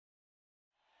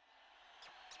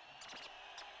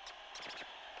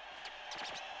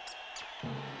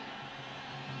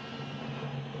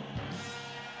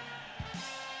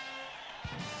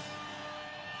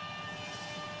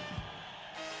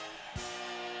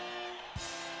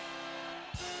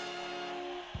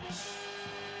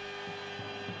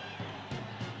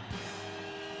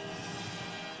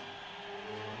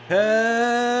Hello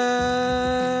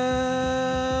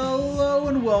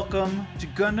and welcome to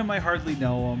Gundam I Hardly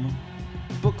Know 'Em,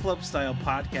 a book club style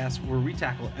podcast where we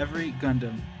tackle every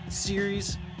Gundam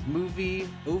series, movie,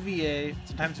 OVA,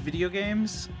 sometimes video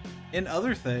games, and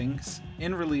other things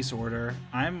in release order.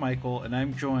 I'm Michael and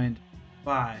I'm joined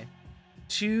by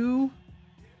two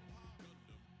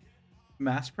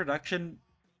mass production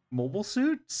mobile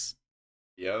suits.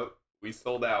 Yep, we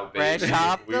sold out, baby. Fresh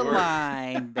off the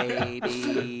line,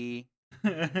 baby.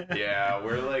 Yeah,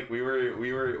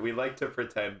 we like to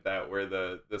pretend that we're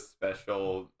the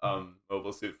special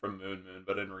mobile suit from Moon,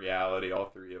 but in reality, all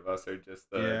three of us are just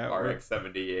the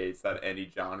RX-78s that any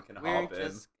John can hop in. We're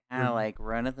just kind of like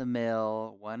run of the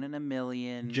mill, one in a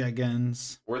million.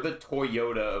 Jeggans. We're the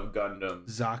Toyota of Gundam.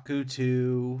 Zaku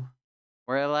 2.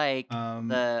 We're like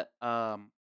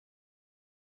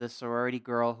the sorority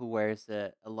girl who wears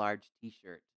a large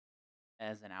T-shirt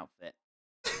as an outfit.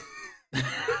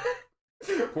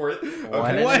 One in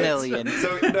a million.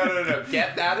 So no.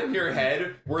 Get that in your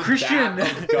head. We're Christian.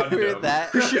 that of Gundam. We're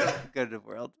that Christian. Gundam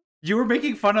world. You were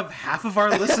making fun of half of our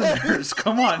listeners.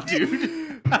 Come on,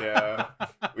 dude. Yeah.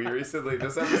 This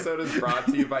episode is brought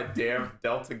to you by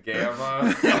Delta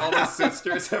Gamma. All the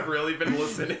sisters have really been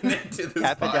listening to this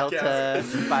Kappa podcast Delta,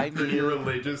 Phi pretty Mu.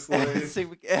 religiously.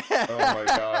 Oh my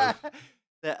gosh.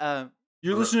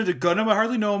 You're listening to Gundam I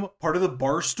Hardly Know 'Em, part of the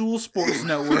Barstool Sports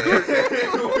Network.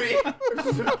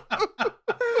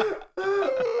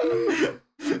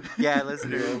 Yeah,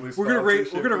 listeners. We're gonna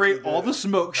rate all the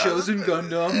smoke shows in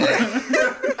Gundam.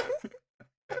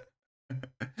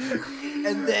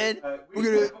 And then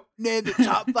we're gonna name the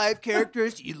top 5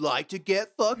 characters you'd like to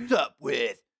get fucked up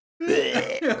with.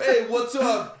 Hey, what's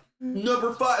up?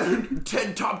 Number 5,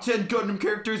 10 top 10 Gundam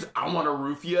characters I want to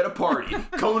roof you at a party.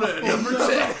 Kona at number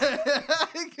 10.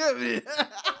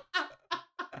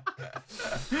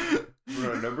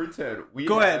 Bro, number 10.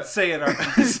 Go ahead, say it. Yeah,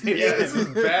 this is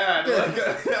bad.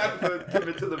 Give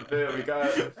it to the bit. We got.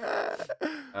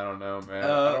 I don't know, man.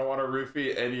 I don't want to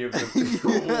roofie any of the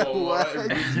people. I want to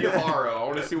roofie Haro. I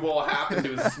want to see what will happen to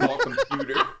his small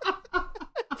computer.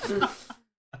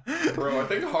 Bro, I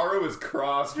think Haro is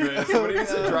crossed, man. Somebody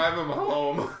needs to drive him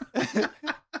home.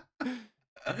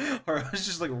 Haro's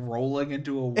just like rolling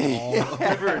into a wall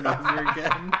over and over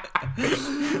again.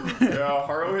 Yeah,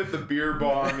 Haro hit the beer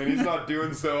bong and he's not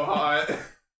doing so hot.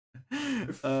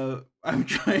 I'm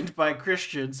joined by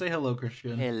Christian. Say hello,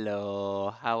 Christian. Hello,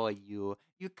 how are you?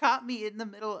 You caught me in the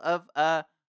middle of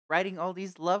writing all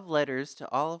these love letters to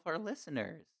all of our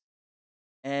listeners.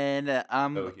 And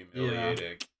So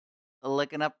humiliating.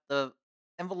 Looking up the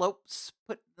envelopes,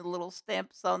 putting the little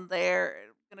stamps on there.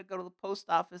 I'm gonna go to the post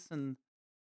office and send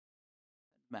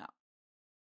them out.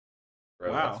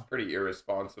 Bro, Wow. That's pretty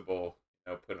irresponsible.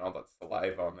 Putting all that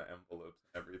saliva on the envelopes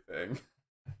and everything.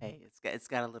 Hey, it's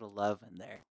got a little love in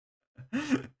there.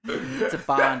 It's a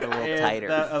bond a little And tighter.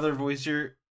 That other voice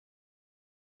you're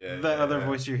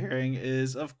Voice you're hearing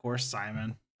is, of course,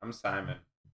 Simon. I'm Simon.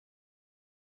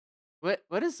 What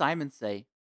does Simon say?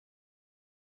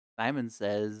 Simon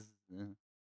says,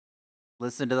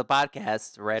 listen to the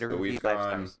podcast, write a So review 5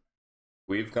 stars.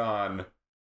 We've gone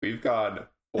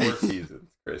 4 seasons,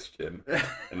 Christian,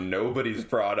 and nobody's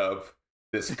brought up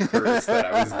this curse that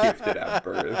I was gifted at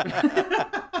birth.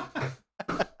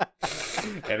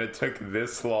 And it took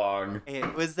this long,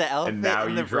 It was the elephant and now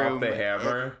in you the drop room. the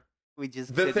hammer. We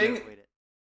just The couldn't thing- avoid it.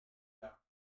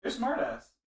 You're smartass.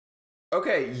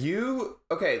 Okay,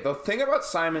 the thing about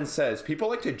Simon Says, people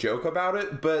like to joke about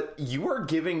it, but you are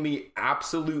giving me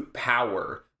absolute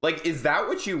power. Like, is that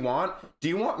what you want? Do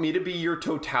you want me to be your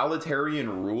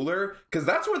totalitarian ruler? Because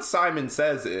that's what Simon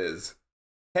Says is.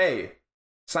 Hey,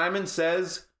 Simon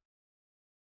Says,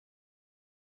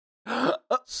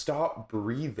 stop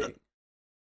breathing.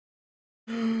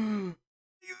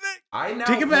 I now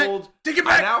Take it back. hold, Take it I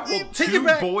back. now hold Take it 2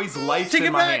 back. boys' lives Take in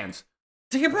it my back. hands.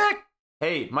 Take it back.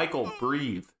 Hey, Michael,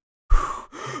 breathe.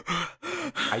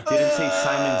 I didn't say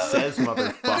Simon Says,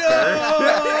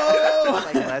 motherfucker.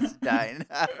 Like let's die.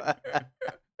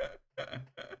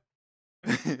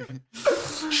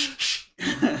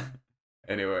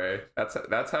 Anyway,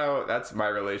 that's my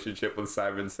relationship with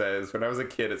Simon Says. When I was a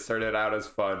kid, it started out as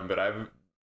fun, but I've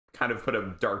kind of put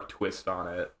a dark twist on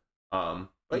it.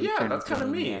 But You yeah, turned that's into kind of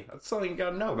a me. maniac. That's something you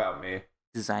gotta know about me.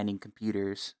 Designing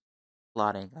computers,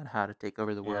 plotting on how to take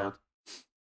over the Yeah. world.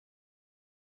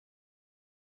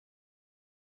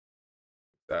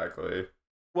 Exactly.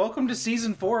 Welcome to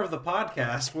season 4 of the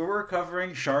podcast, where we're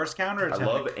covering Char's I Counterattack.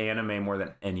 love anime more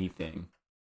than anything.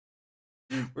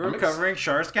 We're covering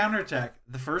Char's Counterattack,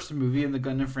 the first movie in the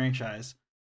Gundam franchise.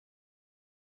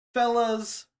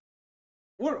 Fellas,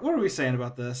 what are we saying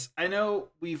about this? I know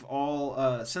we've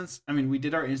all since we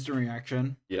did our instant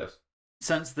reaction. Yes.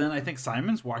 Since then, I think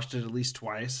Simon's watched it at least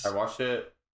twice. I watched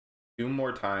it 2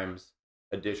 more times.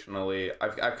 Additionally,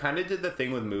 I've kind of did the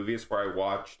thing with movies where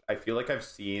I feel like I've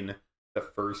seen the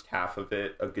first half of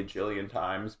it a gajillion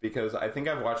times, because I think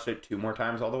I've watched it 2 more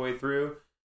times all the way through.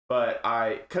 But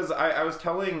I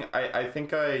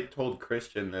think I told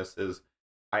Christian this, is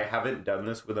I haven't done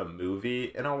this with a movie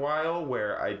in a while,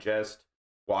 where I just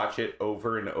watch it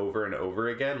over and over and over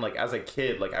again. Like as a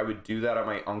kid, like I would do that at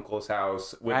my uncle's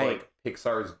house with like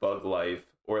Pixar's Bug Life,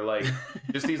 or like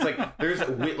just these like there's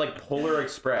like Polar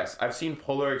Express. I've seen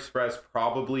Polar Express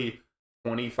probably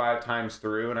 25 times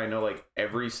through, and I know like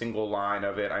every single line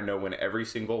of it. I know when every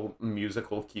single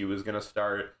musical cue is gonna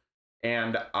start,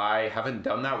 and I haven't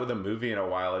done that with a movie in a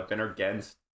while. I've been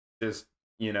against just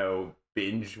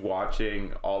binge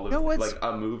watching all of like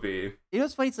a movie. You know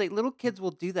what's funny? It's like little kids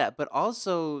will do that, but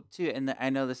also too, and I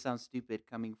know this sounds stupid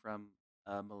coming from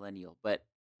a millennial, but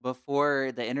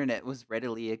before the internet was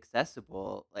readily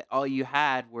accessible, like all you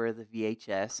had were the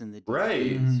VHS and the DVDs.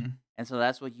 Right. And so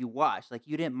that's what you watched. Like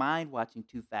you didn't mind watching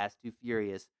Too Fast, Too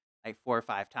Furious like 4 or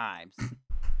 5 times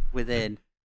within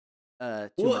 2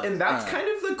 months. And that's kind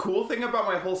of the cool thing about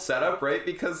my whole setup, right?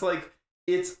 Because like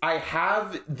I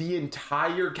have the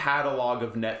entire catalog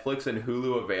of Netflix and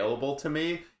Hulu available to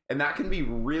me, and that can be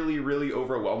really, really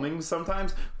overwhelming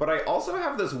sometimes. But I also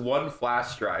have this one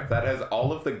flash drive that has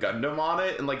all of the Gundam on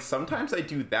it, and like sometimes I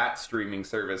do that streaming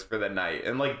service for the night,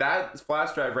 and like that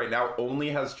flash drive right now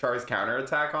only has Char's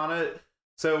Counterattack on it.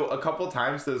 So a couple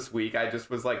times this week, I just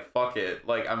was like, fuck it.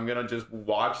 Like, I'm going to just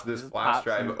watch this flash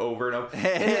drive over and over. And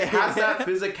it has that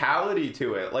physicality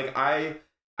to it. Like, I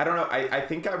don't know. I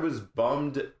think I was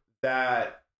bummed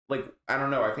that, like, I don't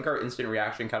know. I think our instant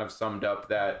reaction kind of summed up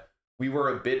that we were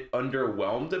a bit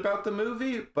underwhelmed about the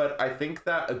movie. But I think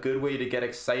that a good way to get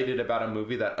excited about a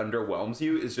movie that underwhelms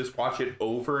you is just watch it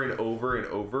over and over and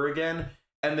over again.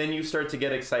 And then you start to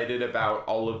get excited about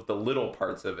all of the little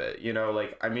parts of it.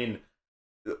 Like, I mean,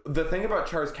 the thing about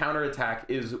Char's Counterattack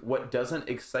is what doesn't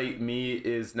excite me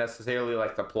is necessarily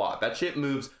like the plot. That shit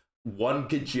moves 1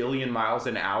 gajillion miles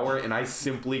an hour, and I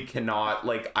simply cannot,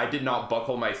 like, I did not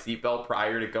buckle my seatbelt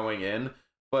prior to going in,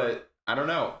 but I don't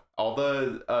know. All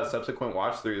the subsequent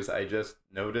watch throughs, I just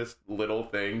noticed little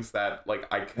things that,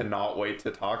 like, I cannot wait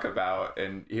to talk about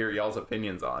and hear y'all's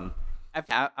opinions on.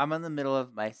 I'm in the middle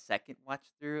of my second watch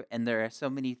through, and there are so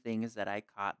many things that I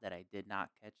caught that I did not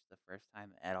catch the first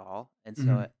time at all, and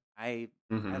so I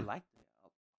liked it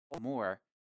a lot more.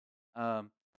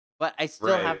 But I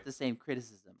still have the same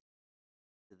criticism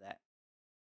to that.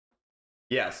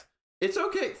 Yes, it's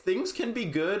okay. Things can be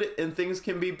good and things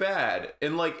can be bad,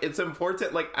 and like it's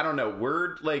important. Like I don't know,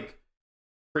 we're like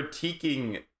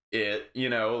critiquing it,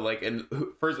 like, and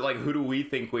first, like, who do we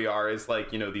think we are? Is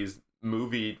like these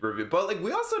movie review, but like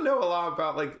we also know a lot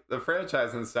about like the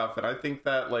franchise and stuff, and I think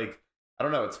that, like, I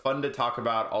don't know, it's fun to talk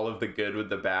about all of the good with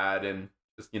the bad, and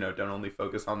just don't only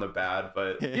focus on the bad,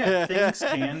 but yeah, things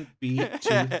can be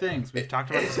 2 things. We've talked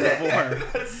about this before.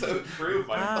 That's so true,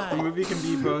 Michael. A movie can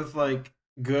be both like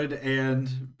good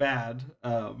and bad,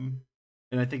 and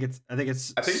I think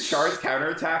Char's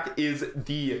Counterattack is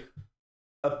the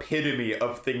epitome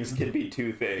of things can be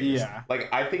 2 things. Yeah.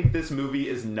 Like, I think this movie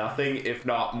is nothing if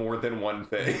not more than one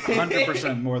thing.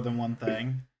 100% more than one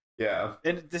thing. Yeah.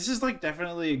 And this is like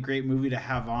definitely a great movie to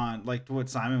have on. Like what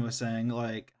Simon was saying,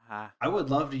 like I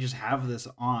would love to just have this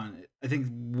on. I think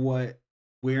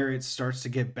where it starts to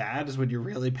get bad is when you're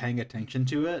really paying attention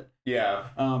to it. Yeah.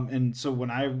 And so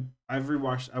when I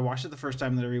watched it the first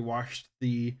time, that I rewatched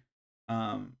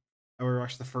I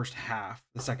watched the first half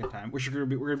the second time, which we're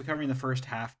gonna be covering the first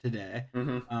half today.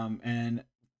 And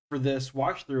for this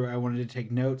watch through, I wanted to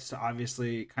take notes to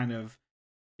obviously kind of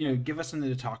give us something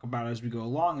to talk about as we go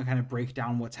along and kind of break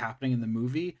down what's happening in the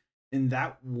movie. And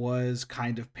that was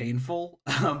kind of painful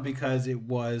because it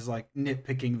was like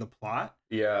nitpicking the plot.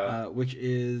 Yeah. Which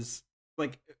is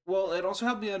like, well, it also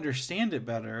helped me understand it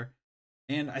better,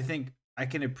 and I think I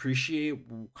can appreciate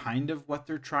kind of what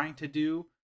they're trying to do.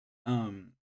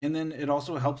 And then it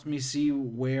also helps me see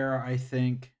where I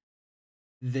think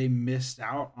they missed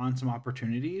out on some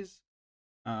opportunities,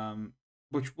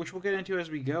 which we'll get into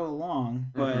as we go along.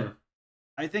 But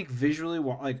I think visually,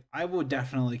 like, I will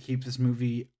definitely keep this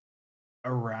movie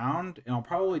around, and I'll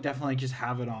probably definitely just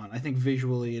have it on. I think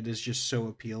visually it is just so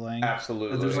appealing.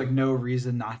 Absolutely. There's like no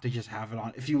reason not to just have it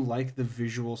on. If you like the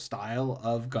visual style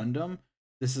of Gundam,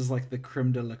 this is like the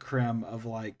creme de la creme of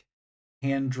like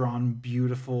hand-drawn,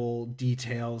 beautiful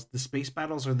details. The space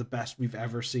battles are the best we've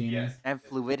ever seen. Yes. And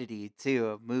fluidity too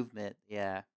of movement.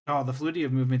 Yeah. Oh, the fluidity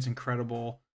of movement's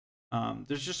incredible.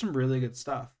 There's just some really good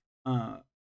stuff.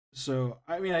 So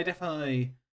I mean, I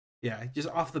definitely, yeah, just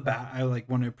off the bat, I like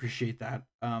want to appreciate that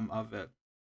of it.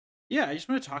 Yeah, I just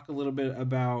want to talk a little bit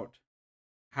about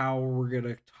how we're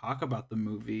gonna talk about the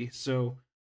movie. So,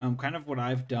 kind of what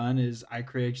I've done is I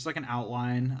create just like an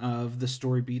outline of the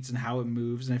story beats and how it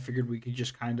moves, and I figured we could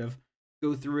just kind of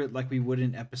go through it like we would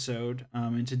an episode.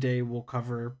 And today we'll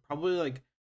cover probably like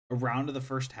a round of the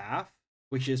first half,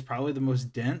 which is probably the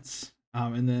most dense.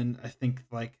 And then I think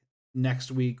like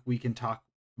next week we can talk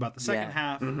about the second Yeah.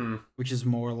 half, Mm-hmm. which is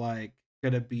more like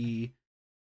gonna be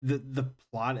the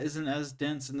plot isn't as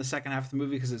dense in the second half of the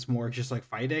movie because it's more just like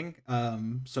fighting.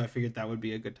 So I figured that would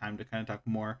be a good time to kind of talk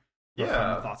more about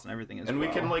final Yeah. thoughts and everything as And well.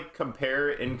 we can like compare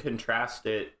and contrast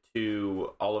it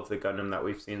to all of the Gundam that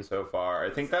we've seen so far. I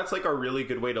think that's like a really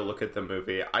good way to look at the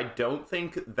movie. I don't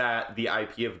think that the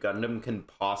IP of Gundam can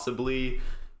possibly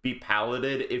be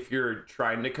palated if you're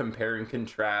trying to compare and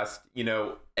contrast, you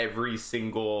know, every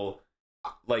single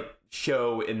like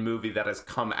show and movie that has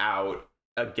come out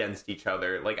against each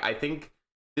other. Like, I think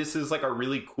this is like a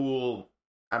really cool,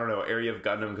 I don't know, area of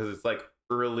Gundam because it's like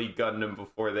early Gundam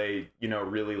before they, you know,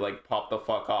 really like pop the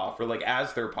fuck off, or like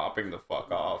as they're popping the fuck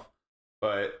off.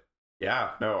 But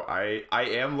yeah, no, I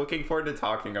am looking forward to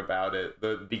talking about it.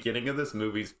 The beginning of this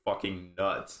movie's fucking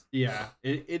nuts. Yeah,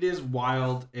 it is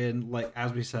wild, and like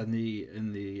as we said in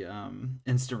the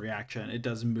instant reaction, it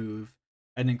does move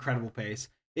at an incredible pace.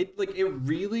 It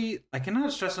really, I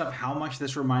cannot stress enough how much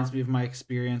this reminds me of my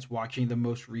experience watching the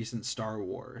most recent Star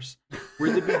Wars,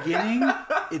 where the beginning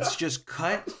it's just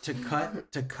cut to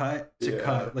cut to cut to Yeah.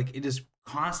 cut, like it is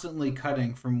constantly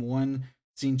cutting from one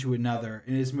scene to another,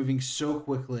 and it is moving so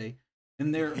quickly.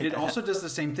 And there, it also does the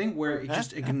same thing where it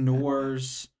just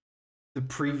ignores the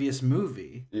previous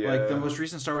movie. Like the Yeah. most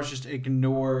recent Star Wars just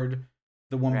ignored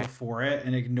the one Right. before it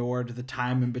and ignored the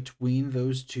time in between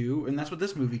those two, and that's what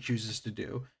this movie chooses to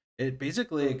do. It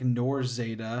basically ignores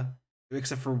Zeta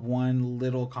except for one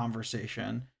little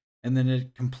conversation, and then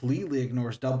it completely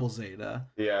ignores Double Zeta.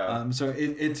 Yeah. So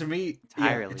it to me,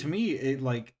 Entirely. to me, it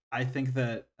like I think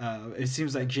that it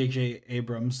seems like J.J.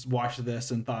 Abrams watched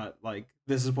this and thought like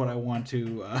this is what I want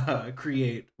to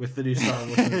create with the new Star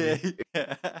Wars movie.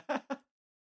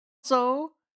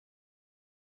 So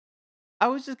I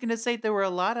was just gonna say there were a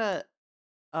lot of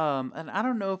and I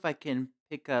don't know if I can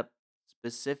pick up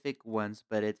specific ones,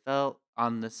 but it felt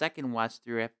on the second watch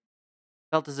through it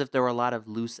felt as if there were a lot of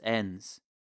loose ends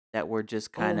that were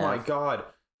just kind Oh my of god.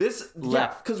 This, yeah,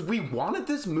 left. because we wanted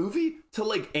this movie to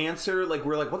like answer, like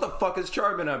we're like, what the fuck is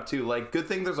Charbin up to? Like, good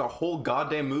thing there's a whole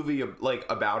goddamn movie like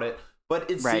about it, but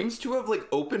it Right. seems to have like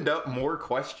opened up more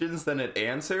questions than it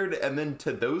answered, and then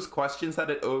to those questions that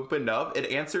it opened up,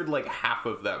 it answered like half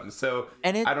of them. So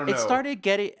And I don't know. it started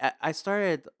getting I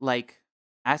started like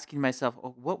asking myself,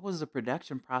 "Oh, what was the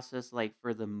production process like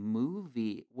for the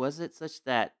movie? Was it such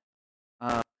that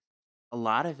uh, a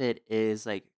lot of it is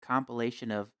like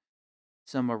compilation of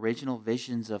some original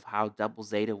visions of how Double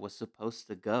Zeta was supposed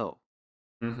to go?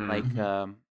 Mhm. Like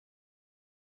Mhm.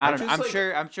 I I don't know. just,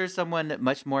 like- I'm sure someone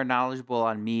much more knowledgeable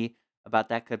on me about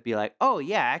that could be like, "Oh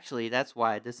yeah, actually that's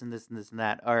why this and this and this and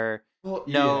that." Or well,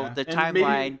 no, Yeah, the and maybe-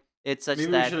 timeline it's such Maybe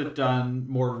we that should have done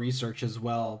more research as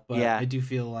well, but Yeah. I do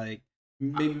feel like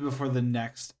maybe before the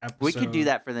next episode we could do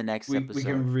that for the next We episode.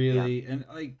 can Yeah. really, and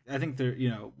like I think there, you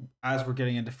know, as we're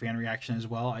getting into fan reaction as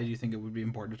well, I do think it would be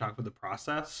important to talk about the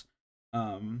process.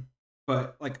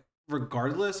 But like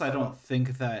regardless, I don't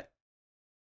think that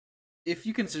if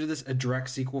you consider this a direct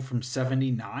sequel from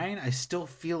 '79, I still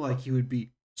feel like you would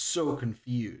be so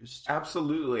confused.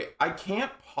 Absolutely. I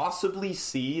can't possibly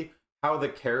see how the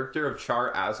character of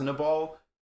Char Aznavour,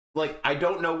 like, I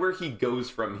don't know where he goes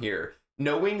from here.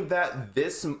 Knowing that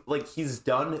this, like, he's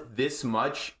done this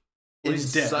much Well, in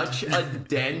he's dead. such a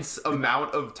dense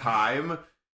amount of time.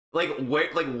 Like,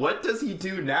 what does he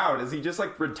do now? Does he just,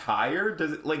 like, retire?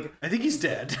 Does it, like, I think he's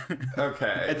dead.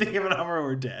 okay. I think him and Amuro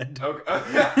are dead. Okay.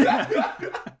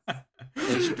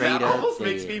 Straight That up almost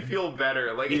makes me dead. feel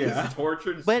better. Like, Yeah. his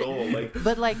tortured But soul. Like,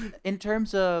 but like in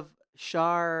terms of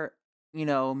Shar, you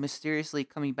know, mysteriously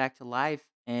coming back to life,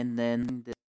 and then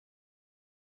the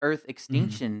Earth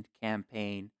extinction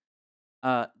campaign.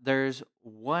 There's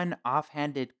one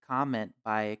offhanded comment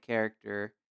by a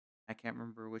character. I can't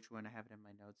remember which one. I have it in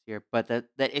my notes here, but that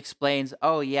explains.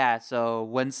 Oh yeah, so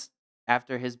once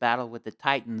after his battle with the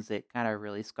Titans, it kind of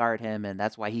really scarred him, and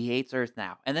that's why he hates Earth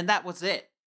now. And then that was it.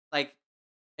 Like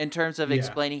in terms of Yeah.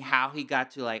 explaining how he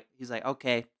got to like, he's like,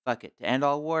 okay, fuck it, to end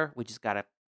all war, we just gotta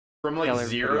from like Kill 0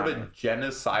 to everybody.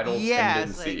 genocidal Yeah,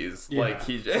 it's tendencies. Yeah. Like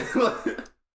he just,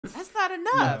 That's not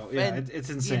enough. No, yeah, And, it's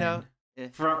insane. you know,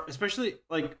 Especially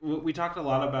like we talked a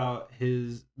lot about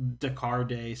his Dakar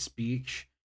Day speech,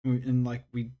 and like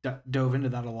we dove into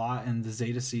that a lot in the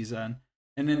Zeta season,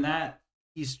 and in that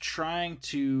he's trying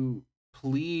to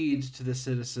plead to the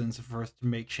citizens of Earth to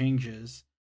make changes.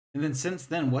 And then since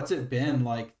then, what's it been,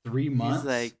 like 3 months?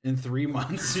 like- In 3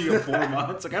 months, 4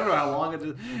 months. Like I don't know how long it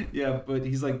is. Yeah, but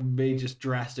he's like made just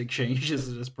drastic changes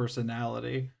in his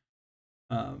personality.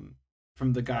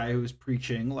 From the guy who was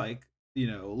preaching like,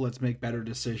 let's make better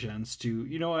decisions to,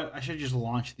 you know what, I should just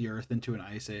launch the Earth into an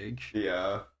ice age.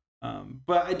 yeah.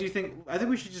 But I think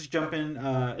we should just jump in.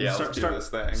 And Yeah, let's do this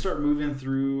thing. Start moving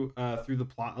through the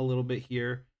plot a little bit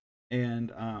here, and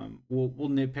we'll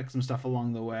nitpick some stuff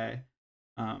along the way.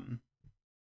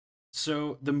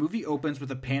 So the movie opens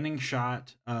with a panning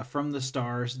shot from the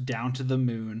stars down to the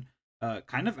moon.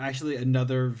 Kind of actually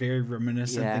another very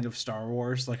reminiscent thing of Star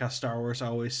Wars, like how Star Wars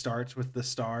always starts with the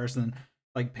stars and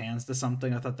like pans to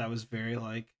something. I thought that was very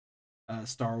like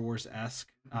Star Wars-esque,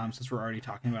 since we're already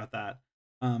talking about that.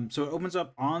 So it opens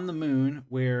up on the moon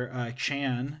where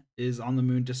Chan is on the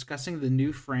moon discussing the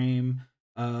new frame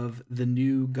of the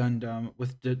new Gundam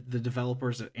with the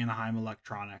developers at Anaheim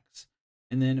Electronics.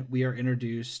 And then we are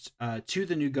introduced to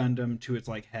the new Gundam, to its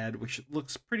like head, which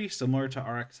looks pretty similar to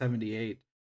RX-78.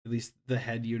 At least the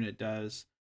head unit does,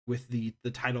 with the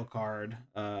title card,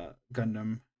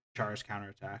 Gundam Char's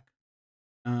Counterattack.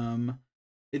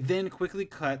 It then quickly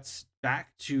cuts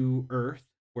back to Earth,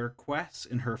 where Quest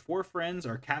and her 4 friends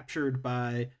are captured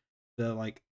by the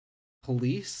like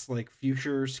police, like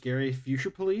scary future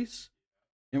police.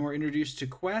 And we're introduced to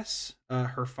Quest,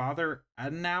 her father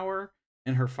Adenauer,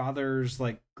 and her father's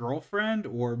like girlfriend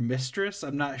or mistress.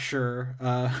 I'm not sure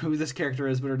who this character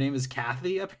is, but her name is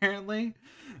Kathy apparently,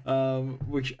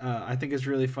 which I think is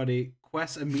really funny.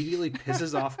 Quest immediately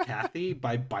pisses off Kathy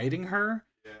by biting her.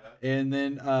 Yeah. And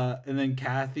then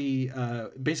Kathy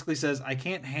basically says, "I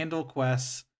can't handle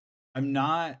Quest. I'm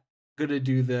not gonna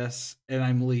do this, and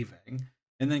I'm leaving."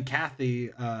 And then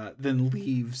Kathy then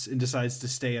leaves and decides to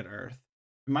stay at Earth.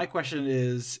 My question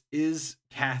is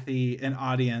Kathy an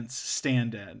audience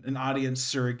stand-in, an audience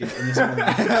surrogate in this movie?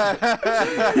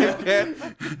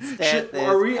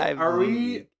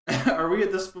 Are we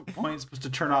at this point supposed to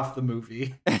turn off the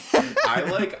movie? I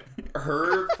like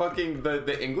her fucking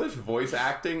the English voice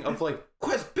acting of like,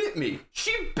 Quest bit me.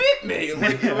 She bit me.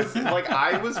 Like it was like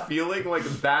I was feeling like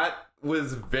that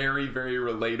was very, very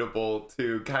relatable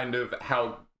to kind of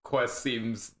how Quest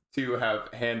seems to have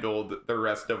handled the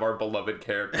rest of our beloved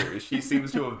characters. She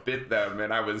seems to have bit them,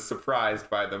 and I was surprised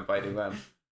by them biting them.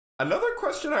 Another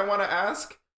question I want to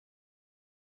ask: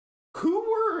 who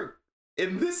were,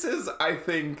 and this is, I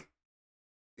think,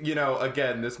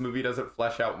 again, this movie doesn't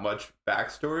flesh out much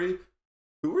backstory.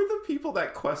 Who were the people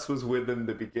that Quest was with in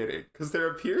the beginning? Because there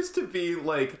appears to be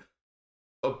like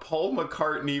a Paul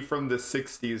McCartney from the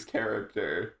 60s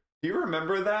character. Do you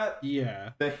remember that? Yeah.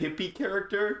 The hippie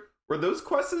character? Were those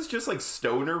Quests just like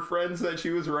stoner friends that she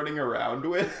was running around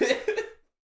with?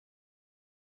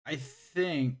 I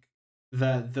think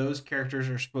that those characters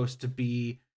are supposed to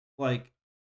be like,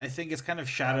 I think it's kind of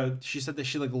shadowed. She said that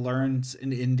she like learns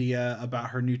in India about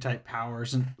her new type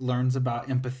powers and learns about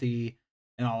empathy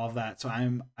and all of that. So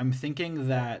I'm thinking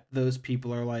that those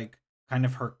people are like kind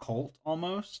of her cult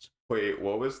almost. Wait,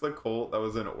 what was the cult that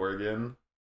was in Oregon?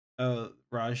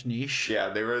 Rajneesh.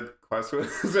 Yeah, Quest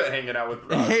was hanging out with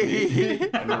Rajneesh.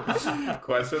 And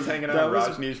Quest was hanging out with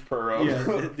Rajneesh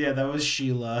Perot. Yeah, that was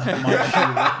Sheila.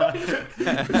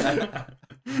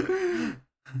 Sheila.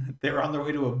 They were on their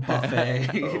way to a buffet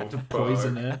to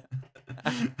poison it.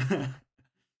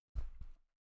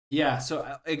 Yeah,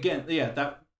 so again,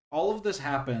 that all of this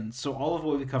happened. So all of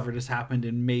what we covered has happened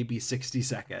in maybe 60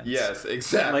 seconds. Yes,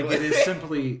 exactly. Like it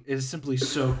is simply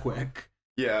so quick.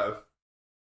 Yeah.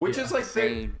 Which is like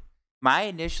insane. My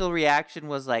initial reaction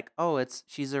was like, "Oh,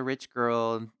 she's a rich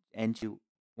girl and she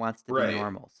wants to be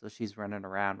normal, so she's running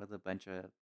around with a bunch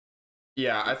of."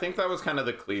 Yeah, I think that was kind of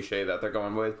the cliche that they're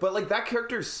going with. But like that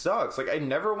character sucks. Like I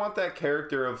never want that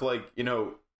character of like,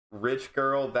 rich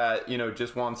girl that,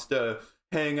 just wants to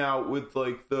hang out with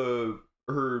like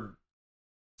her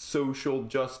social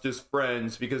justice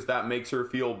friends because that makes her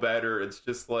feel better. It's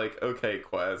just like, okay,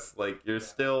 Quest, like you're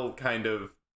still kind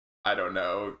of, I don't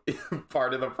know,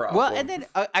 part of the problem. Well, and then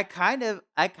I kind of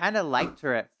liked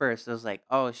her at first. I was like,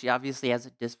 oh, she obviously has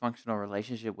a dysfunctional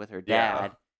relationship with her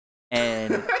dad. Yeah.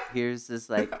 And here's this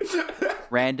like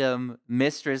random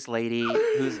mistress lady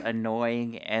who's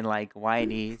annoying and like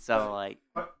whiny. So like,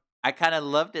 I kind of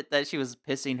loved it that she was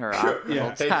pissing her off the whole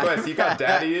Hey, time. Quest, you got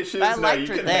daddy issues? I No, liked you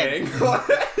her can then.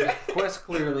 hang. Quest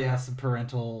clearly has some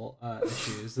parental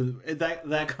issues.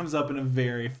 That comes up in a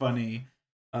very funny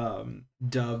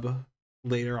dub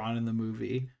later on in the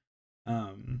movie.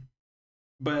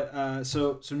 But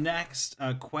so next,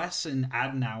 Quest and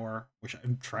Adenauer, which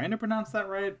I'm trying to pronounce that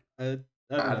right. I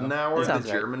don't know. Adenauer, Sounds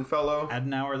the right. German fellow.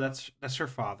 Adenauer, that's her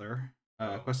father.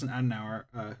 Quest and Adenauer,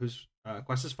 who's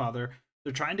Quest's father.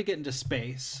 They're trying to get into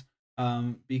space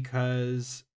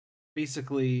because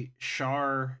basically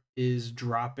Shar is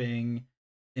dropping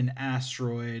an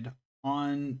asteroid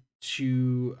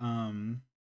onto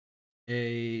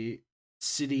a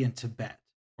city in Tibet,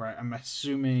 where I'm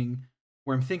assuming,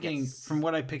 where I'm thinking from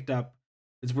what I picked up,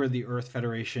 is where the Earth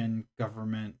Federation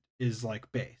government is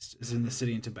like based, is in the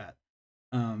city in Tibet.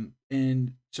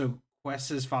 And so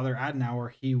Quest's father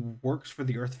Adenauer, he works for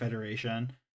the Earth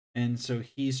Federation, and so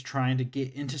he's trying to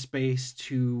get into space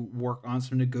to work on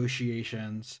some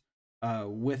negotiations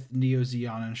with Neo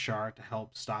Zeon and Shar to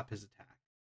help stop his attack.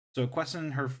 So Quest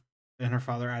and her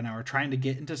father Adenauer are trying to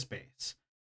get into space,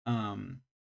 and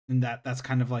that's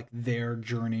kind of like their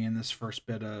journey in this first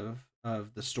bit of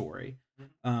the story.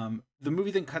 The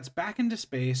movie then cuts back into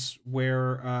space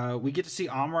where we get to see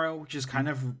Amuro, which is kind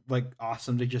of like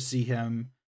awesome to just see him,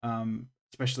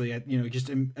 especially at just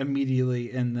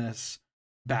immediately in this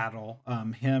battle.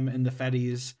 Him and the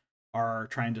Fetties are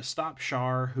trying to stop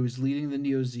Shar, who's leading the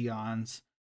Neo Zeons,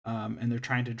 and they're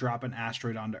trying to drop an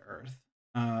asteroid onto Earth.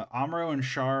 Amuro and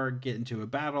Shar get into a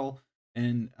battle,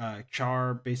 and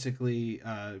Shar basically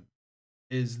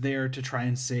is there to try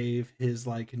and save his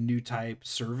like new type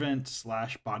servant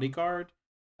 / bodyguard,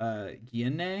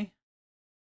 Gyene,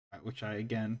 which I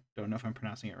again don't know if I'm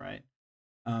pronouncing it right.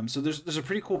 So there's a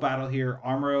pretty cool battle here.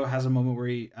 Amuro has a moment where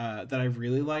he that I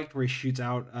really liked, where he shoots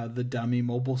out the dummy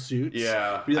mobile suits.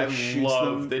 Yeah, He, like, I shoots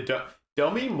love them. the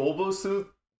dummy mobile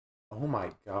suit. Oh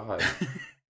my god.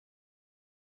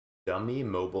 Dummy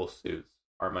mobile suits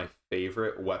are my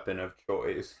favorite weapon of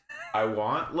choice. I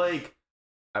want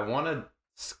to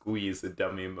squeeze a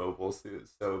dummy mobile suit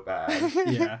so bad.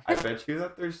 Yeah. I bet you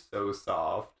that they're so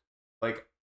soft. Like,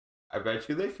 I bet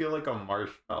you they feel like a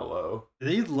marshmallow.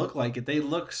 They look like it. They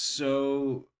look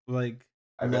so like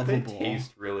I bet they lovable.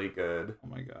 taste really good. Oh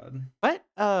my god.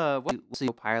 What was he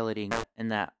piloting in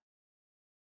that,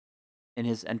 in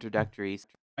his introductories?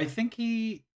 I think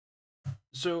he.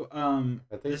 So I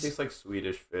bet they this- taste like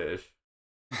Swedish fish.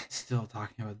 Still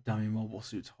talking about dummy mobile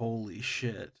suits. Holy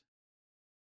shit.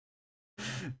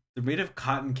 They're made of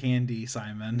cotton candy,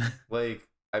 Simon. Like,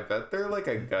 I bet they're like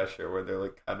a gusher where they're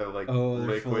like kind of like They're full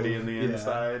liquidy of- in the yeah.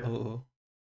 inside. Oh.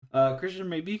 Christian,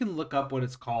 maybe you can look up what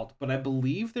it's called, but I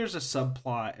believe there's a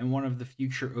subplot in one of the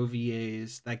future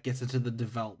OVAs that gets into the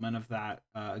development of that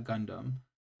Gundam.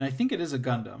 And I think it is a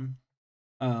Gundam.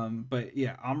 But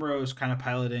yeah, Amuro is kind of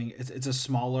piloting. It's a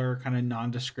smaller, kind of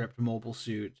nondescript mobile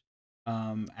suit.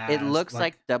 It looks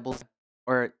like double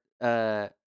or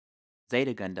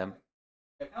Zeta Gundam,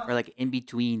 or like in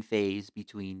between phase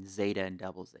between Zeta and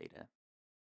Double Zeta.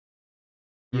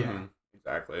 yeah. Mhm,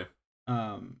 exactly.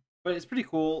 But it's pretty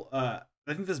cool. I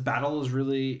think this battle is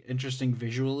really interesting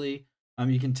visually.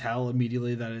 You can tell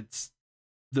immediately that it's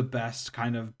the best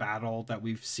kind of battle that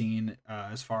we've seen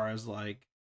as far as like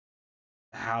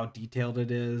how detailed it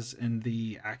is, and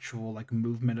the actual like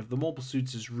movement of the mobile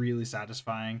suits is really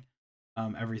satisfying.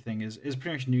 Everything is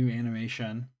pretty much new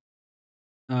animation.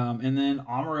 And then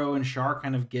Amuro and Shar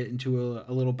kind of get into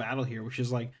a little battle here, which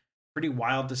is like pretty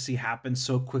wild to see happen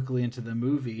so quickly into the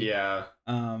movie. Yeah.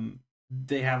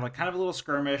 They have like kind of a little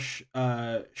skirmish.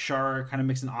 Shar kind of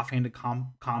makes an offhanded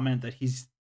comment that he's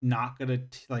not gonna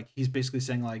like. He's basically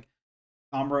saying like,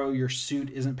 Amuro, your suit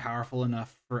isn't powerful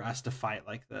enough for us to fight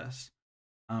like this.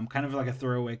 Kind of like a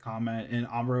throwaway comment. And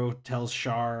Amuro tells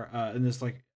Shar in this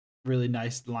like really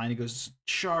nice line. He goes,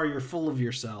 "Shar, you're full of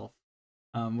yourself,"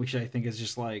 which I think is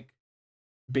just like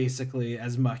basically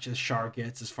as much as Shar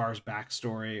gets as far as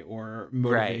backstory or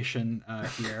motivation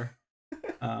here.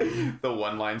 The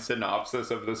one-line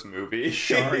synopsis of this movie.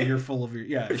 Shar, you're full of your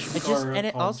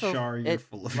Shar, you're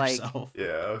full of like, yourself.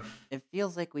 Yeah. It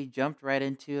feels like we jumped right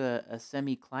into a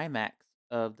semi-climax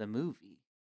of the movie.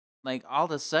 Like all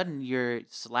of a sudden you're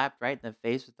slapped right in the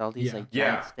face with all these like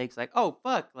giant stakes. Like, oh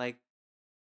fuck! Like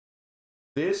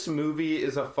this movie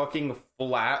is a fucking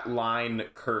flat line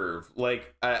curve.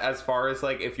 Like as far as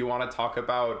like if you want to talk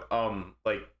about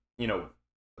like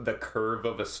the curve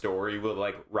of a story with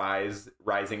like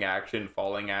rising action,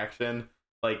 falling action.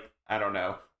 Like I don't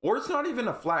know, or it's not even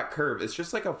a flat curve. It's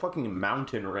just like a fucking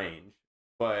mountain range.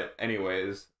 But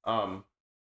anyways,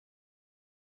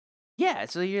 yeah,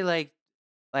 so you're like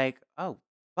like, oh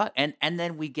fuck, and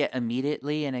then we get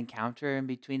immediately an encounter in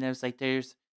between those. Like,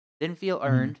 there's didn't feel Mhm.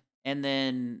 earned, and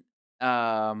then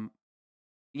um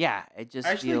yeah, it just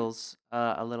Actually, feels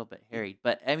a little bit harried.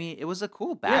 But I mean, it was a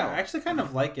cool yeah, I battle. actually I kind of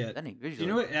mean, like it. stunning You know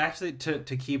visually. what? Actually,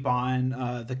 to keep on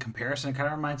the comparison, it kind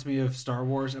of reminds me of Star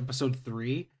Wars Episode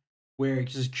 3, where it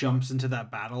just jumps into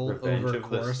that battle Revenge over of the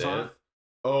Coruscant. Sith.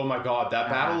 Oh my god, that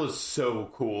Uh-huh. battle is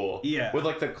so cool. With Yeah,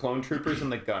 like the clone troopers in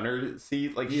the gunner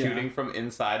seat, like yeah, shooting from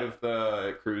inside of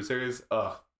the cruisers.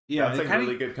 Ugh, yeah. that's a It kind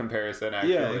really of good comparison, Yeah,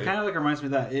 it actually. kind of like reminds me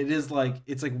of that. It is like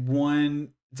it's like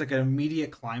an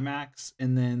immediate climax,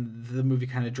 and then the movie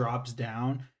kind of drops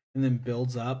down and then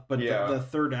builds up. But Yeah. the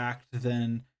third act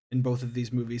then in both of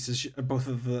these movies is both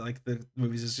of the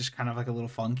movies is just kind of like a little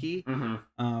funky. Mm-hmm.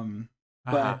 Um,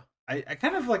 Uh-huh. but I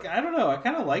kind of like, I don't know, I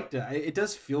kind of liked it. It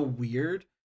does feel weird,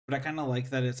 but I kind of like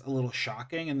that it's a little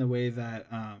shocking in the way that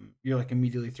you're like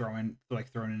immediately thrown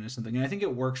into something, and I think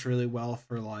it works really well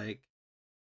for like,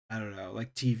 I don't know,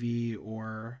 like TV,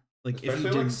 or like if you Especially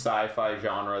like didn't. sci-fi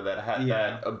genre that had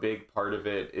Yeah, that a big part of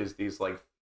it is these like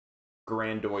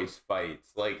grandiose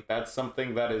fights. Like that's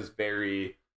something that is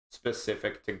very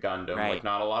specific to Gundam. Like Right.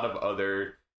 not a lot of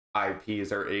other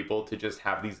IPs are able to just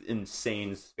have these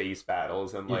insane space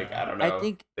battles and like yeah. I don't I know.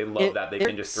 think They love it that they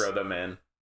can just throw them in.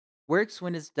 works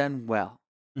when it's done well,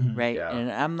 Mhm. right? Yeah.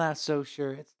 And I'm not so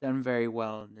sure it's done very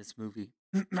well in this movie.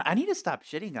 I need to stop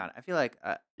shitting on it. I feel like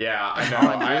Yeah, I that's know.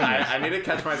 all I'm doing is I need to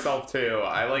catch myself too.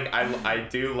 I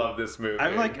do love this movie.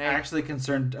 I'm like right. actually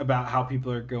concerned about how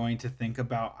people are going to think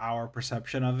about our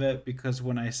perception of it, because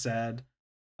when I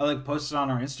like posted on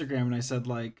our Instagram and I said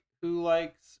like, who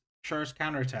likes Char's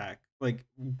counterattack, like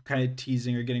kind of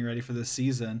teasing or getting ready for this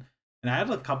season, and I had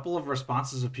a couple of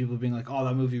responses of people being like, "Oh,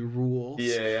 that movie rules!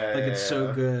 Yeah, yeah, Like yeah, it's so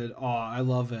yeah. good! Oh, I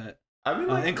love it!" I mean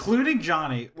like Including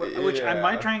Johnny, which I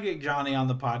might yeah. try and get Johnny on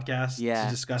the podcast to Yeah.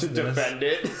 discuss To this. defend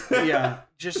it. Yeah,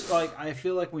 just like I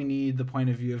feel like we need the point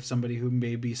of view of somebody who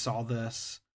maybe saw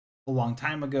this a long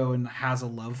time ago and has a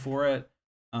love for it.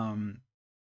 Um,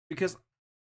 because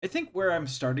I think where I'm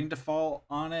starting to fall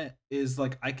on it is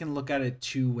like I can look at it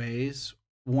two ways.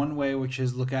 One way, which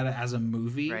is look at it as a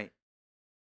movie. Right.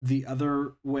 The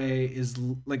other way is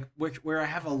like where I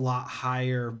have a lot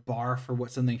higher bar for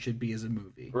what something should be as a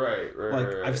movie. Right, right, Like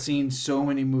right, I've right. seen so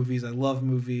many movies. I love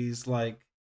movies. Like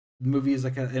movies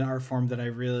like an art form that I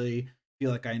really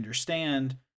feel like I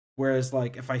understand. Whereas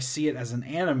like if I see it as an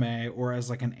anime or as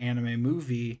like an anime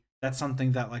movie, that's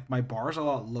something that like my bar is a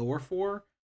lot lower for,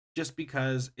 just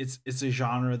because it's a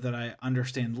genre that I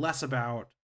understand less about,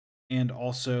 and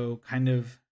also kind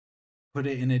of put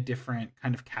it in a different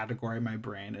kind of category in my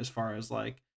brain as far as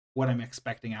like what I'm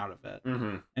expecting out of it.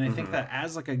 Mm-hmm. And I think Mm-hmm. that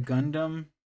as like a Gundam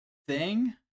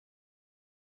thing,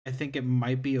 I think it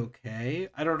might be okay.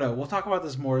 I don't know. We'll talk about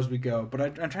this more as we go,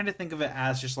 but I'm trying to think of it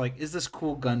as just like, is this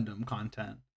cool Gundam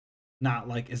content? Not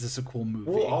like, is this a cool movie?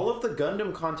 Well, all of the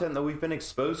Gundam content that we've been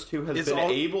exposed to has It's been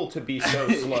all- able to be so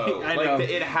slow. I like know.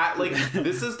 it had like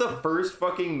this is the first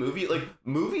fucking movie. Like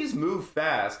movies move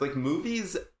fast. Like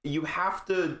movies,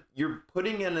 you're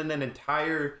putting in an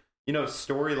entire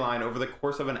storyline over the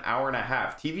course of an hour and a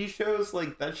half. TV shows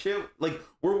like that shit. Like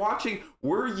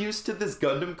we're used to this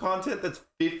Gundam content that's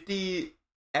 50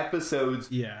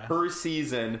 episodes Yeah. per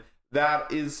season.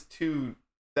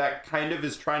 That kind of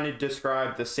is trying to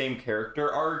describe the same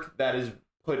character arc that is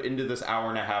put into this hour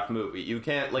and a half movie. You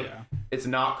can't Yeah. it's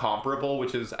not comparable,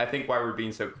 which is I think why we're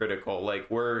being so critical. Like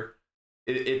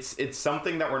it's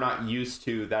something that we're not used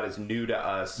to, that is new to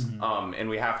us. Mhm. And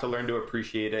we have to learn to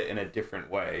appreciate it in a different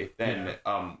way than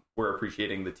we're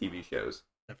appreciating the TV shows.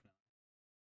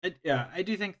 Definitely. I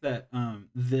do think that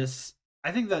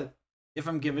I think that if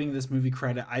I'm giving this movie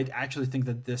credit, I actually think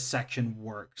that this section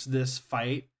works. This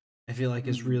fight, I feel like,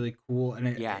 is really cool,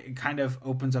 and Yeah. it kind of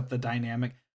opens up the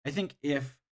dynamic. I think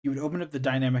if you would open up the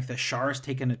dynamic that Char's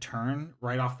taken a turn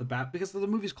right off the bat, because the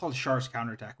movie's called Char's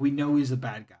Counterattack. We know he's a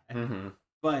bad guy. Mm-hmm.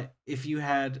 But if you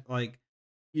had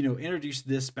introduced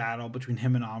this battle between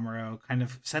him and Amuro, kind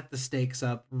of set the stakes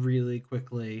up really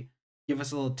quickly, give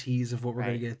us a little tease of what we're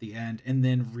going Right. to get at the end, and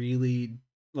then really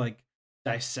like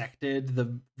dissected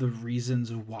the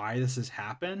reasons why this has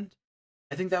happened,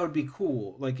 I think that would be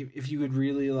cool. Like if you could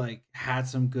really like had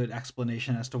some good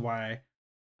explanation as to why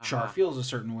Char Uh-huh. feels a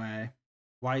certain way,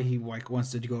 why he like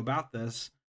wants to go about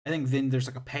this. I think then there's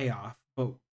like a payoff,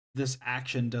 but this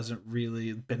action doesn't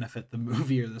really benefit the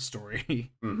movie or the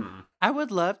story. Mm-hmm. I would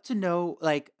love to know,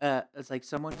 like, it's like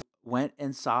someone who went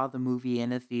and saw the movie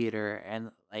in a theater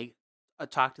and like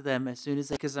talk to them as soon as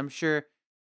because I'm sure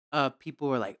people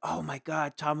were like, "Oh my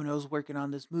God, Tomino's working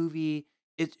on this movie.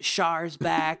 it's Char's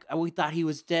back. We thought he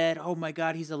was dead. Oh my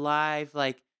god, he's alive.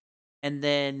 Like, and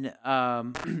then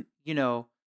you know,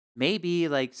 maybe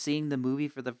like seeing the movie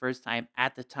for the first time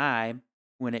at the time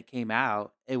when it came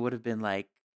out, it would have been like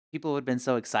people would have been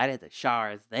so excited that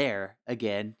Char is there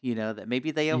again, that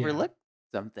maybe they Yeah. overlooked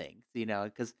some things,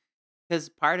 because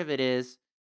part of it is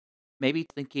maybe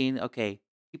thinking, okay,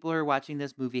 people who are watching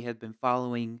this movie have been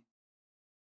following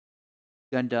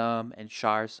Gundam and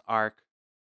Char's arc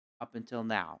up until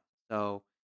now. So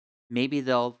maybe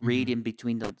they'll read Mhm. in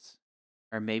between those,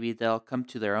 or maybe they'll come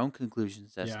to their own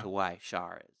conclusions as Yeah. to why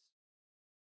Char is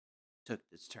took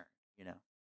this turn.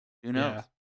 Who knows?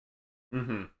 Yeah.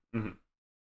 Mm-hmm. Mm-hmm.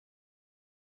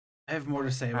 I have more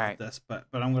to say All about right. this, but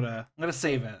I'm gonna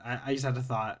save it. I just had a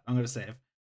thought. I'm gonna save.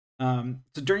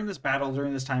 So during this battle,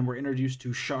 during this time, we're introduced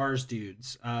to Char's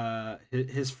dudes,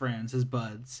 his friends, his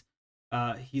buds.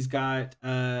 He's got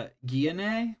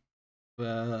Guiane,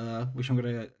 which I'm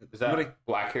gonna. Is that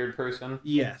black-haired person?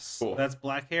 Yes, Cool. That's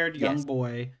black-haired young Yes.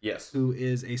 boy. Yes. Who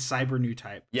is a cyber new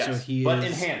type. Yes. So he but is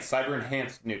enhanced, cyber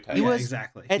enhanced new type. He Yeah, was-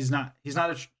 exactly. had- He's not He's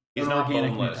an not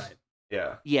organic new boneless. type.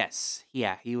 Yeah. Yes,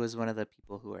 yeah, he was one of the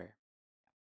people who were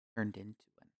turned into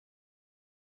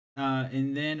one.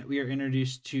 And then we are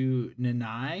introduced to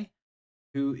Nanai,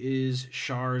 who is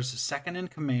Char's second in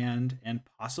command and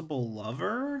possible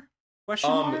lover? Question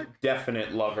mark?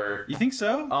 Definite lover. You think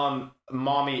so?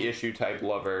 Mommy issue type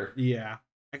lover. Yeah,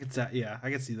 I could say. Yeah,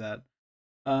 I could see that.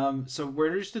 So we're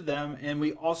introduced to them, and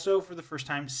we also, for the first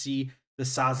time, see the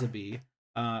Sazabi,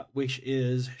 which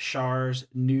is Char's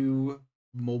new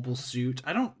mobile suit.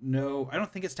 I don't know. I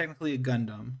don't think it's technically a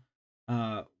Gundam.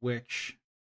 Which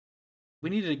we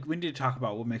need to talk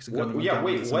about what makes a Gundam. a Yeah, Gundam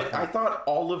wait, at some what? I point. thought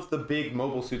all of the big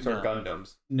mobile suits are No.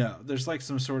 Gundams. No, there's like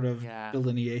some sort of Yeah.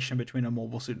 delineation between a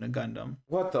mobile suit and a Gundam.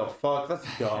 What the fuck?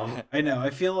 That's dumb. I know.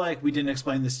 I feel like we didn't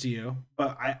explain this to you,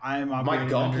 but I'm My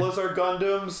operating under- Gunplas are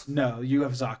Gundams. No, you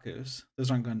have Zaku's.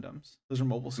 Those aren't Gundams. Those are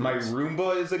mobile suits. My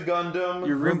Roomba is a Gundam.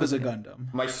 Your Roomba's a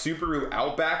Gundam. My Subaru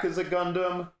Outback is a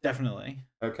Gundam. Definitely.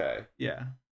 Okay. Yeah.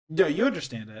 No, you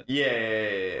understand it.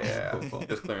 Yeah. Cool.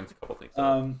 Just clearing a couple things.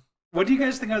 up. What do you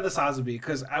guys think of the Sazabi?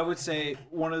 Because I would say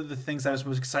one of the things that I was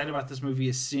most excited about this movie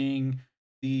is seeing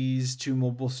these two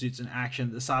mobile suits in action.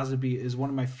 The Sazabi is one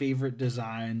of my favorite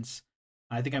designs.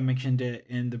 I think I mentioned it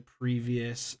in the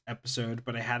previous episode,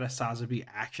 but I had a Sazabi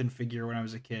action figure when I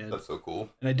was a kid. That's so cool.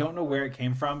 And I don't know where it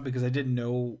came from because I didn't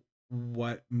know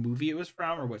what movie it was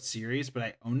from or what series, but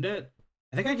I owned it.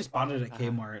 I think I just bought it at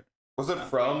Kmart. Was it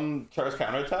from Char's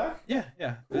Counterattack? Yeah.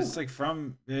 It's like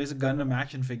it was a Gundam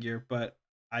action figure, but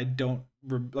I don't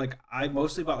I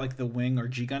mostly bought like the Wing or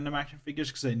G Gundam action figures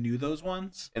because I knew those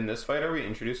ones. In this fight, are we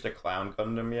introduced to Clown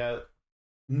Gundam yet?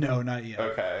 No, not yet.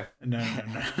 Okay. No,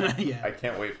 not yet. I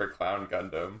can't wait for Clown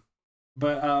Gundam.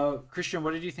 But Christian,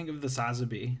 what did you think of the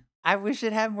Sazabi? I wish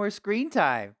it had more screen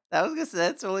time. That's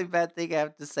the only bad thing I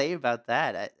have to say about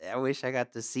that. I wish I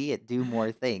got to see it do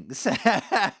more things.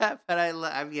 But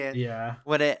I mean, Yeah.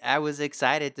 I was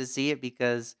excited to see it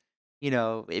because,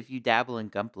 if you dabble in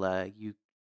Gunpla,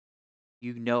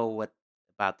 you know what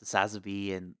about the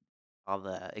Sazabi and all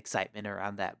the excitement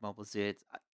around that mobile suit. It's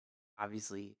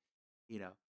obviously,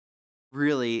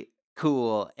 really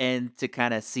cool, and to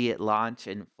kind of see it launch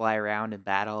and fly around and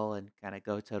battle and kind of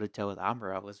go toe to toe with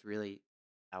Amuro was really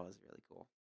cool.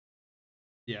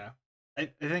 Yeah. I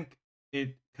think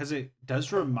because it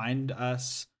does remind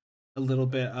us a little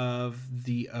bit of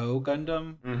the O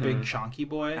Gundam, big Mhm. chonky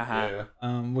boy. Uh-huh.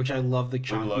 Yeah. Which I love the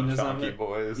We love chonkiness of chonky it.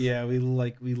 boys. Yeah, we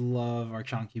love our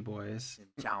chonky boys.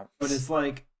 But it's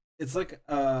like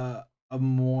a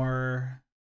more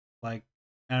like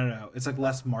I don't know. It's like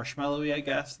less marshmallowy, I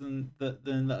guess, than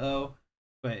the O.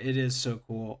 But it is so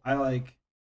cool.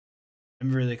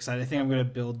 I'm really excited. I think I'm gonna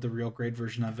build the real grade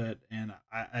version of it, and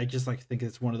I just think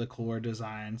it's one of the cooler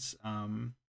designs.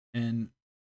 And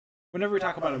whenever we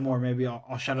talk about it more, maybe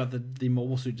I'll shout out the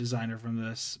mobile suit designer from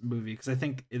this movie because I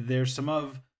think there's some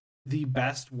of the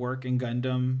best work in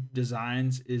Gundam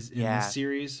designs is in Yeah. this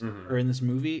series Mhm. or in this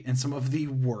movie, and some of the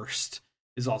worst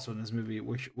is also in this movie,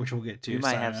 which we'll get to. We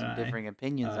might have Simon some and I. differing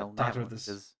opinions on talked that about one this.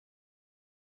 because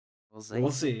we'll see.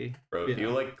 We'll see. Bro, if Yeah. you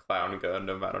like Clown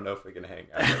Gundam, I don't know if we can hang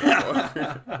out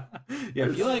anymore. Yeah,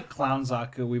 if you like Clown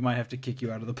Zaku, we might have to kick you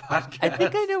out of the podcast. I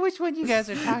think I know which one you guys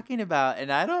are talking about,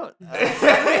 and I don't know if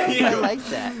I like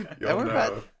that. You'll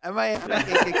know. I might have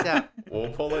to get kicked out.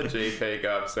 We'll pull a JPEG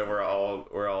up so we're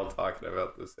all talking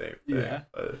about the same thing. Yeah.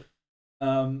 But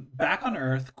Back on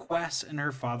Earth, Quest and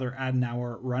her father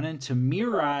Adenauer run into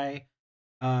Mirai,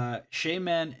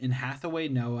 Shaman, and Hathaway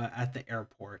Noah at the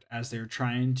airport as they're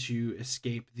trying to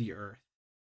escape the Earth.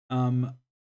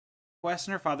 Quest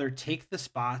and her father take the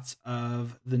spots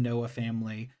of the Noah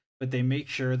family, but they make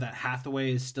sure that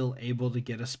Hathaway is still able to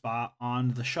get a spot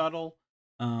on the shuttle.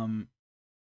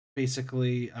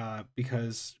 Basically,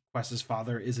 because Quest's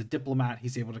father is a diplomat,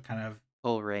 he's able to kind of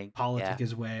full rank politic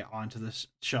his way onto the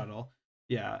shuttle.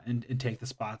 Yeah, and take the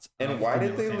spots. And why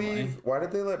did they leave? Why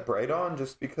did they let Bright on?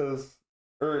 Just because,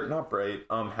 or not Bright?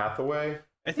 Hathaway.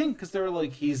 I think because they were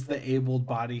like, he's the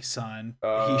able-bodied son.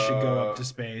 He should go up to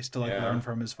space to learn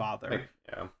from his father.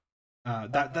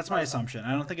 That's my assumption.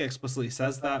 I don't think it explicitly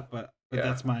says that, but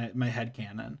that's my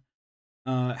headcanon.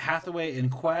 Hathaway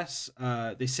and Quest,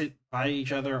 they sit by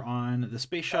each other on the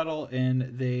space shuttle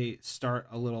and they start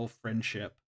a little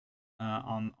friendship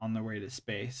on their way to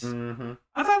space. Mm-hmm.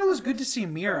 I thought it was good to see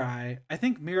Mirai. I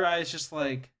think Mirai is just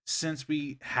like, since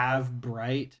we have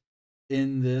Bright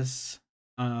in this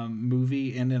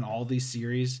movie and in all these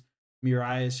series,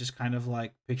 Mirai is just kind of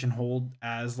like pigeonholed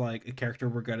as like a character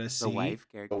we're gonna see. The wife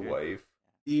character. The wife.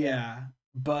 Yeah,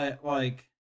 but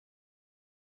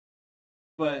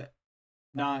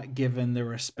not given the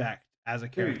respect as a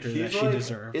character that she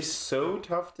deserves. It's so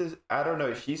tough to, I don't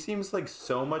know, she seems like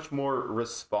so much more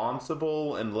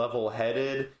responsible and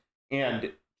level-headed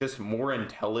and just more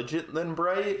intelligent than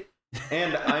Bright.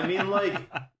 And I mean, like,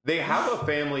 they have a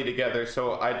family together,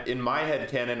 so in my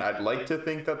headcanon, I'd like to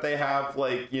think that they have,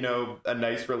 like, you know, a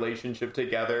nice relationship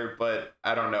together, but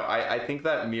I don't know. I think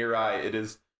that Mirai, it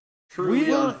is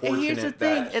truly unfortunate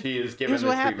that she is given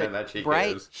the treatment that she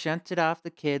Bright gives. shunted off the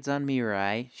kids on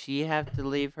Mirai. She had to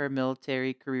leave her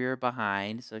military career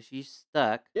behind, so she's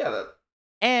stuck. Yeah.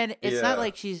 And it's not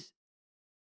like she's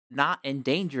not in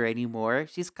danger anymore.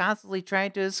 She's constantly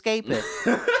trying to escape it.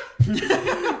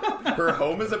 Her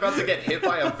home is about to get hit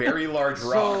by a very large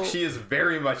rock. She is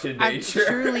very much in danger.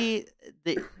 Surely,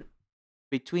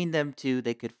 between them two,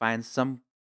 they could find some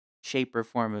shape or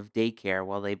form of daycare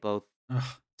while they both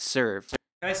serve.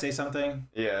 Can I say something?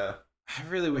 Yeah. I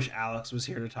really wish Alex was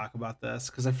here to talk about this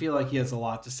because I feel like he has a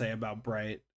lot to say about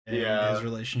Bright and his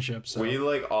relationship. So. We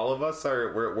all of us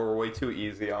we're way too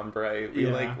easy on Bright.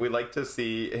 We like to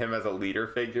see him as a leader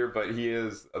figure, but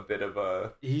he's a bit of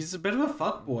a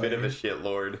fuckboy, bit of a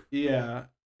shitlord. Yeah.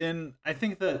 And I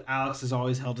think that Alex has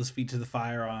always held his feet to the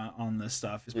fire on this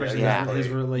stuff, especially his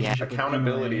relationship with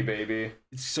accountability, Emily. Baby.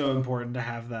 It's so important to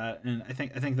have that, and I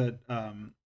think that I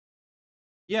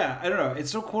don't know.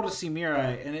 It's so cool to see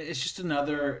Mirai, and it's just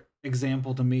another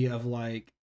example to me of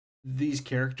like these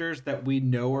characters that we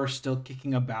know are still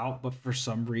kicking about, but for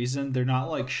some reason they're not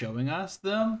like showing us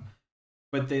them,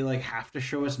 but they like have to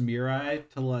show us Mirai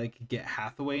to like get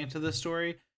Hathaway into the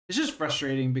story. It's just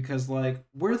frustrating because like,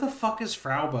 where the fuck is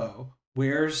Fraubo?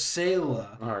 Where's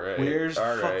Sayla? Where's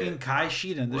fucking Kai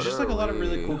Shiden? There's just like a lot of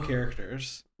really cool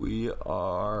characters. We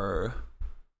are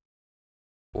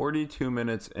 42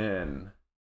 minutes in.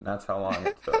 That's how long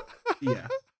it took. Yeah.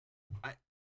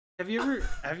 Have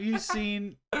you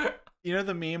seen, you know,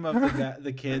 the meme of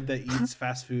the kid that eats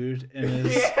fast food in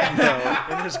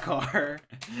his car?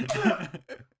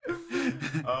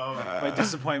 My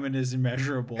disappointment is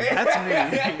immeasurable.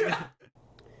 That's me.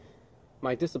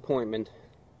 My disappointment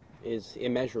is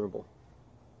immeasurable.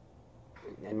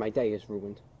 And my day is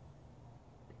ruined.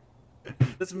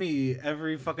 That's me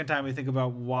every fucking time we think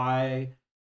about why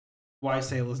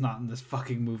Sayla's not in this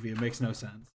fucking movie. It makes no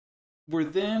sense. We're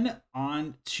then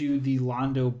on to the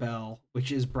Londo Bell,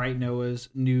 which is Bright Noah's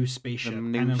new spaceship,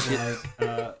 kind of like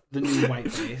the new white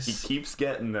base. He keeps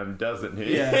getting them, doesn't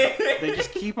he? Yeah, they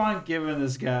just keep on giving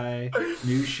this guy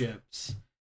new ships.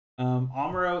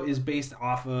 Amuro is based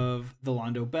off of the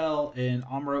Londo Bell, and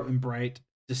Amuro and Bright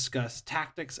discuss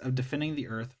tactics of defending the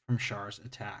Earth from Char's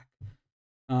attack.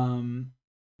 The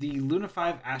Luna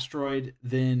 5 asteroid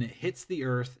then hits the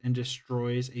Earth and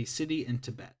destroys a city in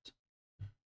Tibet.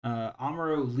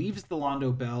 Amuro leaves the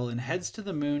Londo Bell and heads to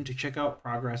the moon to check out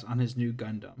progress on his new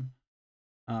Gundam.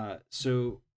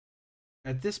 So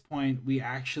at this point, we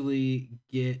actually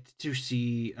get to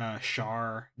see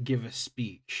Char give a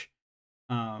speech.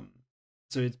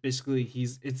 So it's basically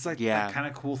it's like that kind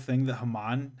of cool thing that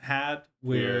Haman had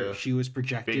where she was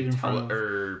projected in front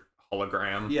of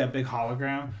hologram. Yeah, big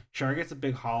hologram. Char gets a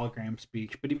big hologram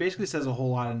speech, but he basically says a whole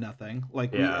lot of nothing.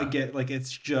 Like we get like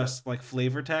it's just like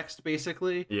flavor text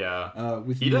basically. Yeah.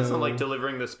 He doesn't like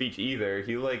delivering the speech either.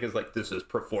 He is like, this is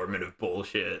performative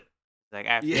bullshit. Like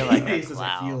I feel like he says,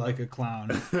 I feel like a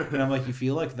clown. And I'm like, you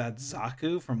feel like that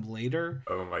Zaku from later?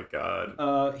 Oh my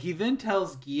god. He then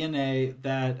tells Guiane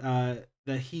that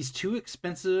he's too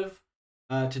expensive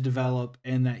to develop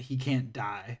and that he can't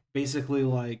die. Basically,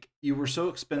 like, you were so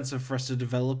expensive for us to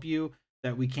develop you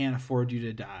that we can't afford you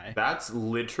to die. That's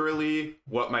literally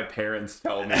what my parents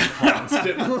tell me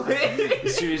constantly.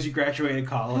 As soon as you graduated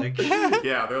college.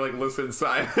 Yeah, they're like, listen,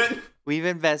 Simon. We've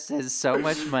invested so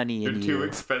much money in You're you. too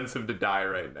expensive to die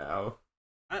right now.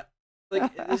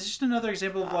 Like, it's just another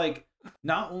example of, like,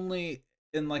 not only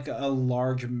in, like, a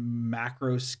large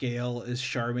macro scale is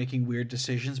Char making weird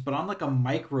decisions, but on, like, a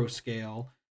micro scale,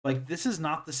 like, this is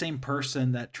not the same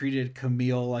person that treated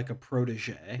Camille like a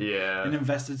protege. Yeah. And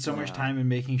invested so much time in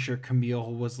making sure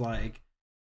Camille was, like,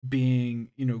 being,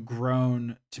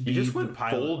 grown to be He just the went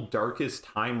pilot. full Darkest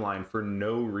Timeline for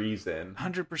no reason.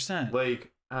 100%.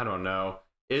 Like, I don't know.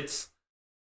 It's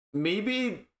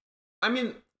maybe, I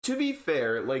mean, to be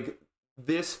fair, like,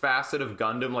 this facet of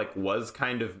Gundam, like, was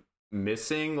kind of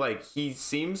missing. Like, he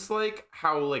seems like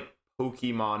how, like,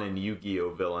 Pokemon and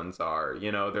Yu-Gi-Oh villains are.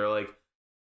 They're, like,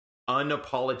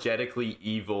 unapologetically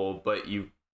evil, but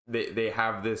they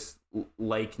have this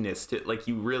likeness to, like,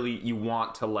 you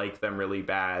want to like them really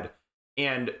bad.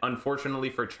 And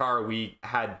unfortunately for Char, we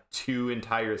had 2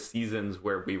 entire seasons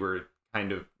where we were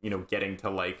kind of getting to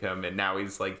like him, and now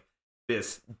he's like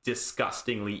this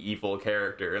disgustingly evil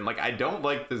character. And, like, I don't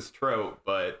like this trope,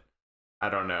 but I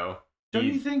don't know. Don't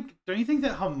you think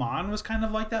that Haman was kind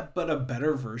of like that, but a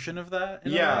better version of that?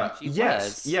 Yeah. She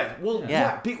Yes. was. Yeah. Well.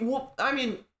 Yeah. Yeah. Well, I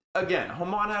mean, again,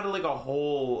 Haman had like a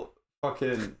whole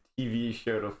fucking TV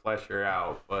show to flesh her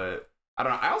out, but I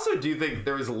don't know. I also do think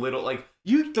there was a little, like,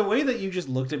 the way that you just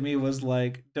looked at me was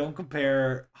like, don't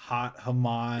compare hot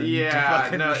Haman. yeah, to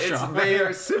fucking no, Char. they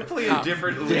are simply in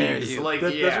different dare leagues. you. Like,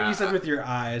 That's what you said with your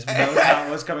eyes, but that was not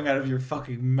what's coming out of your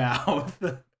fucking mouth.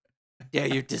 Dare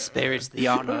you disparage the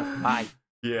honor of my...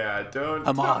 Yeah, don't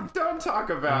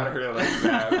talk about her like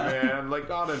that, man. Like,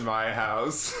 not in my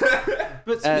house.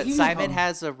 But speaking Simon of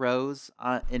has a rose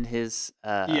in his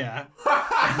yeah.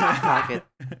 pocket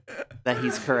that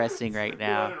he's caressing right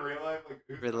now. In real life, like,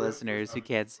 who's For the listeners who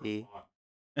can't see.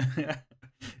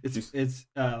 It's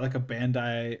like a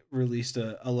Bandai released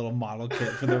a little model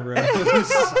kit for the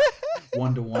rose.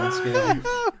 1-to-1 scale.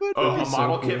 Oh, be a so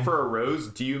model cool. kit for a rose?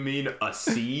 Do you mean a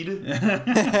seed?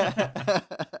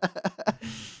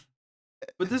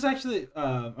 But this actually,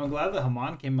 I'm glad that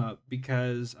Haman came up,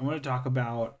 because I want to talk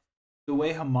about the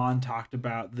way Haman talked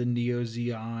about the Neo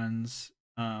Zeons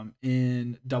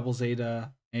in Double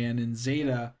Zeta and in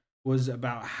Zeta was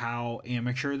about how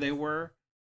amateur they were.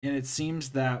 And it seems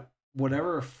that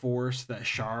whatever force that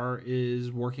Char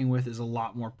is working with is a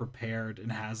lot more prepared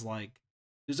and has, like,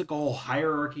 there's like a whole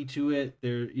hierarchy to it.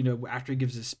 There, after he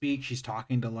gives his speech, she's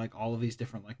talking to, like, all of these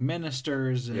different, like,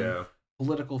 ministers and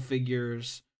political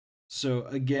figures. So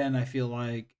again, I feel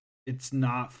like it's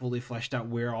not fully fleshed out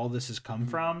where all this has come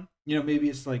from. Maybe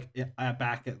it's like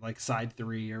back at, like, side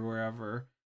 3 or wherever.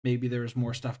 Maybe there's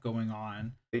more stuff going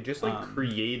on. They just, like,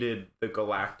 created the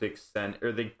Galactic Center,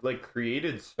 or they, like,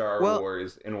 created Star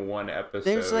Wars in one episode.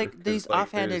 There's, like, these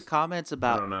offhanded comments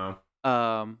about, I don't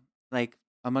know. like,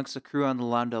 amongst the crew on the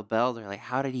Londo Bell, they're like,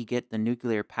 how did he get the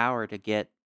nuclear power to get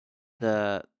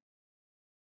the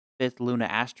 5th Luna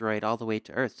asteroid all the way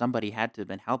to Earth? Somebody had to have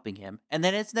been helping him. And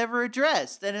then it's never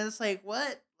addressed. And it's like,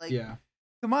 what? Like,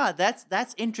 come on,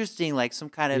 that's interesting, like some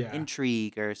kind of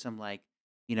intrigue or some, like,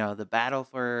 the battle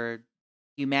for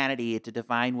humanity to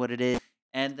define what it is.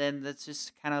 And then that's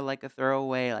just kind of like a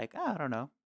throwaway, like, oh, I don't know.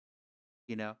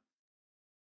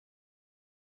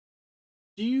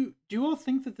 Do you all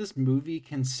think that this movie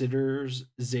considers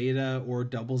Zeta or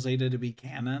Double Zeta to be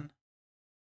canon?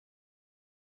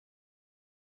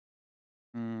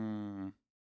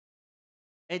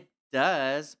 It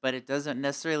does, but it doesn't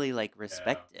necessarily, like,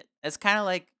 respect it. It's kind of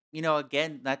like,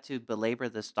 again, not to belabor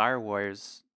the Star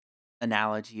Wars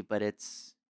analogy, but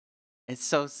it's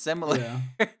so similar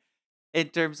in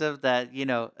terms of that,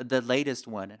 the latest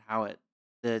one and how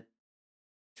the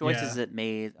choices it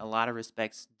made, a lot of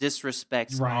respects,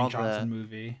 disrespects Ryan all Johnson the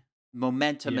movie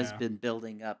momentum has been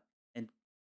building up, and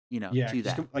to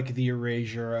that, like the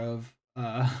erasure of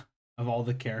all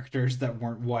the characters that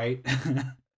weren't white.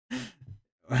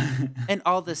 and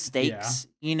all the stakes,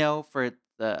 for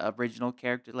the original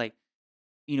character. Like,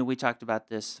 we talked about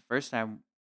this the first time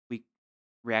we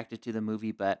reacted to the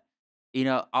movie, but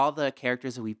all the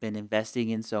characters that we've been investing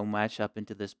in so much up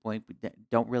until this point, we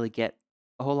don't really get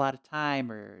a whole lot of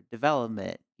time or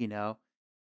development,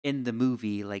 in the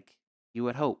movie, like you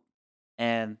would hope.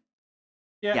 And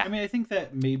I mean, I think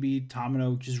that maybe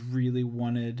Tomino just really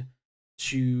wanted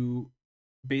to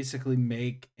basically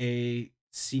make a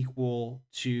sequel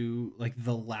to, like,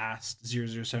 the last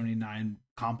 0079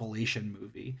 compilation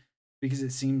movie, because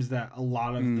it seems that a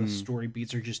lot of the story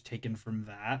beats are just taken from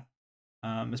that,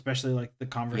 especially, like, the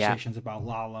conversations about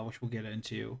Lala, which we'll get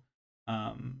into.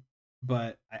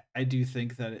 But I do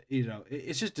think that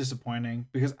it's just disappointing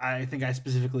because I think I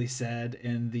specifically said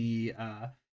in the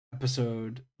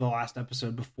last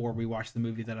episode before we watched the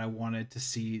movie, that I wanted to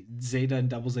see Zeta and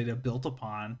Double Zeta built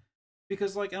upon,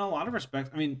 because like in a lot of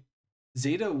respects, I mean,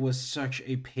 Zeta was such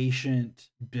a patient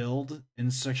build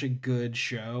and such a good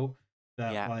show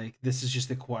that Yeah. like this is just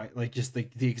the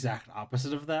exact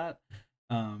opposite of that.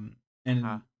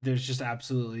 And there's just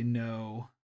absolutely no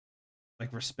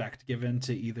like respect given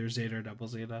to either Zeta or Double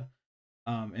Zeta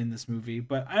in this movie.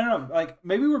 But I don't know, like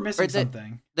maybe we're missing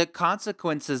something. The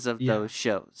consequences of those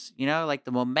shows, like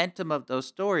the momentum of those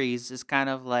stories is kind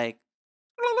of like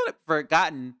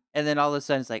forgotten, and then all of a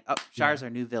sudden it's like, oh, Char's our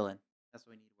new villain. That's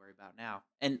what we need to worry about now.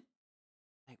 And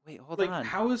like, wait, hold on.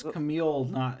 How is Camille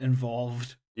not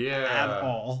involved at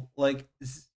all? Like,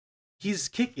 he's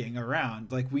kicking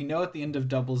around. Like, we know at the end of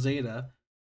Double Zeta,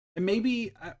 and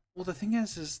maybe the thing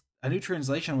is a new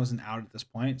translation wasn't out at this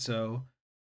point, so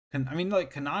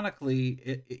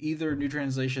canonically, either New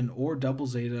Translation or Double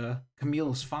Zeta,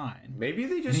 Camille is fine. Maybe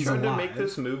they just tried to make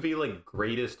this movie like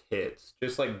greatest hits,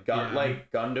 just like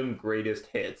like Gundam greatest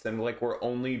hits, and like we're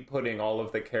only putting all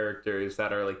of the characters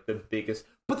that are like the biggest.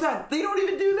 But that they don't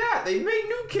even do that. They make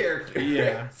new characters.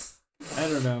 Yeah, I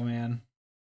don't know, man.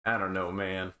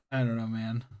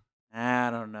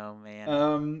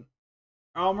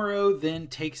 Amuro then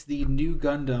takes the new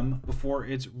Gundam before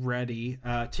it's ready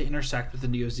to intersect with the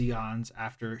Neo Zeons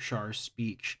after Char's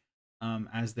speech,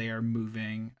 as they are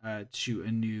moving to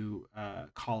a new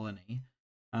colony.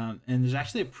 And there's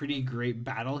actually a pretty great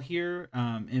battle here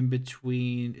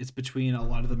It's between a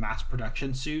lot of the mass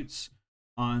production suits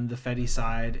on the Fetty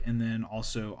side and then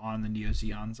also on the Neo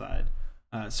Zeon side.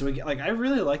 So I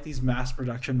really like these mass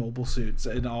production mobile suits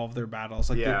in all of their battles.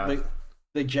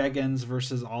 The Jegens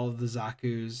versus all of the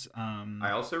Zakus.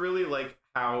 I also really like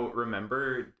how,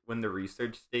 remember when the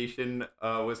research station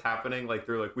was happening? Like,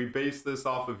 they're like, we based this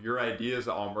off of your ideas,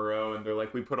 Amuro. And they're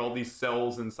like, we put all these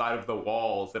cells inside of the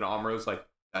walls. And Amuro's like,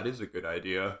 that is a good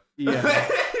idea. Yeah.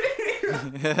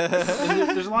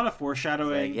 There's a lot of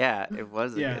foreshadowing. It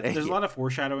was a good idea. There's a lot of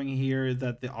foreshadowing here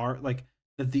that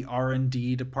the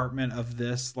R&D department of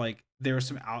this, like, there was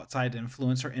some outside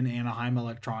influencer in Anaheim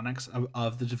Electronics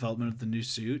of the development of the new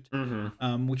suit,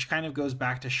 which kind of goes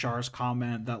back to Char's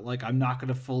comment that like, I'm not going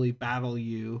to fully battle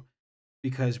you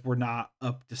because we're not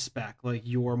up to spec. Like,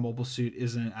 your mobile suit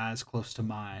isn't as close to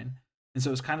mine. And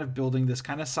so it's kind of building this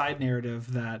kind of side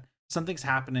narrative that something's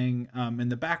happening in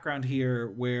the background here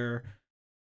where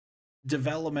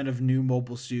development of new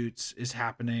mobile suits is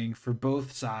happening for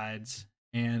both sides,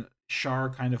 and Char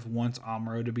kind of wants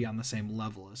Amuro to be on the same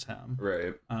level as him.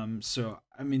 Right. So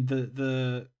I mean,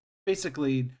 the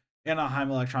basically Anaheim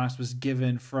Electronics was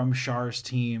given from Char's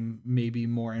team maybe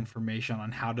more information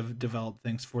on how to develop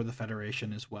things for the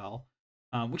Federation as well,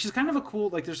 which is kind of a cool.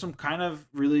 Like, there's some kind of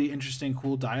really interesting,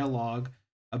 cool dialogue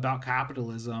about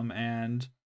capitalism and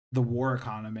the war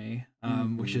economy,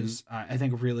 which is I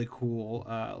think really cool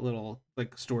little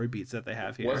like story beats that they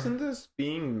have here. Wasn't this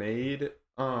being made?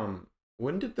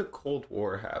 When did the Cold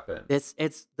War happen? This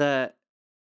is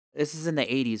in the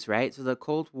 80s, right? So the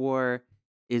Cold War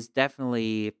is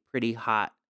definitely pretty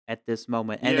hot at this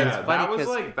moment. And yeah,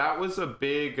 that was a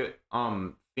big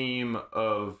theme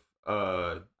of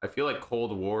I feel like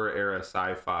Cold War era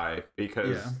sci-fi,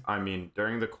 because I mean,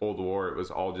 during the Cold War it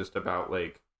was all just about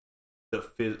like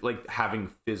having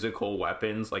physical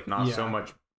weapons, like not so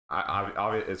much.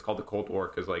 It's called the Cold War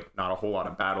because like not a whole lot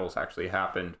of battles actually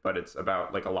happened, but it's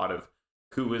about like a lot of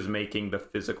who is making the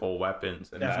physical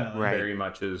weapons, and that very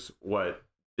much is what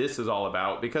this is all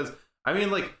about. Because I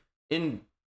mean, like in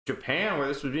Japan, where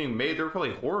this was being made, they were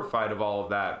probably horrified of all of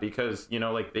that, because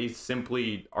like they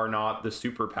simply are not the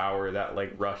superpower that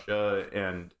like Russia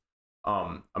and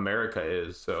America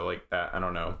is. So like that, I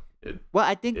don't know.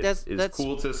 I think that's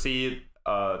cool to see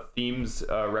themes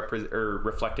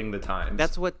reflecting the times.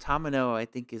 That's what Tamino, I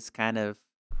think, is kind of,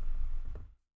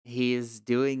 he is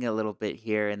doing a little bit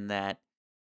here, in that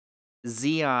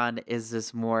Zeon is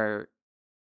this more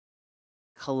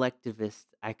collectivist,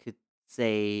 I could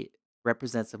say,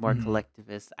 represents a more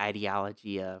collectivist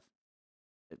ideology of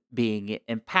being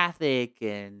empathic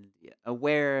and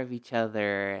aware of each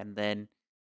other, and then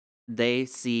they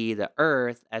see the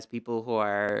Earth as people who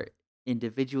are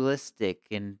individualistic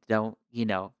and don't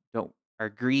are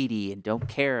greedy and don't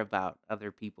care about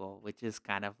other people, which is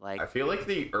kind of like I feel like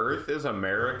the Earth is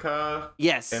America.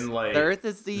 yes, and like the Earth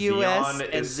is the U.S. Xeon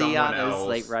and is someone Xeon is else.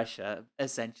 like Russia,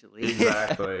 essentially.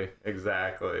 Exactly.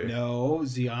 No,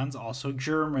 Xeon's also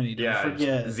Germany. Don't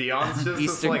forget. Xeon's just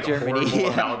Eastern this like Germany.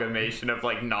 horrible amalgamation of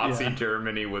like Nazi Yeah.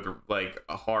 Germany with like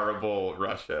a horrible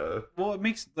Russia. Well, it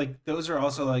makes like those are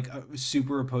also like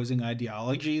super opposing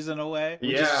ideologies in a way,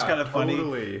 which is Yeah, just kind of funny.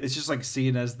 totally. It's just like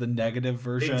seen as the negative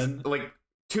version. It's, like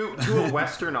to a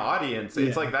Western audience,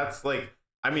 it's Yeah. like that's like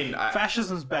I mean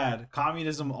Fascism's bad.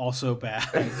 Communism also bad.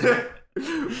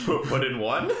 put in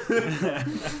one.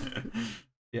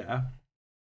 Yeah.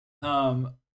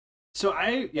 So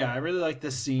I really like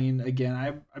this scene. Again,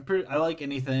 I like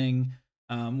anything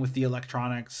with the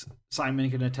electronics.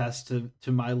 Simon can attest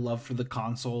to my love for the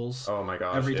consoles. Oh my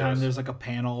gosh! Every time yes. there's like a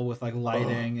panel with like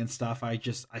lighting and stuff, I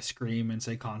scream and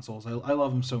say consoles. I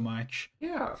love them so much.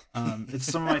 Yeah. It's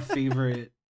some of my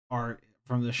favorite art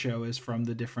from the show is from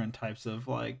the different types of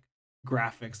like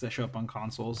graphics that show up on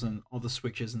consoles and all the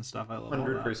switches and stuff. I love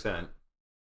 100%.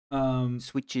 all that.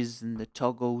 Switches and the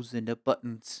toggles and the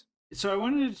buttons. So I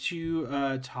wanted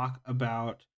to talk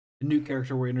about a new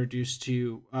character we're introduced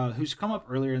to, who's come up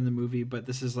earlier in the movie, but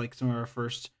this is like some of our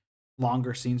first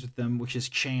longer scenes with them, which is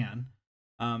Chan.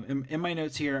 In my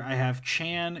notes here, I have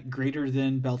Chan greater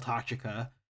than Beltachika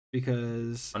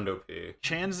because Hundo P.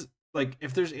 Chan's like,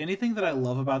 if there's anything that I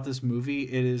love about this movie,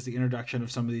 it is the introduction of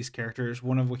some of these characters.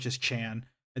 One of which is Chan.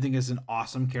 I think is an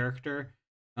awesome character.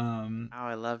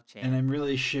 I love Chan. And I'm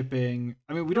really shipping.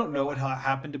 I mean, we don't know what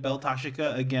happened to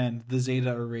Beltachika. Again, the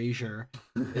Zeta erasure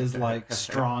is like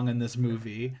strong in this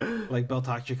movie. Like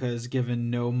Beltachika is given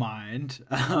no mind.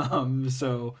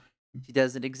 So she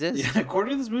doesn't exist. yeah,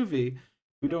 according to this movie,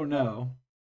 we don't know.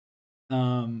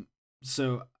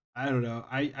 So I don't know.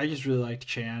 I just really liked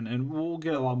Chan, and we'll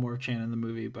get a lot more of Chan in the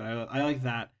movie, but I like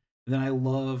that. And then I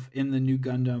love in the new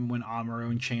Gundam when Amuro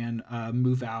and Chan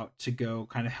move out to go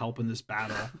kind of help in this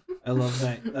battle. I love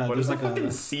that. What There's is like a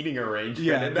a seating arrangement?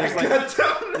 yeah, in there's that like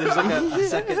Gundam? there's like a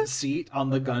second seat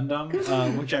on the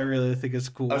Gundam, which I really think is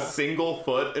cool. A single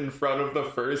foot in front of the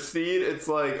first seat. It's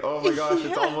like, oh my gosh,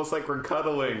 it's almost like we're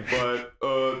cuddling, but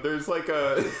there's like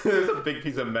there's a big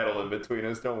piece of metal in between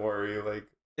us. Don't worry, like.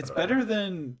 It's better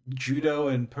than Judo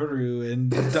and Peru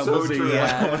and Double So Z. true.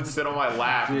 Yeah. Come and sit on my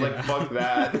lap. Yeah. Like fuck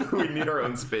that. We need our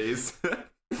own space.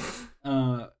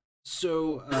 Chan,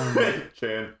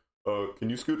 can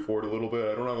you scoot forward a little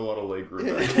bit? I don't have a lot of leg room.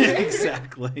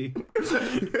 Exactly.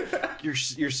 Your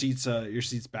seat's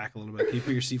back a little bit. Can you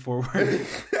put your seat forward?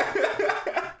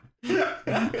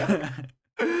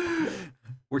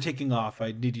 We're taking off.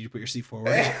 I need you to put your seat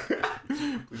forward.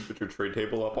 Please put your tray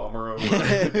table up, Amuro.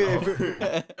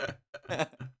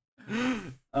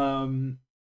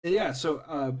 Yeah.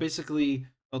 So basically,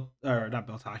 or not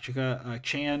Beltachika,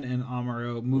 Chan and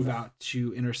Amuro move out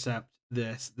to intercept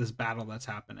this battle that's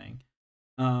happening.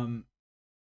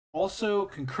 Also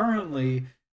concurrently,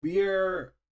 we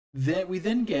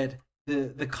then get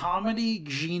the comedy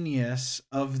genius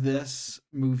of this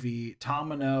movie,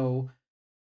 Tamino.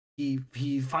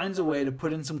 He finds a way to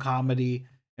put in some comedy,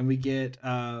 and we get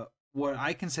what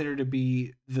I consider to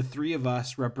be the three of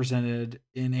us represented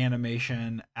in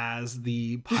animation as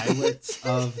the pilots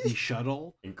of the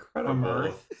shuttle from Incredible.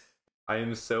 Earth. I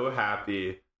am so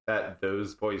happy that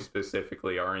those boys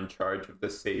specifically are in charge of the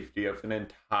safety of an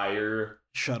entire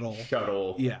Shuttle.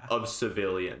 shuttle of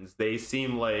civilians. They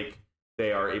seem like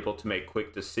they are able to make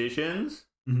quick decisions.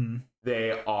 Mm-hmm.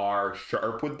 They are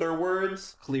sharp with their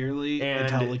words. Clearly And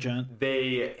intelligent.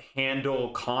 They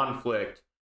handle conflict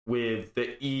with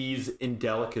the ease and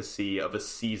delicacy of a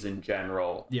seasoned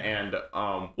general. Yeah. And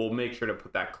we'll make sure to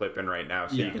put that clip in right now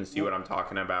so Yeah. you can see what I'm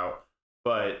talking about.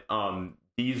 But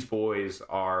these boys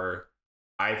are,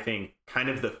 I think, kind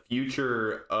of the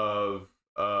future of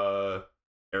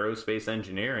aerospace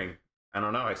engineering. I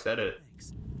don't know, I said it.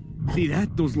 See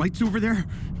that? Those lights over there?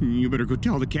 You better go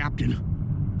tell the captain.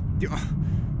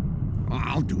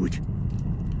 I'll do it.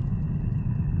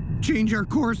 Change our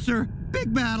course, sir.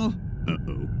 Big battle.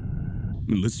 Uh-oh.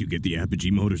 Unless you get the Apogee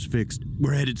motors fixed,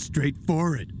 we're headed straight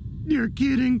for it. You're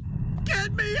kidding?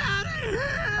 Get me out of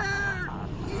here!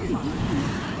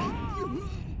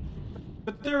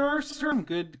 But there are some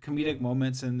good comedic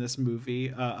moments in this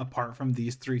movie, apart from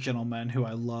these three gentlemen who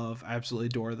I love. I absolutely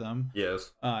adore them.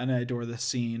 Yes. And I adore this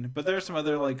scene. But there are some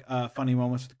other like funny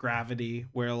moments with gravity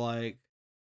where like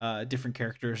different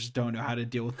characters don't know how to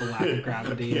deal with the lack of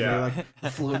gravity. Yeah. And they're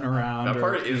like floating around. That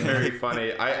part is very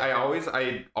funny. I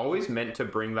always meant to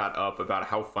bring that up about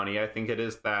how funny I think it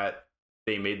is that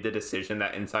they made the decision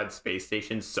that inside space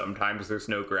stations sometimes there's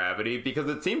no gravity, because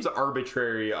it seems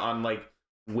arbitrary on like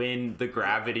when the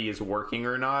gravity is working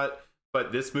or not.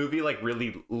 But this movie like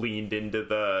really leaned into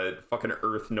the fucking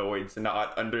Earthnoids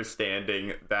not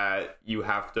understanding that you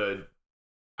have to,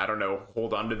 I don't know,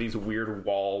 hold on to these weird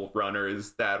wall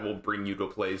runners that will bring you to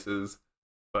places.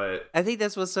 But I think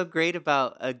that's what's so great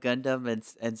about a Gundam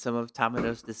and some of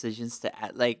Tamado's decisions to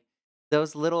add like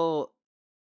those little.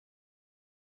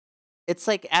 It's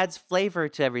like adds flavor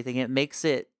to everything. It makes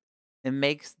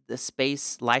the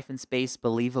space, life in space,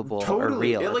 believable or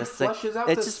real. It like It's fleshes out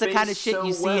it's the just the kind of space shit so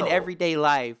you see well. in everyday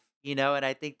life, you know. And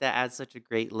I think that adds such a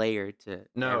great layer to.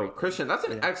 No, everything. Christian, that's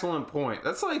an Yeah. excellent point.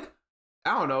 That's like,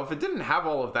 I don't know, if it didn't have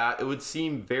all of that, it would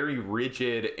seem very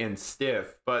rigid and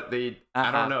stiff. But they, I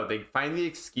Uh-huh. don't know, they find the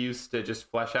excuse to just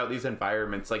flesh out these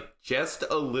environments like just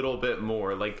a little bit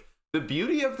more. Like the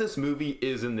beauty of this movie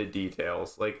is in the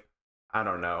details. Like, I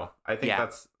don't know. I think Yeah.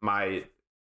 that's my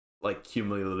like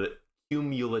cumulative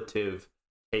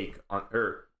take on,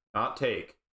 or not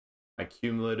take, my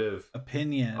cumulative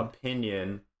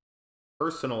Opinion.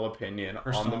 personal opinion on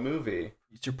Personal. the movie.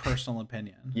 It's your personal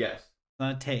opinion. Yes.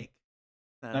 Not a take.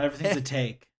 Not everything's a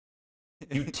take.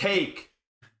 You take.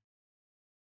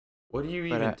 What do you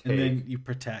But, even take? And then you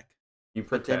protect. You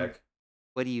But then- protect.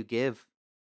 What do you give?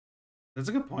 That's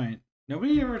a good point.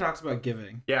 Nobody ever talks about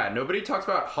giving. Yeah, nobody talks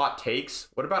about hot takes.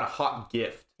 What about a hot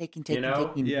gift? Taking, know?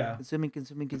 taking. Yeah.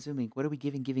 Consuming. What are we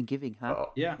giving? Huh?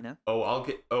 Oh, Yeah. You know.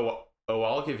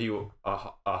 I'll give you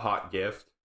a hot gift.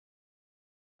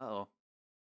 Oh.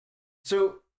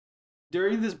 So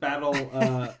during this battle,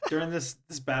 during this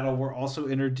battle, we're also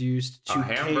introduced to A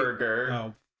hamburger.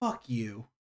 Oh, fuck you.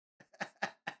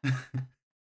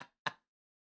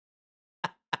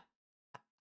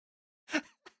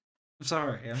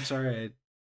 I'm sorry.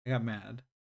 I got mad.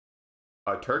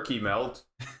 A turkey melt.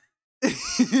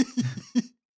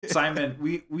 Simon,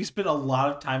 we spent a lot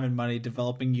of time and money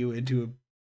developing you into a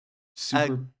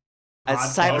super a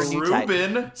podcast- cyber A new type.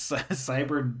 Reuben.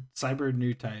 cyber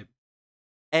new type.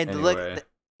 And Anyway. look,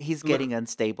 he's getting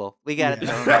unstable. We gotta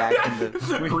throw him back in the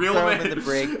Real throw him man. in the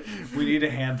brig. We need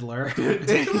a handler.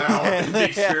 Take him out. The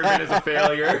experiment is a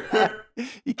failure.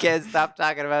 You can't stop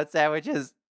talking about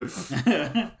sandwiches.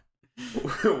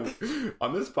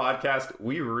 On this podcast,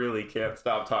 we really can't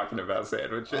stop talking about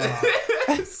sandwiches.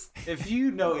 If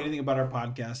you know anything about our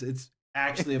podcast, it's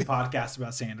actually a podcast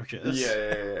about sandwiches.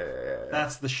 Yeah.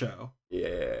 That's the show.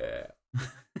 Yeah.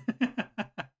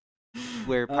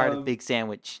 We're part Um, of Big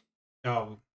Sandwich.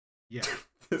 Oh, yeah.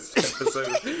 This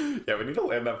episode. Yeah, we need to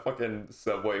land that fucking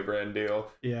Subway brand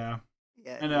deal. Yeah.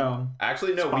 Yeah. I know.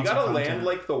 Actually, no, we Sponsor gotta content. land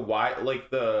like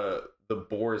the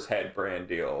Boar's Head brand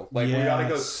deal. Like we gotta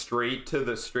go Yes. straight to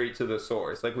the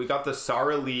source. Like we got the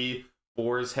Sara Lee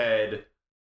Boar's Head.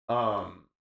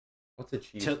 What's a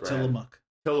cheese brand? Tillamook.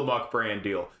 Tillamook brand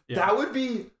deal. Yeah. That would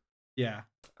be Yeah.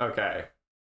 okay.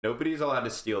 Nobody's allowed to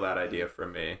steal that idea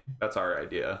from me. That's our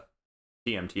idea.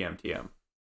 TM. TM.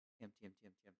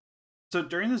 So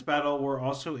during this battle, we're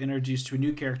also introduced to a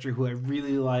new character who I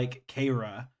really like,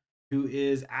 Keira, who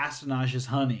is Astanage's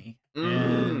honey.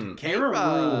 And Keira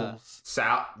Keira. rules.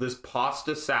 This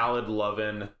pasta salad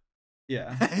loving,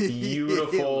 Yeah.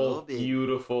 beautiful,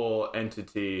 beautiful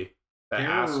entity that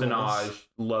Keira rules. Astanage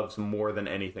loves more than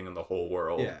anything in the whole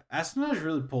world. Yeah. Astanage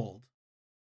really pulled.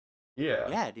 Yeah.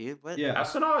 Yeah, dude. What? Yeah.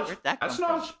 Astanage Where'd that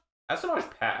come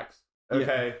packs. Yeah.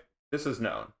 Okay. This is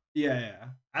known. Yeah.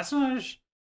 Astanage,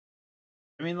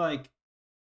 I mean, like,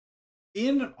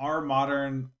 in our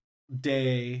modern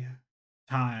day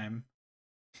time,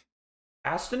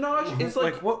 Astanage is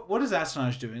like what is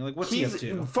Astanage doing? Like, what's he up he's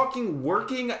to? fucking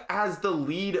working as the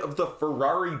lead of the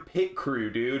Ferrari pit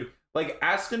crew, dude. Like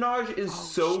Astanage is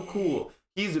so cool.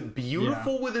 He's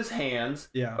beautiful with his hands.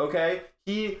 Yeah. Okay.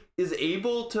 He is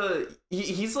able to.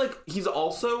 He's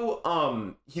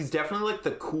also he's definitely like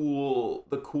the cool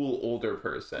older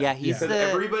person. Yeah, he's Because the.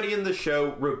 everybody in the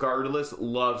show, regardless,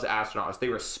 loves Astanage. They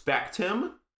respect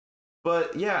him.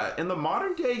 But yeah, in the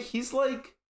modern day, he's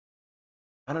like,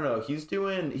 I don't know. He's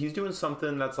doing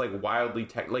something that's like wildly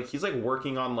like he's like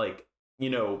working on like, you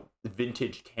know,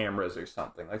 vintage cameras or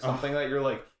something. Like something that you're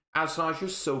like, Astanage, you're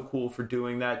so cool for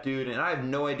doing that, dude. And I have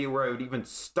no idea where I would even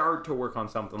start to work on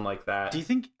something like that. Do you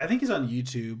think? I think he's on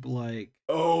YouTube, like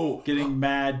Oh, getting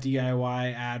mad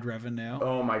DIY ad revenue.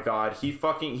 oh my god,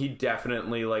 he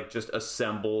definitely like just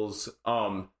assembles.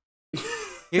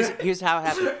 Here's how it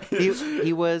happened.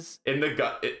 He was in the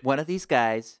gut. one of these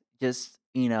guys, just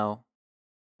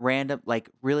random, like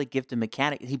really gifted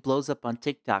mechanic. He blows up on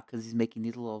TikTok because he's making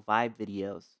these little vibe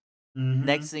videos. Mhm.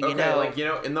 Next thing you Okay, know, like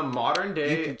in the modern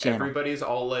day, YouTube channel. everybody's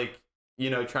all like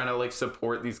trying to like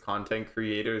support these content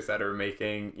creators that are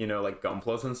making, like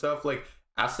Gunplas and stuff. Like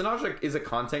Astanaj is a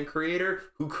content creator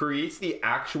who creates the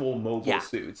actual mobile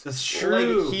suits. That's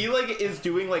true. Like he like is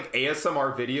doing like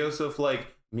ASMR videos of like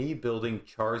me building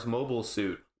Char's mobile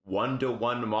suit.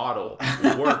 1-to-1 model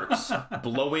works.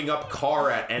 Blowing up car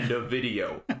at end of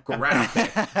video.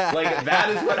 Graphic. Like that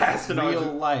is what Astanaj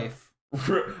Real life.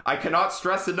 I cannot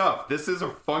stress enough. This is a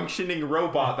functioning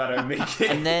robot that I'm making.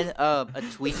 And then a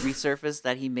tweet resurfaced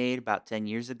that he made about 10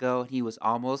 years ago. He was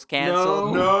almost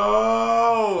canceled.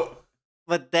 No.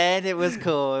 But then it was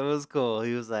cool. It was cool.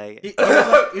 He was like,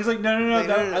 he's like, no.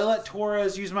 I let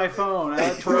Torres use my phone. I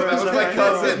let Torres That was my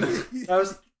cousin. That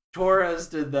was Torres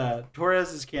did that.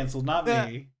 Torres is canceled, not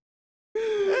me.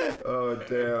 Oh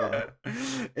damn.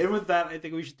 And with that, I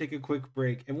think we should take a quick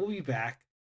break, and we'll be back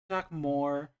to talk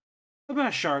more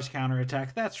about Char's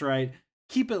counterattack. That's right.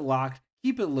 Keep it locked.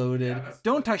 Keep it loaded.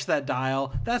 Don't touch that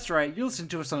dial. That's right. You listen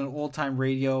to us on an old time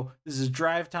radio. This is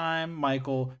Drive Time,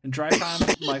 Michael. And Drive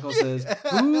Time, Michael says,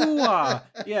 "Ooh-ah."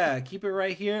 Yeah, keep it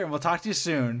right here, and we'll talk to you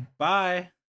soon. Bye.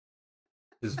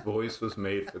 His voice was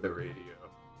made for the radio.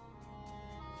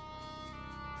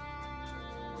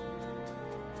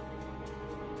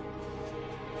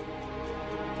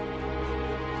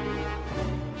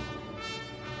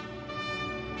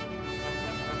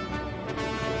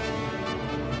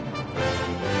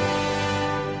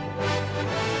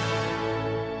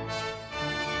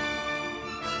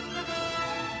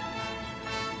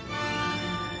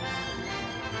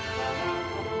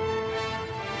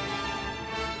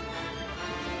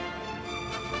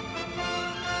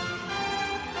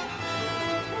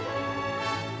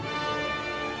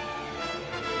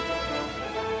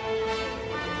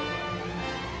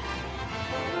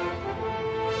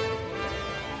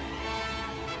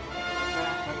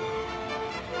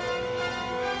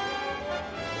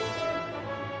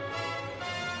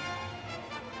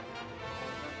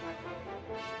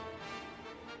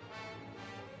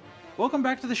 Welcome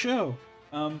back to the show.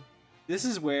 This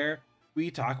is where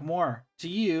we talk more to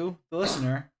you, the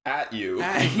listener. At you,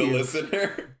 At the you.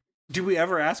 listener. Do we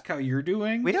ever ask how you're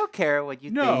doing? we don't care what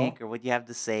you No. think or what you have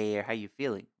to say or how you're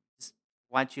feeling. Just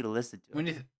want you to listen to When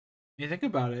it. you think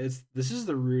about it, this is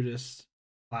the rudest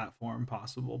platform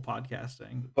possible,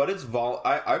 podcasting. But it's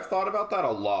I've thought about that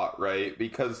a lot, right?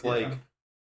 Because like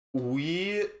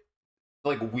we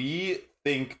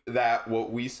think that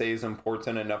what we say is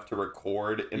important enough to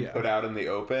record and put out in the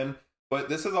open, but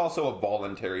this is also a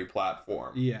voluntary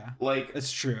platform. Yeah, Like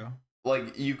it's true.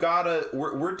 like you gotta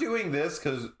we're doing this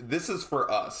because this is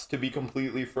for us, to be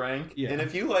completely frank. Yeah. And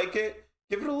if you like it,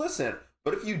 give it a listen.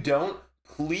 But if you don't,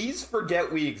 please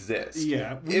forget we exist.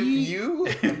 Yeah, If you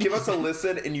give us a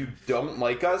listen and you don't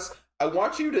like us, I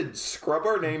want you to scrub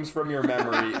our names from your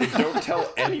memory and don't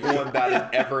tell anyone that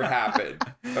it ever happened.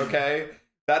 Okay?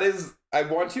 I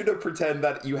want you to pretend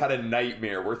that you had a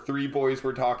nightmare where three boys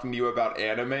were talking to you about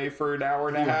anime for an hour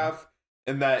and a half,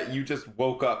 and that you just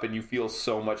woke up and you feel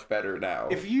so much better now.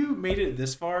 If you made it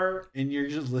this far and you're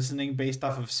just listening based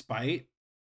off of spite,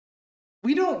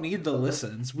 we don't need the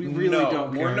listens. We really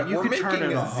don't care. We're can turn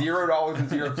making it off.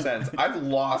 $0.00. I've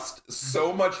lost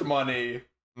so much money,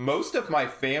 most of my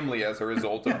family as a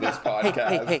result of this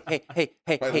podcast. Hey,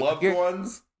 My loved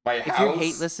ones, my if house. you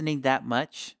hate listening that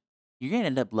much, you're gonna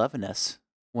end up loving us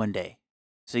one day.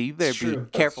 So you better It's be true.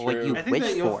 careful That's what true. you I think wish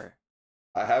that you'll- for.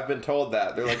 I have been told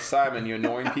that. They're like, Simon, you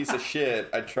annoying piece of shit.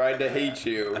 I tried to hate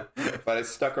you, but I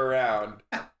stuck around.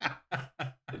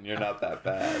 And you're not that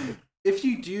bad. If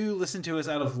you do listen to us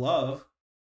out of love,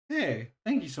 hey,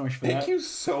 thank you so much for that. Thank you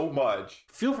so much.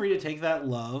 Feel free to take that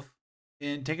love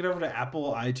and take it over to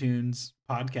Apple iTunes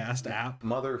podcast app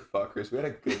Motherfuckers, we had a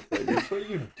good thing. That's what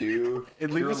you do.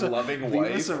 and leave Your us a loving leave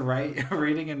wife. us a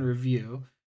rating and review,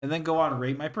 and then go on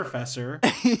Rate My Professor.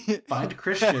 Find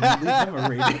Christian, leave him a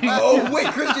rating. Oh, wait,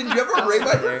 Christian, you ever rate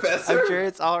my professor? I'm sure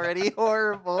it's already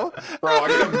horrible. Bro, I'm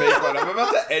gonna make one. I'm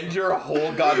about to end your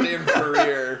whole goddamn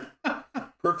career.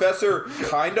 Professor,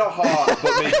 kinda hot,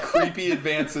 but made creepy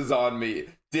advances on me.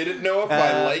 Didn't know if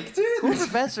I liked Cool it.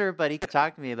 professor, but he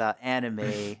talked to me about anime.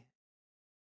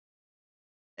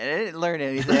 And I didn't learn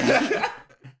anything.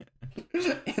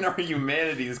 In our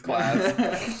humanities class.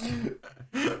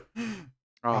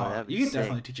 Oh, that'd be you can sick.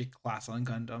 definitely teach a class on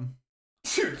Gundam.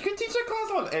 Dude, you can teach a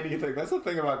class on anything. That's the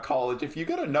thing about college. If you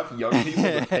get enough young people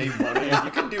to pay money,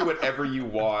 you can do whatever you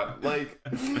want. Like,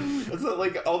 it's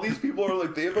like all these people are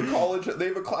like, they have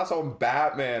a class on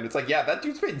Batman. It's like, yeah, that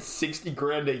dude's paid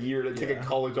 $60,000 a year to take a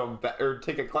college on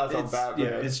take a class on Batman.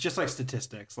 Yeah, it's just like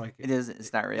statistics. Like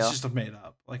it's not real. It's just made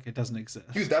up. Like it doesn't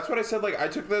exist. Dude, that's what I said. Like, I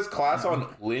took this class on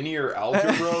linear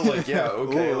algebra. Like, yeah,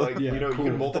 okay, like you know, cool.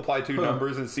 You can multiply two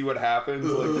numbers and see what happens.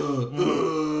 Like,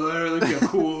 I really feel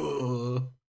cool.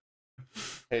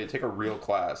 Hey, take a real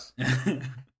class,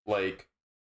 like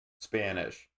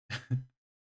Spanish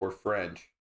or French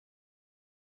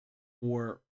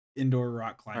or indoor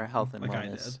rock climbing, or health and like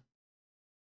wellness. I did.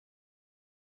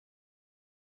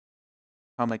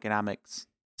 Home economics.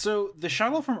 So the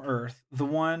shuttle from Earth, the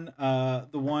one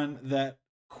that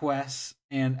Quest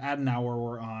and Adenauer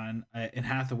were on in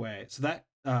Hathaway. So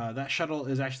that shuttle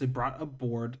is actually brought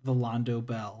aboard the Londo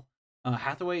Bell.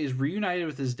 Hathaway is reunited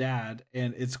with his dad,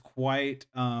 and it's quite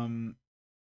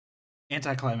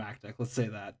anticlimactic. Let's say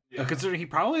that, considering he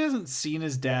probably hasn't seen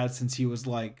his dad since he was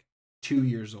like 2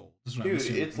 years old. Dude,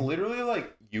 it's literally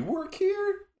like, you work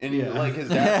here, and like his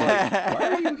dad's like,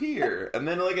 why are you here? And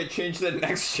then like it changed to the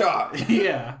next shot.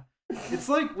 Yeah, it's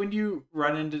like when you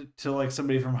run into like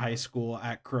somebody from high school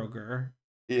at Kroger,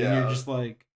 and you're just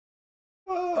like,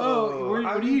 what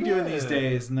are you doing these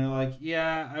days? And they're like,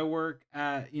 yeah, I work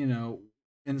at,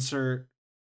 insert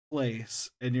place.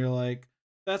 And you're like,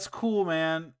 that's cool,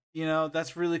 man.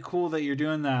 That's really cool that you're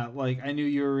doing that. Like, I knew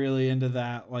you were really into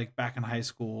that, like, back in high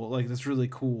school. Like, that's really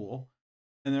cool.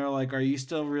 And they're like, are you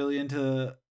still really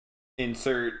into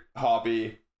insert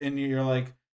hobby? And you're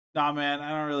like, nah, man, I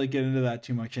don't really get into that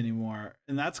too much anymore.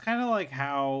 And that's kind of like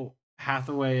how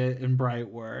Hathaway and Bright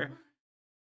were.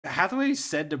 Hathaway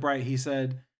said to Bright, he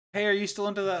said, hey, are you still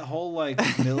into that whole like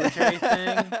military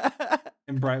thing?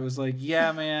 And Bright was like,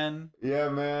 yeah, man. Yeah,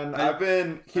 man. I've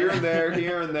been here and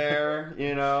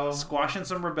there, squashing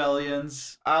some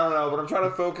rebellions. I don't know, but I'm trying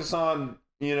to focus on,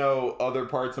 other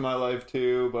parts of my life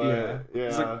too. But yeah.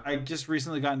 It's like, I just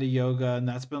recently got into yoga, and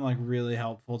that's been like really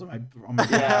helpful to my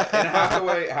yeah. And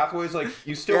Hathaway's like,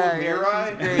 you still with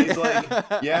Mirai? And he's like,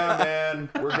 yeah, man,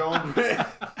 we're going.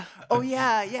 Oh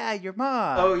yeah, your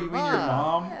mom. Oh, you mean your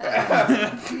mom?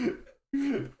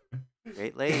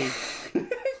 Great lady.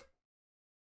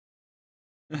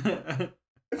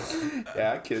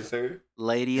 Yeah, I kiss her.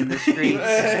 Lady in the streets.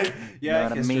 Yeah,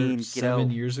 I kissed her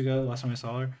 7 years ago. Last time I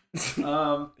saw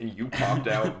her. And you popped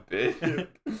out, bitch.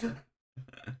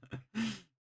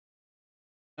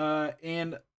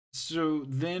 And so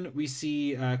then we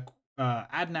see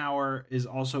Adenauer is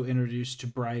also introduced to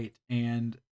Bright,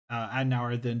 and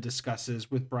Adenauer then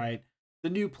discusses with Bright the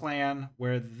new plan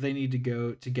where they need to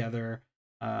go together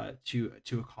to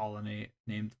a colony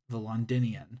named the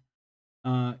Londinian.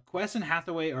 Quest and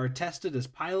Hathaway are tested as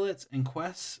pilots, and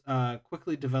Quest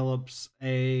quickly develops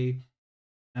a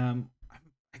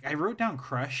I wrote down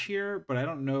crush here, but I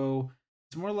don't know.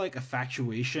 It's more like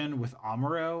infatuation with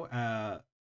Amuro.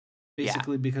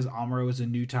 Basically, because Amuro is a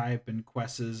new type and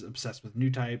Quest is obsessed with new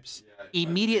types. Yeah,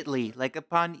 immediately, like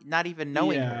upon not even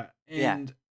knowing her.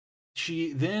 And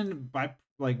she then by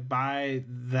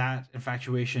that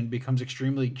infatuation becomes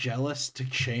extremely jealous to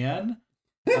Chan,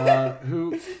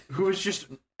 who is just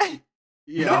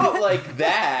not like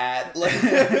that.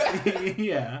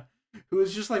 Yeah. Who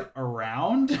is just like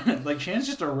around. Like Chan's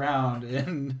just around,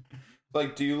 and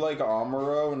like, do you like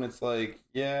Amuro? And it's like,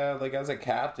 yeah, like as a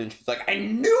captain. She's like, I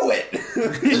knew it.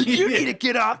 You need to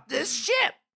get off this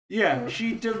ship. Yeah,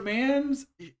 she demands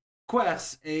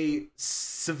Quest, a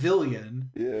civilian.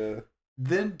 Yeah.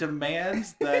 Then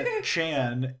demands that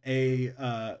Chan,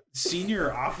 a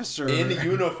senior officer in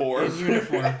uniform,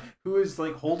 who is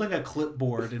like holding a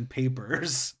clipboard and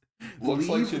papers, leave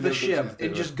like the ship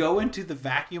and just go into the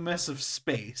vacuumness of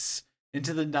space,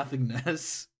 into the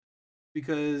nothingness,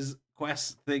 because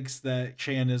Quest thinks that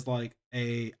Chan is like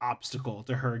a obstacle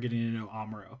to her getting to know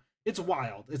Amuro. It's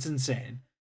wild. It's insane.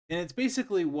 And it's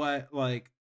basically what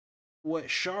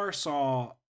Char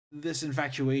saw this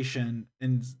infatuation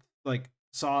and like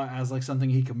saw as like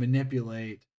something he could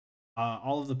manipulate.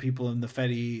 All of the people in the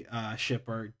Fetty ship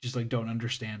are just like don't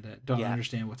understand it,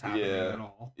 understand what's happening at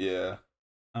all. Yeah.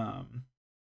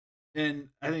 And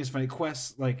I think it's funny.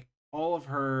 Quest, like all of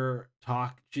her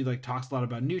talk, she like talks a lot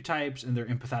about new types and their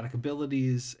empathetic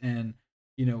abilities, and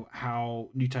how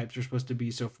new types are supposed to be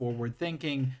so forward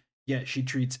thinking. Yet she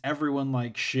treats everyone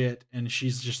like shit, and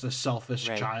she's just a selfish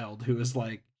child who is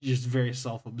like just very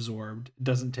self-absorbed,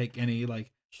 doesn't take any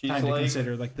like She's time to like,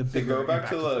 consider like the to bigger go back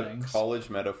impact to of the things. college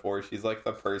metaphor, she's like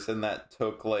the person that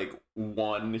took like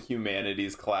one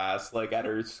humanities class like at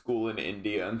her school in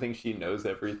India and thinks she knows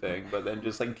everything, but then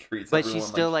just like treats But everyone she's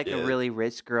still like shit. a really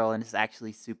rich girl and is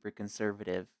actually super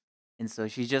conservative. And so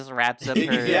she just wraps up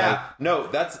her Yeah, no,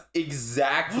 that's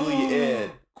exactly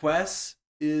it. Quest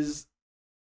is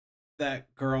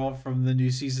that girl from the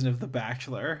new season of The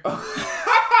Bachelor.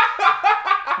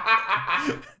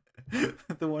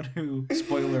 The one who,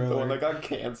 spoiler alert, The one that got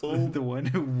canceled? the one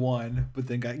who won but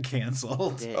then got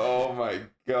canceled. Yeah. Oh my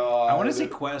god. I want to see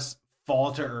Quest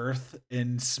fall to earth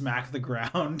and smack the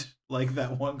ground like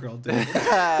that one girl did.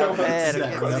 Oh, man,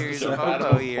 That I'm one getting serious episode. out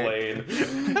FOMO of a here. plane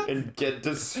and get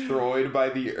destroyed by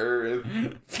the earth.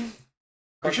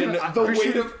 Christian, Fucking the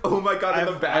Christian, weight of, oh my god, in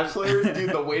The I've- Bachelor, dude,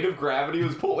 the weight of gravity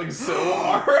was pulling so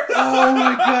hard. Oh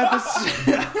my god,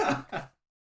 that's...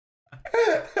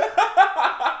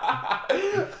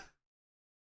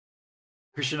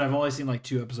 Christian, I've only seen like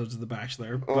 2 episodes of The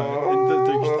Bachelor, but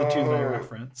they're just the 2 that I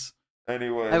reference.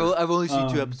 Anyway, I've only seen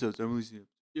 2 Um, episodes. I've only seen.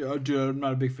 Yeah, dude, I'm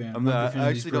not a big fan. I'm not a not. big fan I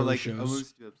of these actually don't girly like it. I've only shows.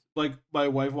 seen 2 episodes. Like my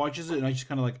wife watches it, and I just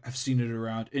kind of like I've seen it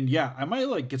around, and yeah, I might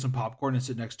like get some popcorn and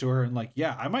sit next to her, and like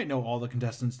yeah, I might know all the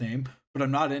contestants' name, but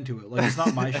I'm not into it. Like it's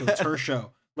not my show; it's her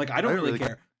show. Like I don't really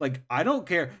care. Like I don't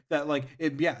care that like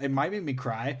it. Yeah, it might make me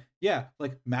cry. Yeah,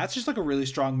 like Matt's just like a really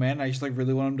strong man. And I just like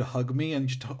really want him to hug me and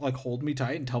just like hold me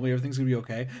tight and tell me everything's gonna be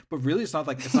okay. But really, it's not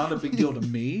like it's not a big deal to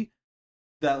me.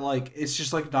 That like it's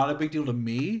just like not a big deal to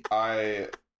me. I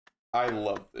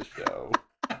love this show.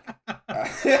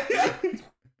 I'm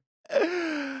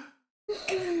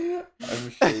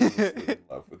shamelessly in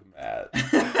love with Matt.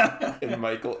 And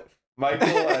Michael,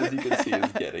 as you can see,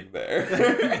 is getting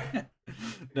there.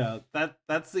 No,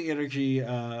 that's the energy.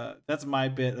 That's my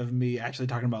bit of me actually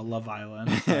talking about Love Island,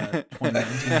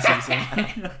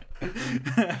 2019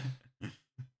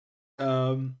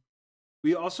 season.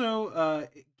 We also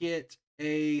get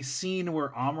a scene where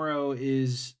Amuro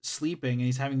is sleeping and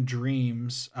he's having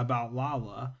dreams about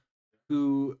Lala,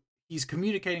 who he's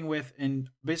communicating with, and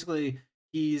basically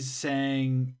he's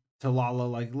saying to Lala,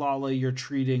 like, Lala, you're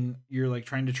like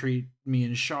trying to treat me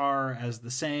and Char as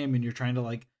the same, and you're trying to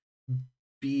like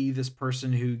be this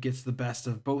person who gets the best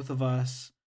of both of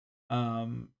us.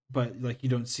 But like you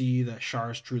don't see that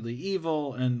Char is truly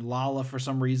evil, and Lala for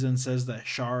some reason says that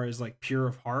Char is like pure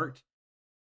of heart.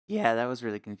 Yeah, that was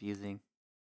really confusing.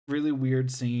 Really weird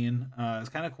scene. It's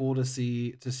kind of cool to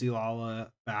see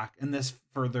Lala back, and this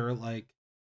further like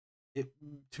it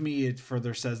to me. It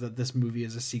further says that this movie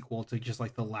is a sequel to just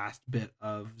like the last bit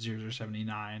of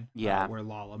 0079, Yeah. where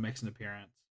Lala makes an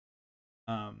appearance.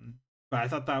 But I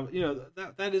thought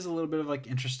that that is a little bit of like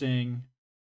interesting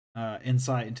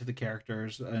insight into the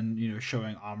characters, and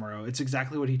showing Amuro. It's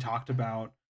exactly what he talked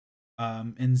about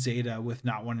in Zeta with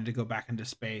not wanting to go back into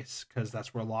space because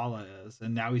that's where Lala is,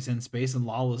 and now he's in space and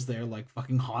Lala's there like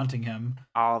fucking haunting him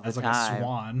All the as like time. a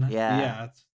swan. Yeah.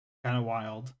 It's kind of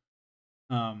wild.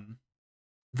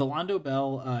 The Londo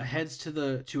Bell heads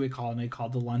to a colony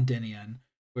called the Londinian,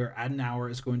 where Adenauer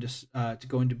is going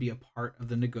to be a part of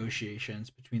the negotiations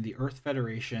between the Earth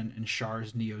Federation and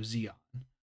Char's Neo-Zeon.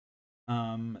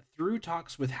 Through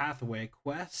talks with Hathaway,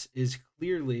 Quest is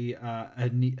clearly a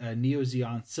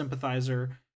Neo-Zeon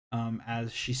sympathizer,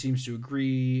 as she seems to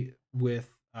agree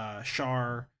with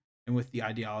Char and with the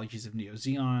ideologies of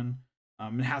Neo-Zeon.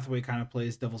 And Hathaway kind of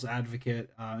plays devil's advocate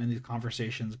in these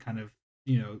conversations, kind of,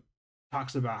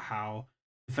 talks about how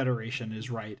the Federation is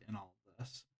right in all of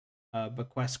this. But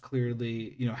Quest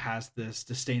clearly, has this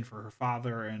disdain for her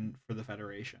father and for the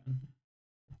Federation.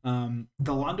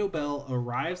 The Londo Bell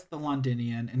arrives at the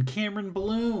Londinian, and Cameron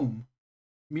Bloom,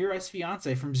 Mirai's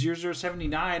fiance from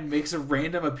 0079, makes a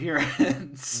random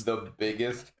appearance. The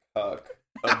biggest cuck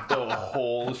of the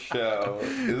whole show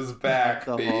is back,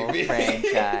 The baby. whole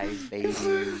franchise, baby.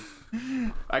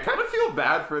 I kind of feel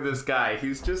bad for this guy.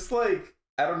 He's just like,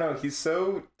 I don't know, he's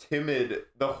so timid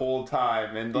the whole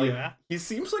time, and like he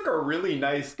seems like a really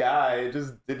nice guy. It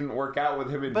just didn't work out with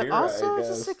him and But Mirai, also I guess.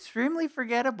 just extremely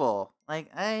forgettable.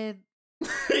 Like Well,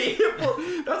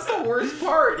 that's the worst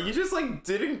part. He just like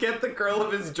didn't get the girl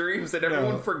of his dreams, and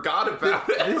everyone forgot about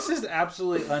it. This is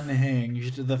absolutely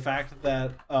unhinged. The fact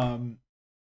that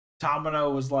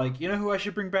Tamino was like, you know who I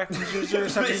should bring back from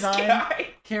 0079?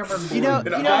 Cameron Bloom. You know who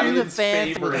the audience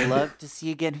fans would favorite. love to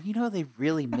see again? You know they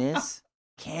really miss?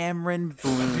 Cameron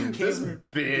Bloom. This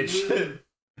bitch.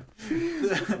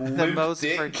 the most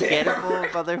forgettable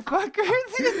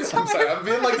motherfucker. I'm sorry, I'm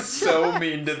being like so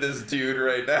mean to this dude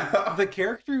right now. The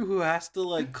character who has to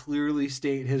like clearly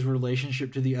state his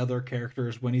relationship to the other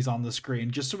characters when he's on the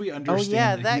screen, just so we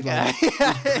understand. That guy. Like,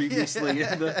 was previously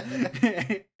in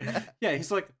the. Yeah,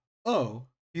 he's like, oh,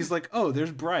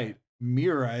 there's Bright,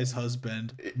 Mirai's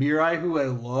husband, Mirai, who I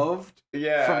loved.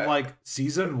 Yeah. From like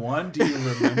season 1. Do you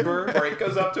remember? Bright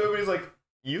goes up to him. And he's like,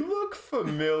 "You look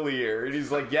familiar." And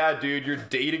he's like, "Yeah, dude, you're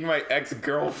dating my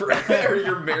ex-girlfriend, or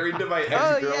you're married to my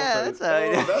ex-girlfriend." Oh, yeah, that's how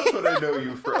I know. That's what I know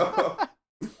you from.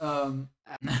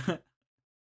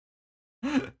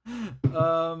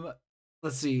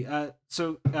 Let's see.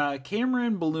 So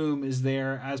Cameron Bloom is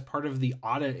there as part of the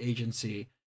audit agency,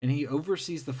 and he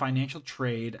oversees the financial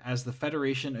trade as the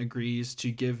Federation agrees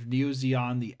to give Neo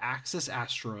Zeon the Axis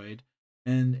asteroid,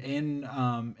 and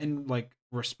in like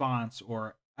response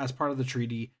or as part of the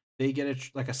treaty, they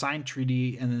get a signed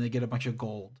treaty, and then they get a bunch of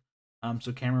gold.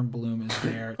 So Cameron Bloom is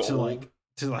there to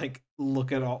look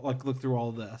through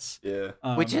all this. Yeah.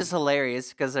 Which is hilarious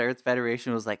because the Earth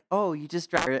Federation was like, "Oh, you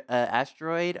just dropped an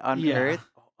asteroid on Earth?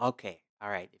 Okay, all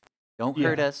right. Don't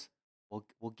hurt us.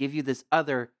 We'll give you this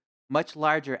other, much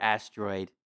larger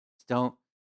asteroid. Just don't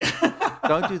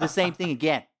do the same thing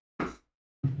again."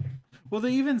 Well,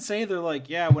 they even say, they're like,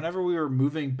 yeah, whenever we were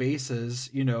moving bases,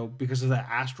 because of that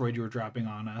asteroid you were dropping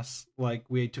on us, like,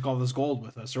 we took all this gold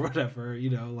with us or whatever,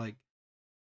 like,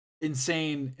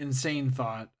 insane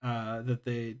thought that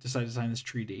they decided to sign this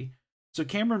treaty. So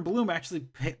Cameron Bloom actually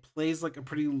plays like a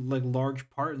pretty like large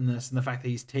part in this, and the fact that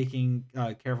he's taking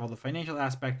care of all the financial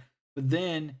aspect, but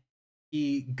then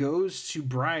he goes to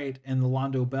Bright and the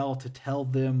Londo Bell to tell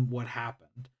them what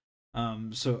happened.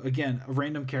 So again, a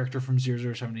random character from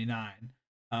 0079.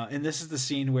 And this is the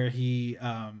scene where he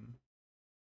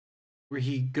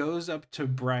goes up to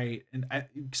Bright, and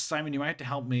Simon, you might have to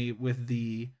help me with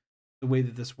the way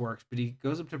that this works, but he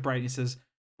goes up to Bright and he says,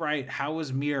 "Bright, how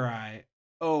was Mirai?"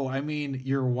 "Oh, I mean,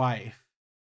 your wife."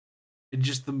 In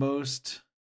just the most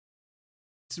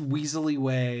weaselly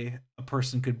way a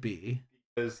person could be.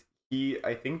 Because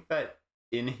I think that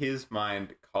in his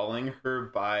mind, calling her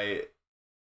by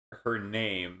her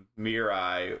name,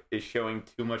 Mirai, is showing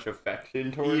too much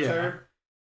affection towards her.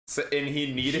 So, and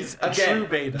he needed, again,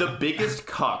 the biggest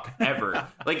cuck ever.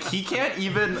 Like, he can't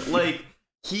even, like,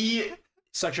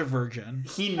 such a virgin.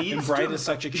 He needs and Bright is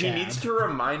such a Chad. He needs to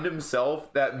remind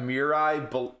himself that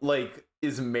Mirai,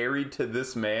 is married to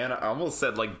this man. I almost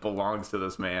said, belongs to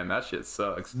this man. That shit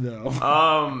sucks.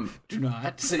 No. Do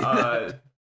not say that.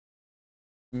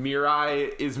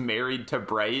 Mirai is married to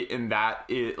Bright, and that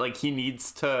is, he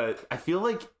needs to... I feel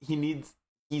like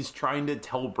he's trying to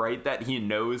tell Bright that he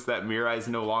knows that Mirai is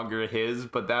no longer his,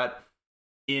 but that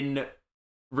in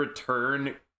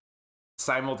return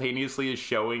simultaneously is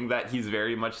showing that he's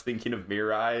very much thinking of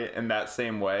Mirai in that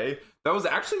same way. That was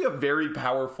actually a very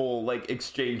powerful,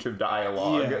 exchange of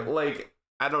dialogue. Yeah.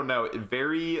 I don't know, it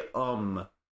very,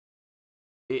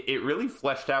 it really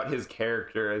fleshed out his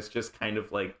character as just kind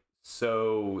of,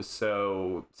 so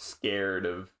scared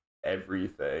of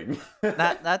everything.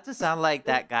 not to sound like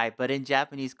that guy, but in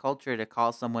Japanese culture, to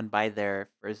call someone by their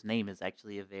first name is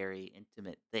actually a very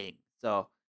intimate thing. So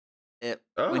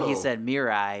when he said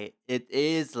Mirai, it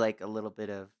is a little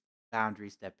bit of boundary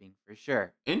stepping for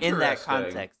sure in that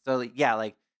context. So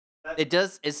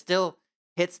it still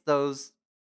hits those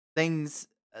things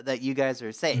that you guys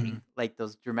are saying, like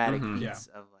those dramatic beats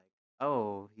of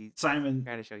he's Simon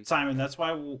trying to show you Simon. That's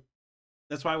why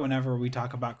whenever we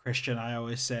talk about Christian, I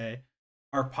always say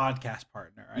our podcast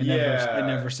partner. I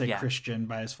never say Christian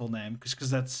by his full name because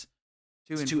that's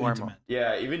too intimate.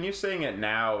 Yeah, even you saying it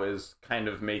now is kind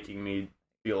of making me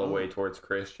feel a way towards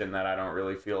Christian that I don't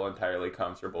really feel entirely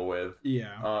comfortable with.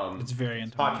 Yeah, it's very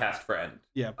intimate. Podcast friend.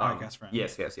 Yeah, podcast friend.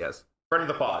 Yes. Friend of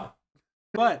the pod.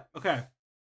 But, okay.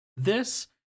 This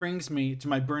brings me to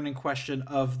my burning question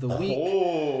of the week.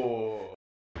 Oh.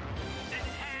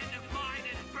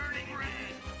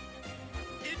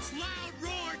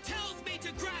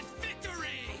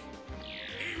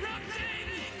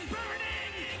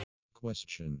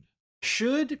 Question.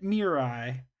 Should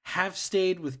Mirai have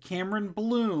stayed with Cameron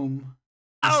Bloom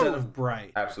instead of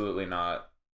Bright? Absolutely not.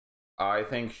 I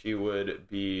think she would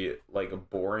be a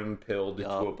boring pill to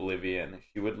oblivion.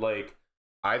 She would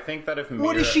I think that if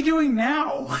What is she doing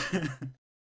now?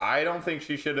 I don't think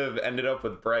she should have ended up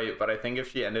with Bright, but I think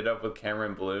if she ended up with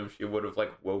Cameron Bloom, she would have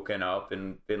woken up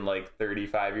and been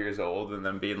 35 years old and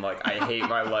then being I hate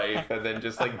my life, and then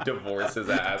just divorce his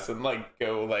ass and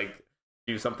go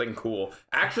do something cool.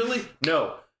 Actually,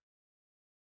 no.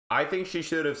 I think she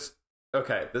should have...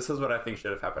 Okay, this is what I think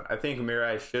should have happened. I think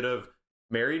Mirai should have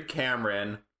married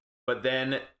Cameron, but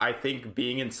then I think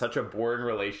being in such a boring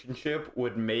relationship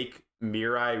would make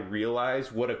Mirai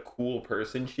realize what a cool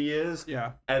person she is.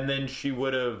 Yeah. And then she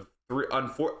would have,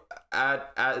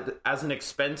 as an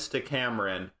expense to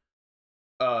Cameron,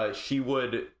 she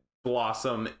would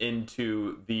blossom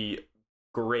into the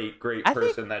great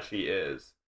person that she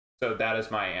is. So that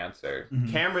is my answer.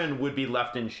 Mm-hmm. Cameron would be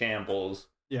left in shambles.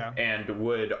 Yeah. And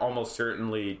would almost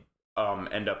certainly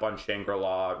end up on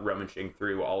Shangri-La, rummaging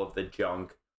through all of the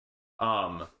junk,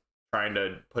 trying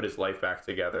to put his life back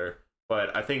together.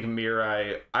 But I think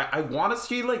Mirai, I want to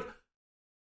see, like,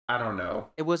 I don't know.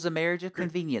 It was a marriage of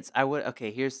convenience. I would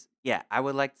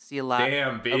like to see a lot.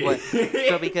 Damn, B.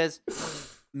 So because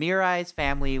Mirai's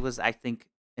family was, I think,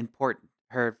 important.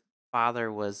 Her father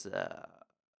was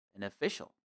an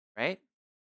official, right?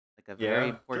 Like a very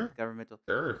important governmental.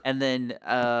 Sure. And then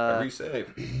Whatever you say.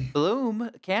 Bloom,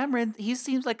 Cameron, he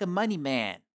seems like a money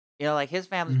man. You know, like his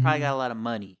family's probably got a lot of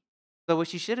money. So what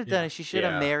she should have done is she should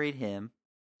have married him.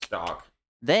 Stock.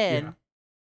 Then,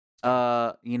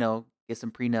 you know, get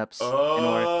some prenups in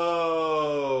order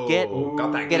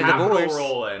got that get a capital divorce,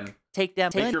 rolling. take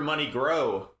down, Make your money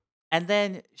grow. and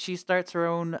then she starts her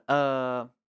own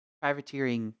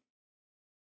privateering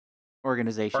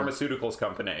organization. Pharmaceuticals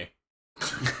company.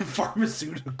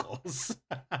 Pharmaceuticals.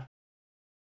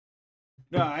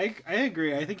 No, I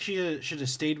agree. I think she should have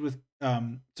stayed with.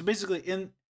 So basically,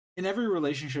 in every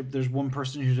relationship, there's one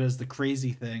person who does the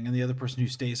crazy thing, and the other person who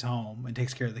stays home and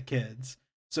takes care of the kids.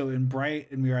 So in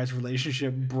Bright and Mirai's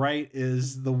relationship, Bright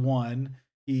is the one.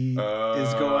 He is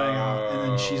going out,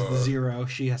 and then she's the zero.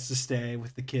 She has to stay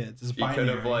with the kids. It's she could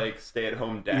have like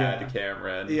stay-at-home dad,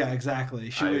 Cameron. Yeah,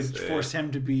 exactly. She would force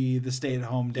him to be the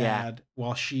stay-at-home dad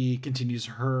while she continues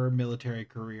her military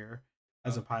career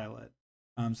as a pilot.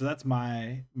 So that's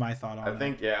my thought on it. I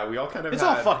think we all kind of. It's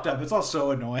all fucked up. It's all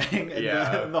so annoying. And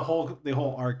Yeah, the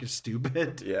whole arc is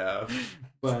stupid. Yeah,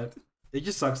 but it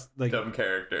just sucks. Like dumb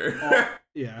character.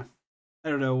 Yeah, I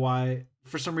don't know why.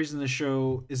 For some reason, the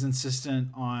show is insistent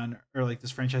on, or like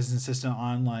this franchise is insistent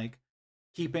on, like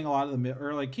keeping a lot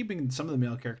of keeping some of the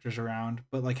male characters around,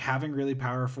 but like having really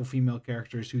powerful female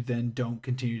characters who then don't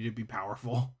continue to be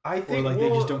powerful. I think, or like they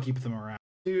just don't keep them around.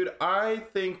 Dude, I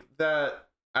think that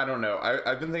I don't know.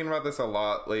 I've been thinking about this a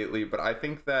lot lately, but I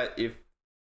think that if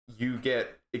you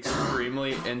get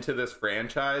extremely into this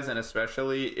franchise, and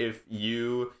especially if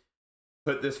you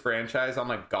put this franchise on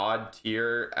like god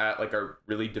tier at like a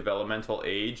really developmental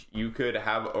age, you could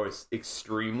have a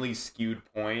extremely skewed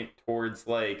point towards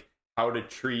like how to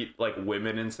treat like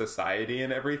women in society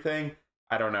and everything.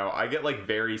 I don't know. I get like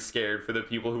very scared for the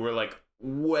people who are like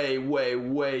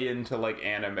way into like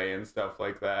anime and stuff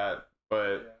like that.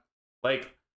 But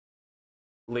like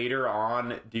later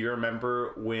on, do you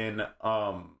remember when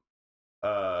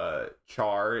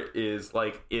Char is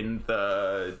like in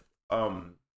the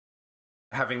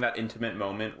having that intimate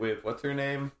moment with what's her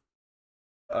name?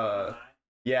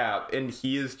 Yeah, and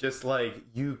he is just like,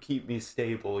 you keep me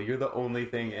stable, you're the only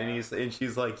thing, and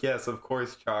she's like, yes, of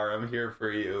course, Char, I'm here for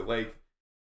you. Like,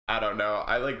 I don't know,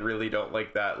 I like really don't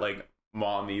like that like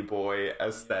mommy boy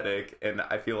aesthetic, and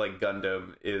I feel like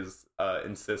Gundam is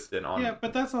insistent on. Yeah,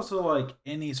 but that's also like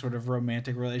any sort of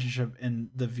romantic relationship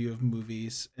in the view of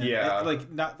movies. And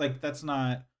that's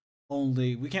not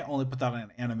only, we can't only put that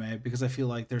on anime, because I feel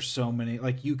like there's so many,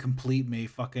 like You Complete Me,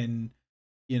 fucking,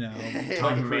 you know,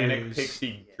 Tom Manic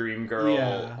Pixie Dream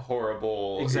Girl,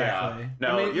 horrible. Exactly. Yeah.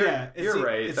 No, I mean, you're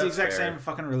right. It's That's the exact fair. same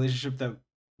fucking relationship that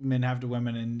men have to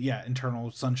women, and Internal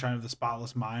Sunshine of the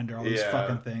Spotless Mind, or all these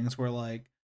fucking things where like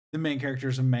the main character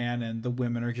is a man and the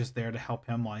women are just there to help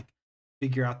him like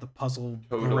figure out the puzzle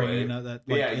brain that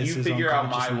like, is you his figure own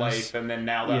out my life, and then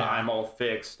now that Yeah. I'm all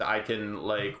fixed, I can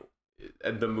like,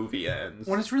 the movie ends.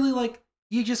 when it's really like,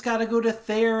 you just gotta go to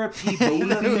therapy, Go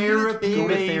to therapy, Go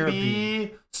to baby.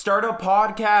 therapy. Start a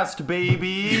podcast,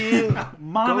 baby. Go to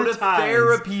Monetize.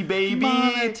 therapy, baby.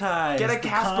 Monetize Get a the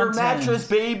Casper content. mattress,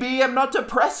 baby. I'm not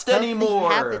depressed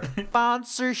anymore.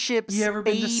 Sponsorships. You ever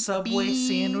been to baby. Subway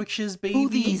sandwiches, baby?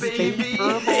 Hoodies, baby.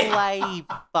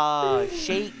 Herbalife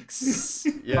shakes.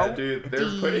 Yeah, dude,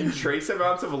 they're putting trace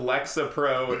amounts of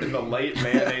Lexapro in the light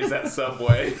mayonnaise at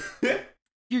Subway.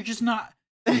 You're just not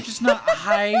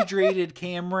hydrated,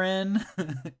 Cameron.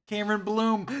 Cameron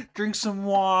Bloom, drink some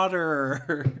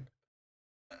water.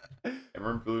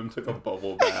 Cameron Bloom took a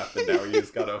bubble bath, and now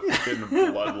he's got a fucking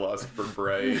bloodlust for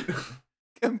Bright.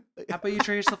 How about you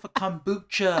try yourself a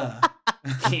kombucha?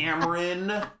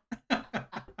 Cameron,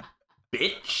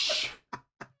 bitch,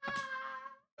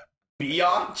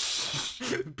 biatch.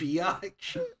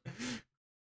 Biatch.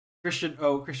 Christian,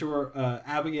 we're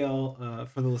Abigail,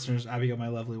 for the listeners, Abigail, my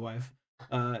lovely wife,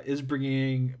 is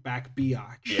bringing back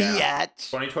Biatch. Yeah.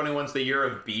 Biatch. 2021's the year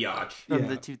of Biatch. From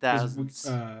the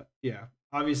 2000s. Yeah.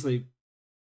 Obviously,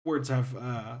 words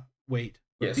have weight.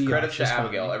 Yes, Biatch credits to is funny.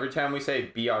 Abigail. Every time we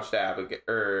say Biatch to Abigail,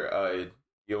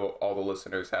 all the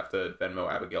listeners have to Venmo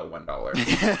Abigail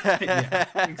 $1. Yeah,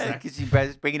 exactly. Because you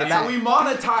guys bringing it That's how back. we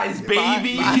monetize,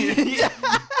 baby.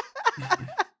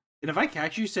 And if I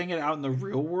catch you saying it out in the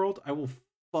real world, I will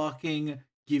fucking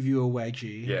give you a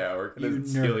wedgie. Yeah, we're gonna You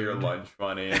steal your nerd. lunch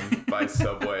money and buy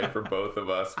Subway for both of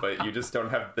us, but you just don't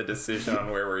have the decision on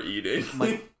where we're eating. I'm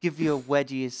like, give you a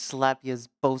wedgie, slap you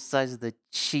both sides of the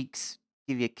cheeks,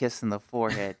 give you a kiss on the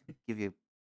forehead, give you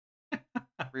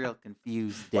real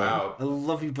confused day. Wow. I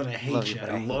love you, but I hate Love you. you, but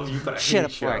I love you, but I Shut hate up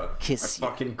before I you. kiss My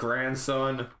you. fucking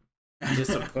grandson.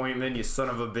 Disappointment, you son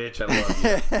of a bitch. I love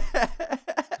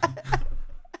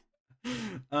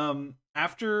you.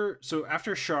 After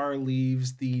Shar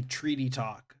leaves the treaty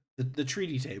talk, the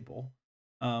treaty table,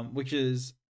 which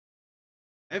is,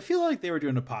 I feel like they were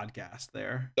doing a podcast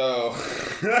there. Oh.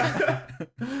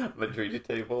 The treaty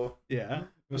table. Yeah,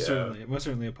 most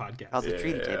certainly a podcast. Called the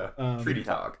treaty table. Treaty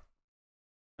talk.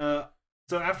 So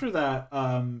after that,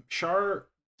 Shar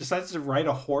decides to ride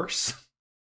a horse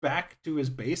back to his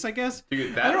base, I guess.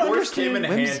 Dude, I that don't horse came in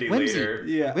understand- handy Whimsy. later.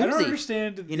 Yeah, I don't Whimsy.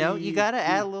 understand. You know, you gotta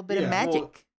add a little bit of magic.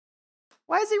 well,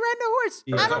 Why is he riding a horse?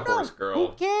 Yeah. I He's a don't know. horse girl.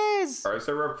 Who cares? Char's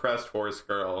a repressed horse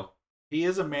girl. he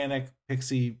is a manic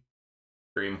pixie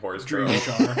Dream horse dream girl.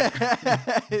 Shar.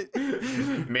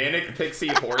 Manic pixie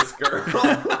horse girl.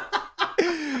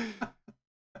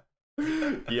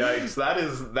 Yikes,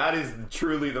 that is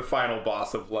truly the final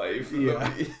boss of life.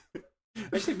 Yeah.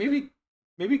 Actually,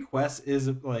 maybe Quest is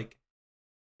like,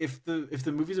 if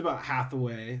the movie's about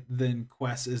Hathaway, then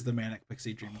Quest is the manic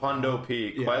pixie dream girl. Hondo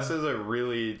P. Yeah. Quest is a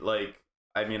really, like,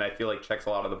 I mean, I feel like checks a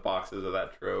lot of the boxes of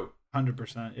that trope.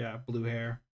 100%. Yeah, blue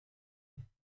hair.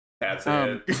 That's I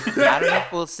it. don't know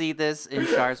if we'll see this in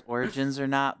Char's origins or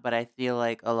not, but I feel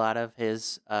like a lot of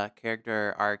his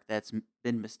character arc that's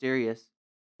been mysterious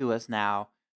to us now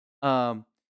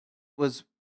was,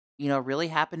 really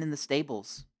happened in the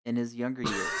stables in his younger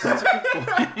years. That's a good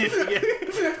point.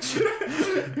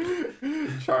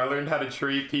 Char learned how to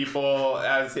treat people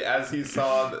as he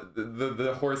saw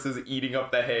the horses eating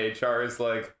up the hay. Char is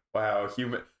like, wow,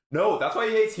 human. No, that's why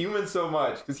he hates humans so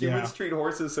much, because humans treat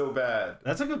horses so bad.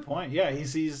 That's a good point. Yeah, he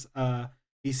sees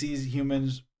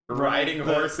humans Riding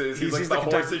horses. He's like, sees the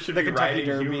Kentucky- horses should the be Kentucky riding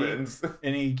Derby, humans.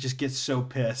 and he just gets so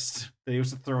pissed that he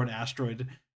was to throw an asteroid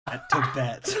at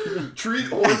Tibet. Treat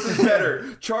horses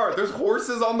better. Char, there's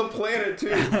horses on the planet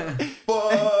too.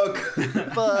 Fuck.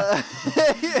 But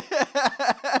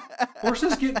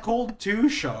Horses get cold too,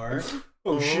 Shar.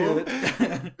 Oh shit.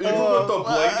 Even with the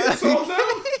blankets on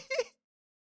them?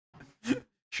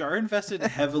 Shar invested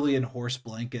heavily in horse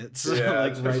blankets, Yeah,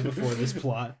 like right before this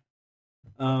plot.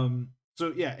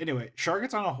 So yeah, anyway, Shar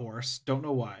gets on a horse, don't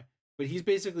know why, but he's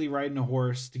basically riding a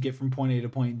horse to get from point A to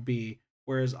point B,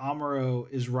 whereas Amuro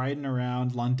is riding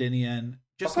around Londinian,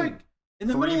 just Fucking like in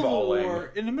the middle of a three-balling.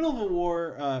 war. In the middle of a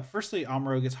war, firstly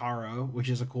Amuro gets Haro, which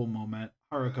is a cool moment.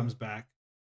 Haro comes back,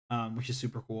 which is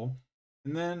super cool,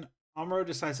 and then Amuro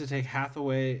decides to take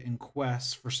Hathaway and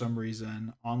Quest for some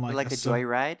reason on like a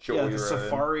joyride. yeah, the Joyride.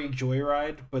 safari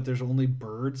joyride, but there's only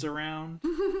birds around.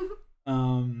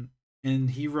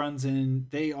 And he runs in.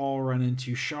 They all run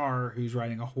into Shar, who's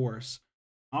riding a horse.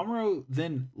 Amuro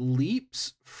then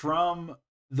leaps from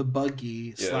the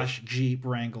buggy Yeah. / Jeep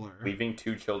Wrangler. Leaving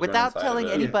two children Without inside telling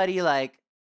of it. anybody,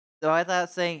 without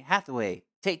saying, Hathaway,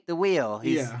 take the wheel.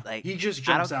 He's Yeah, like, he just I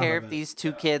jumps don't out care of if it. these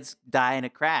two kids die in a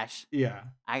crash. Yeah,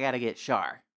 I gotta get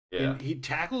Shar. Yeah. and he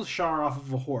tackles Shar off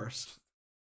of a horse.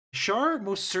 Shar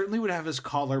most certainly would have his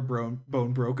collarbone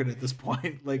broken at this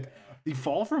point. Like, the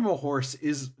fall from a horse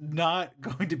is not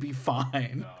going to be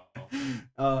fine.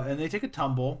 And they take a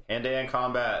tumble, Hand-to-hand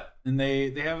combat. and they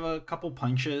have a couple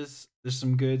punches. There's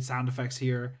some good sound effects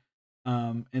here.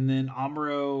 And then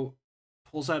Amuro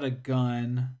pulls out a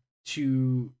gun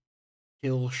to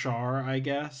kill Shar, I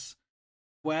guess.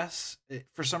 Wes,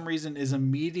 for some reason, is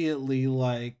immediately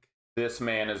like, This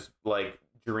man is like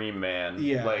Dream Man.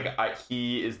 Yeah. Like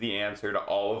he is the answer to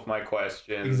all of my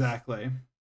questions. exactly.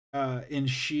 And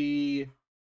she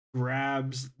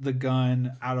grabs the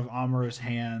gun out of Amuro's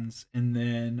hands and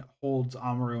then holds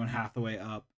Amuro and Hathaway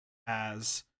up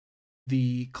as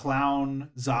the clown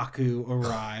Zaku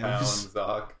arrives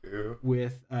Clown Zaku.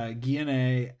 with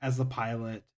Giane as the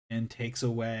pilot and takes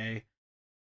away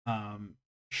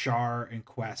Shar and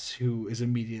Quest, who is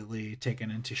immediately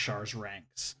taken into Shar's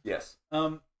ranks. Yes.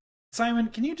 Simon,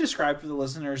 can you describe for the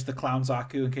listeners the Clown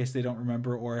Zaku in case they don't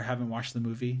remember or haven't watched the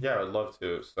movie? Yeah, I'd love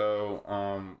to.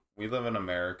 So, we live in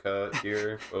America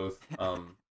here. Both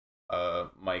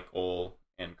Michael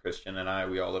and Christian and I,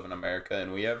 we all live in America,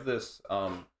 and we have this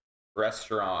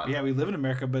restaurant. Yeah, we live in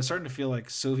America, but it's starting to feel like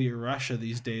Soviet Russia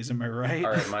these days. Am I right?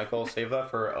 All right, Michael, save that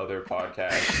for other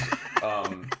podcasts.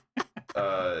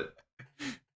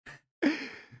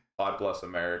 God bless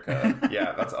America.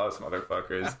 Yeah, that's us,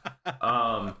 motherfuckers.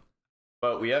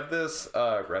 But we have this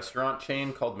restaurant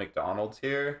chain called McDonald's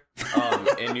here,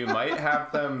 and you might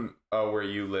have them where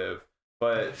you live,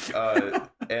 but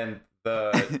and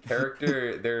the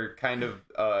character, their kind of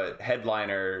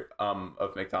headliner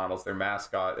of McDonald's, their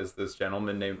mascot is this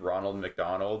gentleman named Ronald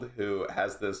McDonald, who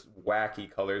has this wacky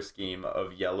color scheme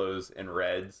of yellows and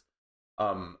reds,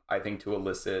 I think to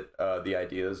elicit the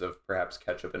ideas of perhaps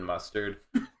ketchup and mustard.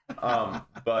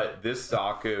 But this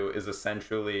Zaku is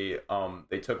essentially,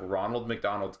 they took Ronald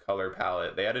McDonald's color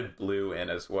palette, they added blue in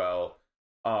as well,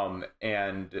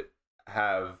 and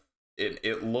have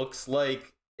it looks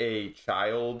like a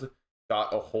child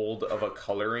got a hold of a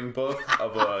coloring book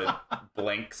of a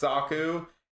blank Zaku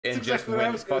and just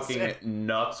went fucking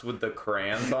nuts with the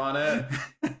crayons on it.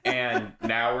 And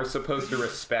now we're supposed to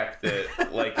respect it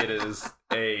like it is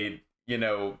a,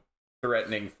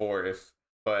 threatening force.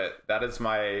 But that is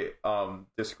my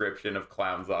description of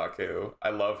Clown Zaku. I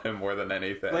love him more than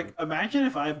anything. Like, imagine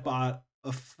if I bought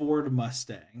a Ford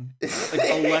Mustang, like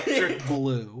electric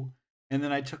blue, and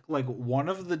then I took like one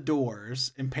of the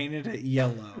doors and painted it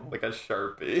yellow. Like a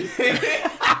Sharpie.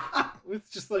 With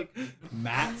just like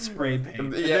matte spray paint.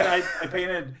 And Yeah. then I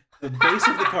painted the base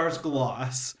of the car's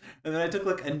gloss. And then I took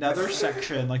like another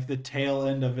section, like the tail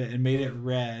end of it, and made it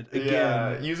red again.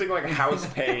 Yeah, using like house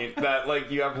paint that like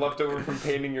you have left over from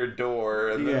painting your door,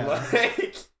 and then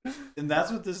like, and that's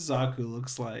what this Zaku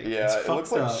looks like. yeah, it's it looks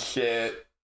fucked like up. shit.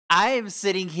 I am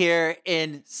sitting here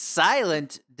in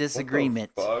silent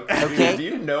disagreement. What the fuck? Okay? Dude, do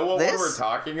you know what This- we're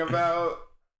talking about?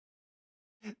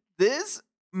 This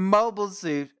mobile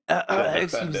suit,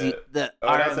 excuse me, the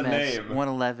Oh, it has a RMS name.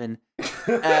 111,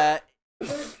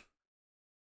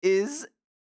 is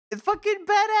fucking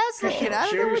badass looking. I don't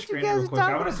Share know your what you screen guys real are quick.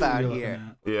 I talking wanna see what about you're looking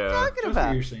here. at. Yeah. Talking Just what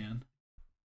about. you're saying.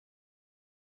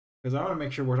 Because I want to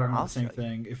make sure we're talking about I'll the same show you.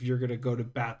 thing. If you're gonna go to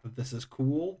bat that this is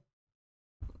cool,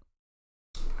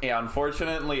 Yeah,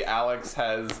 unfortunately, Alex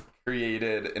has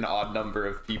created an odd number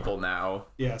of people now.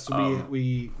 yeah. So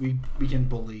we can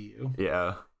bully you.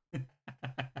 Yeah.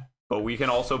 But we can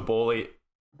also bully.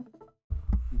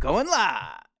 Going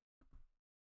live.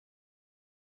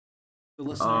 The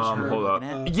listeners heard, Hold up.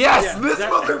 Looking Yes, Yeah, this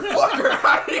that- motherfucker!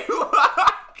 How do you look?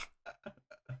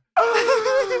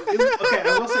 Okay,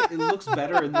 I will say it looks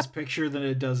better in this picture than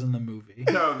it does in the movie.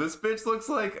 No, this bitch looks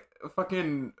like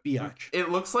fucking. Biatch. It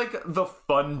looks like the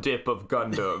fun dip of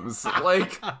Gundams.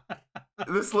 Like,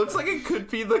 this looks like it could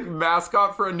be the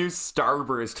mascot for a new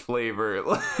Starburst flavor.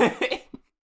 Like,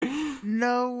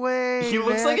 No way. he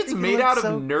looks man. like I it's think he made out looks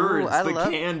of so cool. Nerds, I the love-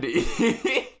 candy.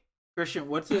 Christian,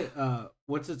 what's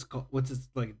its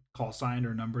like call sign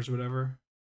or numbers or whatever?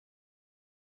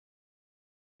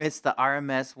 It's the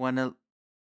RMS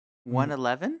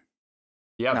 111.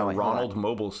 Yeah, No, the wait, hold Ronald on.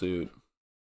 mobile suit.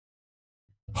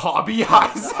 Hobby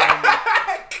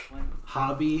Isaac!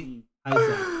 Hobby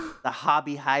Isaac. The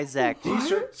Hobby Isaac. Can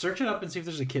you search it up and see if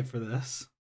there's a kit for this?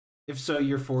 If so,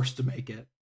 you're forced to make it.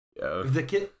 Yeah. If the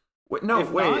kit, Wait, no,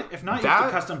 if wait. not, you have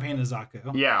to custom paint a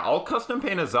Zaku. Yeah, I'll custom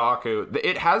paint a Zaku.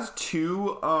 It has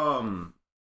two. I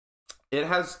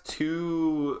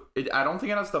don't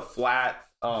think it has the flat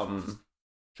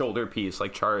shoulder piece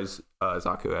like Char's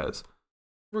Zaku has.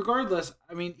 Regardless,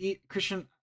 I mean, Christian,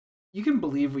 you can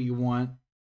believe what you want,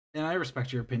 and I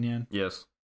respect your opinion. Yes.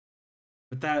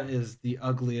 But that is the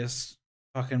ugliest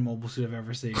fucking mobile suit I've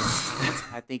ever seen.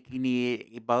 I think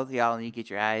both of y'all need to get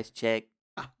your eyes checked.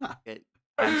 Get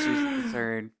serious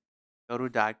concern. Go to a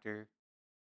doctor.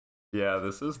 Yeah,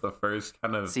 this is the first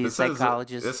kind of. See a this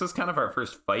psychologist. This is kind of our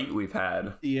first fight we've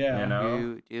had. Yeah. You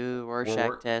know? Do a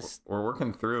Rorschach test. We're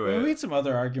working through We it. made some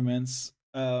other arguments.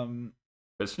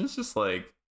 Christian's just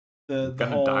like The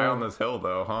gonna whole die on this hill,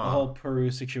 though, huh? the whole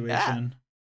Peru situation.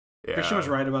 Yeah. Christian was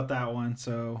right about that one,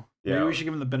 so maybe Yeah. we should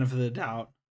give him the benefit of the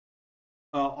doubt.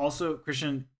 Also,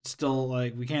 Christian still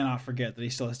we cannot forget that he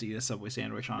still has to eat a Subway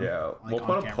sandwich on. Yeah, like, we'll on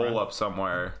put a camera. poll up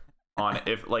somewhere on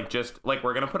if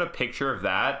we're gonna put a picture of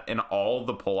that, and all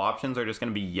the poll options are just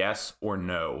gonna be yes or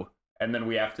no, and then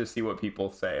we have to see what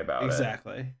people say about it.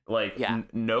 Exactly. Like, Yeah.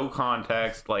 no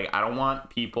context. Like, I don't want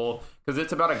people, because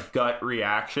it's about a gut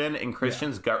reaction, and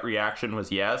Christian's gut reaction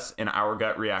was yes, and our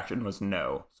gut reaction was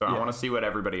no. So I Yeah. want to see what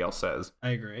everybody else says. I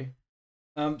agree.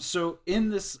 So in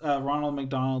this Ronald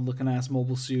McDonald looking ass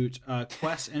mobile suit,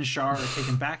 Quest and Char are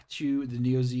taken back to the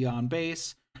Neo Zeon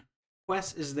base.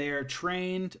 Quest is there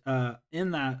trained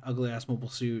in that ugly ass mobile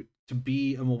suit to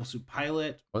be a mobile suit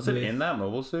pilot. Was it in that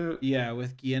mobile suit? Yeah,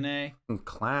 with Guiane.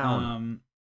 Clown.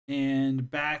 And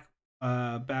back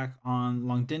on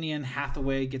Longdinian,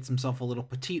 Hathaway gets himself a little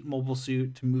petite mobile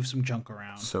suit to move some junk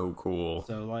around. So cool.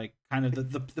 So like kind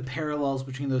of the parallels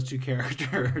between those two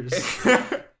characters.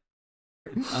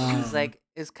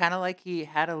 It's kind of like he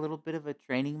had a little bit of a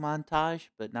training montage,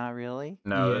 but not really.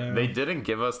 No, they didn't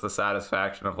give us the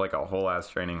satisfaction of like a whole ass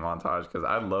training montage, because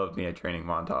I love me a training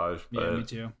montage. But... Yeah, me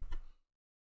too.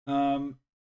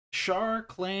 Char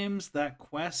claims that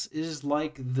Quest is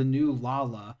like the new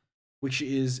Lala, which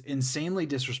is insanely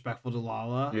disrespectful to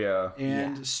Lala. Yeah.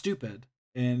 And stupid.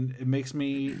 And it makes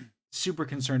me super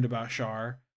concerned about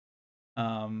Char.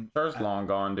 Char's long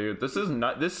gone, dude. This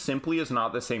simply is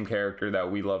not the same character that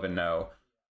we love and know.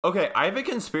 Okay, I have a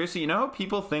conspiracy. You know how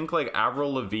people think like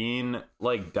Avril Lavigne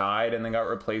like died and then got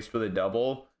replaced with a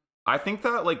double? I think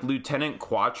that like Lieutenant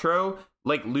Quattro,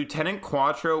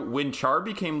 when Char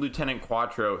became Lieutenant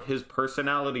Quattro, his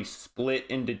personality split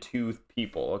into two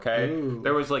people, okay? Ooh.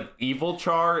 There was like evil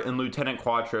Char and Lieutenant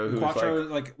Quattro, who Quattro was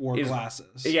like wore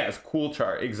glasses. Yeah, it's cool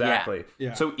Char, exactly.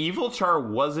 Yeah. So evil Char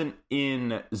wasn't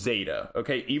in Zeta,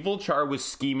 okay? Evil Char was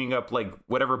scheming up like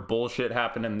whatever bullshit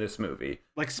happened in this movie.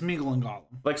 Like Smeagol and Gollum.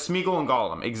 Like Smeagol and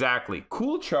Gollum, exactly.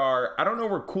 Cool Char, I don't know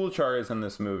where Cool Char is in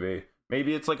this movie.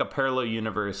 Maybe it's like a parallel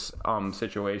universe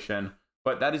situation.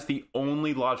 But that is the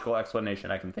only logical explanation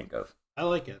I can think of. I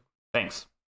like it. Thanks.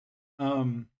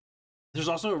 There's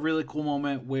also a really cool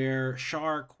moment where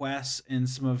Char, Quest, and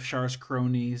some of Char's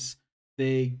cronies,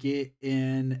 they get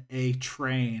in a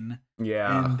train.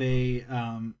 Yeah. And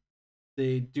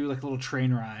they do like a little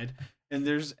train ride. And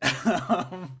there's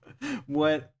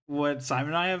what Simon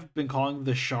and I have been calling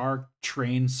the Char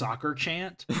train soccer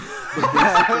chant.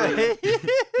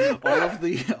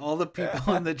 all the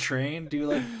people in the train do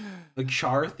like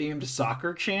Char themed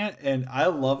soccer chant, and I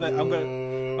love it. I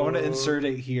want to insert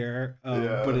it here,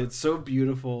 but it's so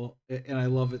beautiful, and I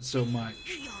love it so much.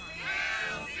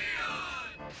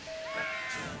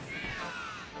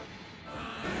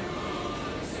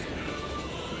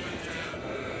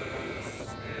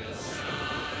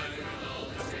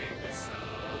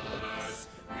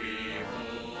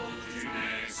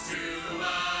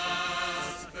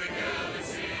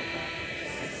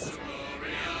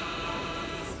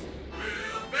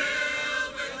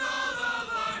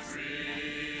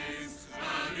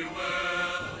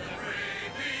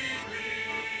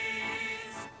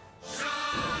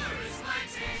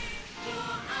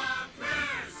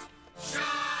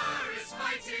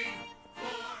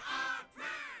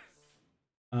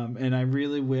 And I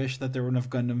really wish that there were enough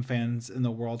Gundam fans in the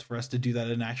world for us to do that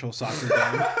in an actual soccer game.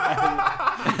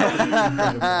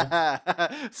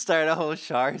 Start a whole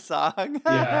Char song.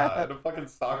 Yeah, at a fucking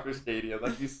soccer stadium.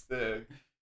 That'd be sick.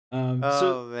 Man.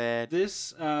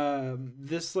 This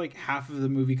like half of the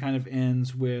movie kind of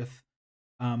ends with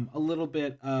a little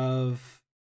bit of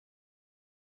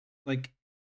like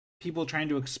people trying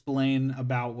to explain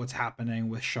about what's happening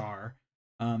with Char.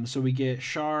 So we get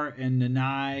Char and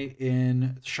Nanai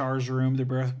in Char's room. They're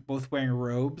both wearing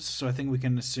robes, so I think we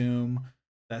can assume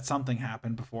that something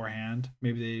happened beforehand.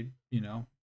 Maybe they,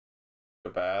 a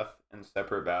bath in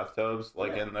separate bathtubs,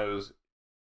 like in those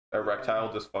erectile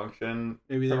dysfunction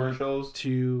maybe they commercials. Were to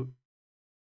you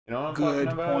know what I'm good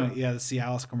talking about? point. Yeah, the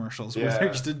Cialis commercials where they're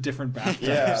just in different bathtubs.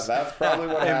 Yeah, that's probably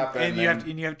what happened.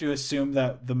 And you have to assume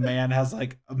that the man has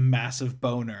like a massive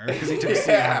boner because he took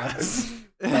Cialis.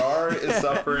 Char is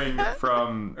suffering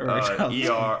from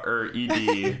ER or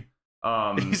ED.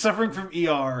 He's suffering from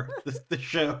ER, the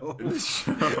show.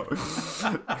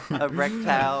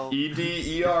 Erectile.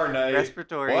 ED, ER night.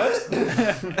 Respiratory. What?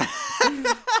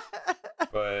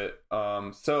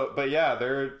 But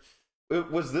yeah,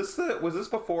 was this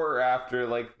before or after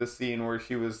like the scene where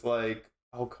she was like,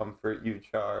 "I'll comfort you,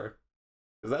 Char,"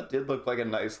 because that did look like a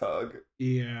nice hug.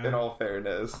 Yeah. In all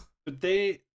fairness, but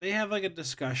they have like a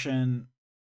discussion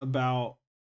about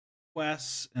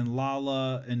Quest and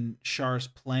Lala and Char's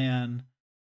plan,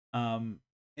 and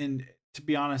to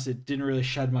be honest, it didn't really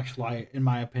shed much light, in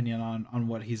my opinion, on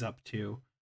what he's up to.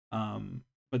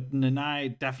 But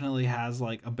Nanai definitely has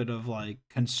like a bit of like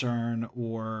concern,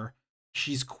 or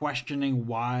she's questioning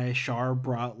why Char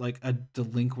brought like a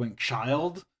delinquent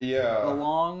child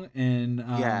along,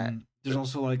 and there's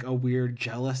also like a weird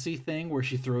jealousy thing where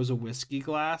she throws a whiskey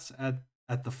glass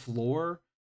at the floor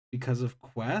because of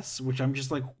Quest, which I'm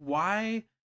just like, why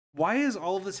why is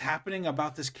all of this happening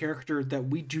about this character that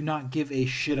we do not give a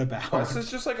shit about? This is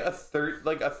just like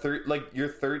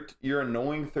your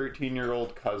annoying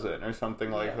 13-year-old cousin or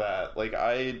something like that. Like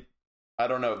I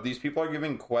don't know. These people are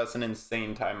giving Quest an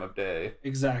insane time of day.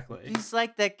 Exactly. He's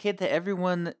like that kid that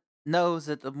everyone knows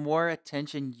that the more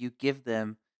attention you give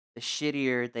them, the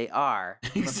shittier they are.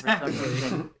 Exactly. But for some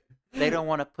reason, they don't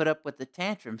want to put up with the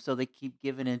tantrum, so they keep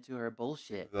giving into her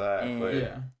bullshit. Exactly.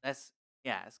 And it's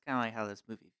kind of like how this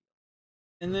movie.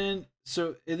 And then,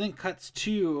 so it then cuts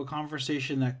to a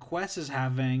conversation that Quest is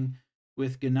having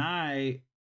with Ganai,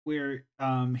 where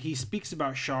he speaks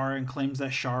about Char and claims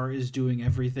that Char is doing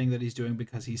everything that he's doing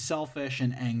because he's selfish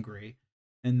and angry,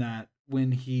 and that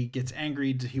when he gets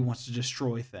angry, he wants to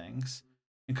destroy things,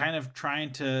 and kind of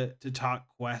trying to talk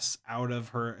Quest out of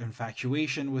her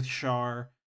infatuation with Char.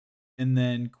 And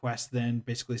then Quest then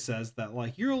basically says that,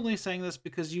 like, you're only saying this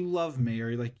because you love me,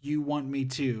 or like you want me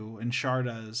to, and Char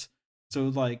does. So,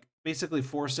 like, basically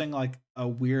forcing, like, a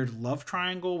weird love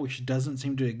triangle, which doesn't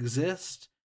seem to exist.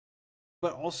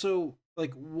 But also,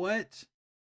 like, what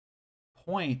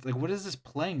point? Like, what is this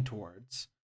playing towards?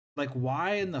 Like,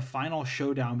 why in the final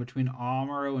showdown between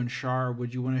Amuro and Char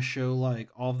would you want to show, like,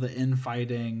 all the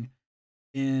infighting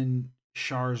in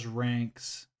Char's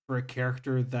ranks for a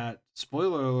character that,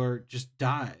 spoiler alert, just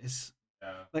dies?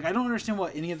 Yeah. Like, I don't understand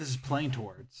what any of this is playing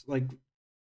towards. Like,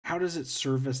 how does it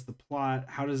service the plot?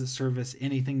 How does it service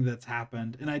anything that's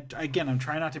happened? And I'm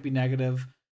trying not to be negative.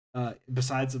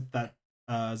 Besides that,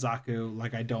 Zaku,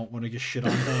 like, I don't want to get shit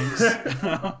on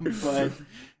things, but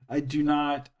I do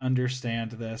not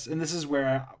understand this. And this is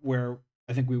where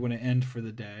I think we want to end for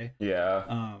the day.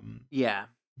 Yeah. Yeah.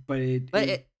 But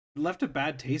it left a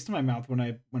bad taste in my mouth when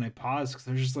I paused, because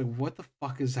I was just like, what the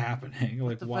fuck is happening?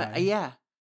 Like, why? Yeah.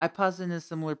 I paused in a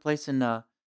similar place, and again,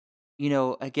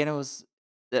 it was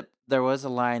that there was a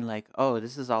line like, "Oh,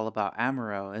 this is all about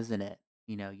Amuro, isn't it?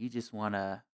 You just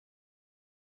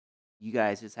you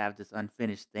guys just have this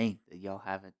unfinished thing that y'all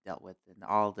haven't dealt with, and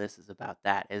all this is about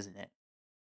that, isn't it?"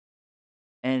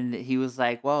 And he was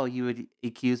like, "Well, you would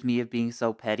accuse me of being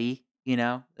so petty,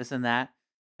 this and that."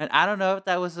 And I don't know if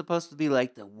that was supposed to be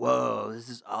like whoa, this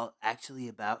is all actually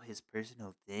about his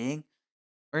personal thing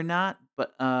or not,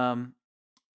 but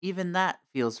even that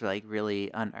feels like really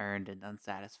unearned and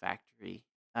unsatisfactory.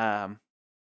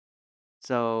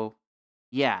 So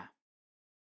yeah.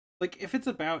 Like, if it's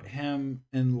about him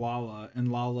and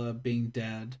Lala being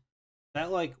dead,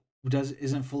 that, like,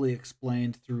 isn't fully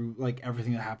explained through, like,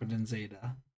 everything that happened in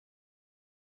Zeta.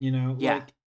 Yeah.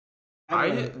 Like, I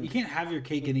don't know, you can't have your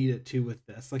cake and eat it too with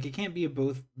this. Like, it can't be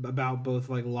about both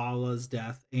like Lala's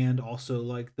death and also,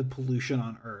 like, the pollution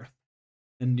on Earth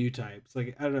and new types.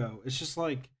 Like, I don't know. It's just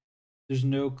like there's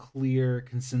no clear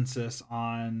consensus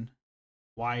on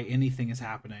why anything is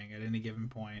happening at any given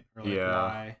point, or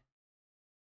like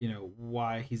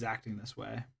why he's acting this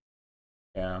way.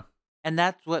 Yeah. And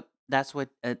that's what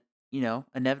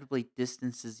inevitably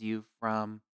distances you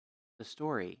from the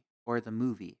story or the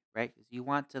movie, right? Because you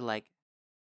want to, like,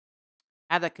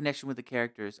 have that connection with the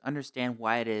characters, understand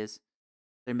why it is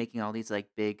they're making all these, like,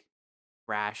 big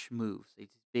brash moves, these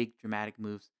big dramatic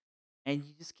moves, and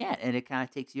you just can't, and it kind of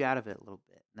takes you out of it a little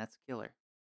bit, and that's killer.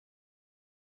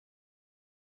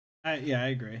 I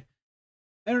agree.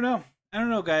 I don't know,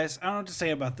 guys. I don't know what to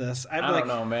say about this. I don't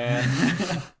know, man.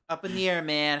 Up in the air,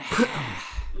 man.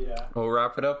 Yeah. We'll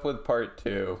wrap it up with part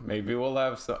 2. Maybe we'll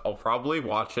have some. I'll probably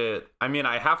watch it. I mean,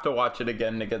 I have to watch it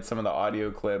again to get some of the audio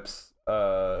clips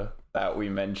that we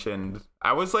mentioned.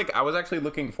 I was actually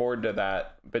looking forward to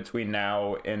that between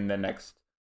now and the next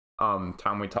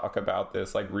time we talk about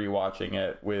this, like rewatching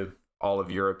it with all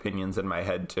of your opinions in my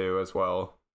head too as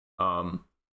well. I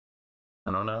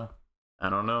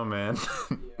don't know, man.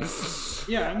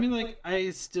 Yeah, I mean, like,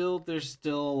 there's still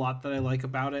a lot that I like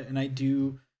about it, and I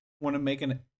do want to make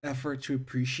an effort to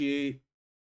appreciate,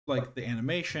 like, the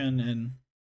animation and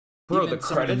bro, the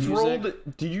credits rolled.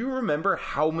 Did you remember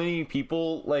how many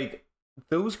people, like,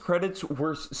 those credits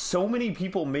were? So many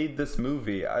people made this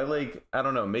movie. I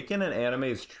don't know, making an anime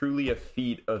is truly a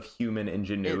feat of human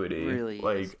ingenuity. It really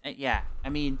is. Yeah, I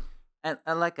mean, and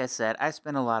like I said, I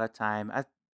spent a lot of time.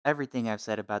 Everything I've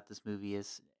said about this movie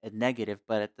is a negative,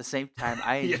 but at the same time,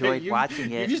 I enjoyed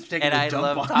watching it, and I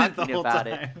love talking about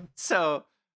it. So,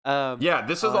 yeah,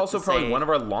 this is also probably one of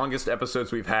our longest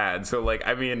episodes we've had. So, like,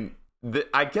 I mean,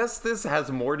 I guess this has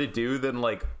more to do than,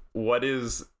 like, what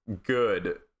is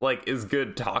good. Like, is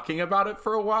good talking about it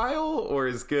for a while, or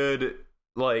is good,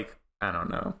 like, I don't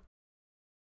know.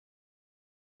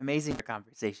 Amazing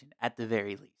conversation at the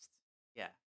very least. Yeah.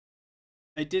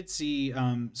 I did see,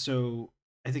 so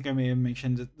I think I may have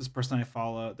mentioned that this person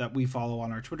that we follow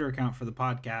on our Twitter account for the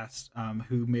podcast,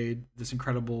 who made this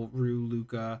incredible Rue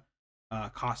Luca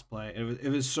cosplay. It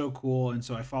was so cool, and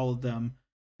so I followed them,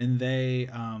 and they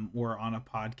were on a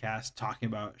podcast talking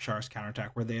about Char's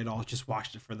Counterattack, where they had all just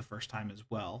watched it for the first time as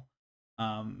well.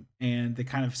 And they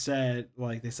kind of said,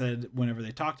 like, they said whenever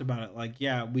they talked about it, like,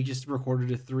 yeah, we just recorded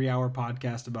a 3-hour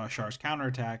podcast about Char's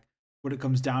Counterattack. What it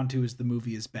comes down to is the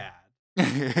movie is bad.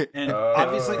 And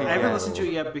obviously I haven't listened to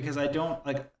it yet because I don't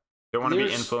want to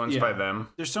be influenced by them.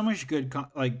 There's so much good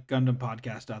like Gundam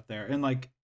podcast out there, and like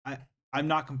I'm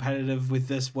not competitive with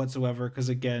this whatsoever because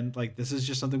again, like, this is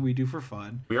just something we do for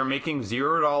fun. We are making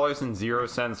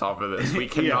 $0.00 off of this. We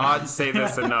cannot say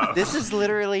this enough. This is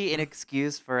literally an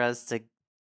excuse for us to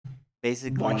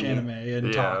basically watch anime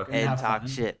and talk and talk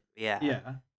shit. Yeah,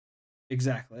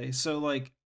 exactly. So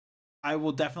like, I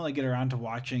will definitely get around to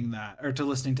watching that or to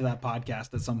listening to that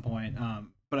podcast at some point.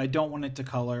 But I don't want it to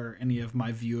color any of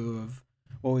my view of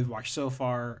what we've watched so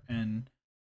far.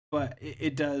 But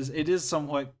it is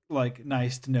somewhat like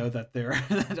nice to know that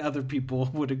that other people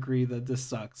would agree that this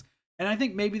sucks. And I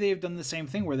think maybe they've done the same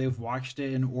thing where they've watched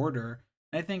it in order.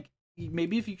 And I think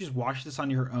maybe if you just watch this on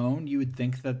your own, you would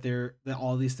think that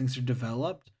all these things are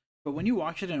developed. But when you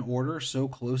watch it in order so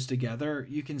close together,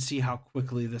 you can see how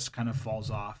quickly this kind of falls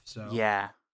off. So yeah,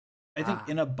 I think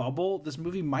in a bubble, this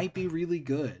movie might be really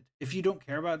good. If you don't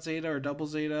care about Zeta or Double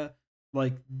Zeta,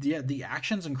 like, yeah, the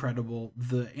action's incredible,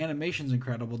 the animation's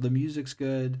incredible, the music's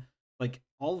good, like,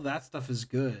 all of that stuff is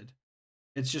good.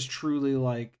 It's just truly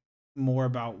like more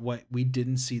about what we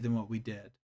didn't see than what we did.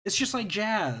 It's just like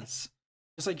jazz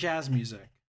music.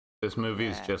 This movie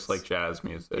is just like jazz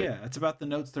music. Yeah, it's about the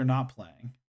notes they're not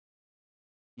playing.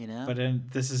 You know, but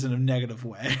this is in a negative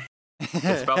way.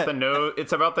 It's about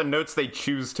the notes they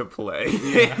choose to play.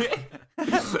 Yeah.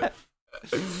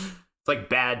 It's like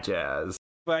bad jazz.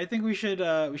 But I think we should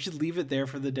leave it there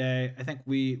for the day. I think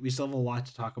we still have a lot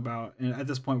to talk about, and at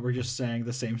this point, we're just saying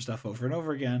the same stuff over and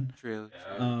over again. True.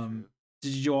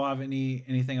 Did you all have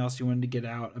anything else you wanted to get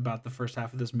out about the first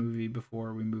half of this movie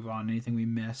before we move on? Anything we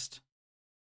missed?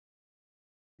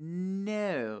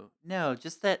 No,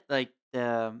 just that, like,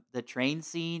 the train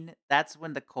scene, that's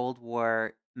when the Cold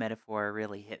War metaphor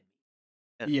really hit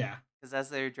me. Yeah. Because as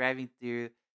they're driving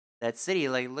through that city,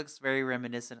 like, it looks very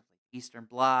reminiscent of, like, Eastern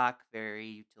Bloc, very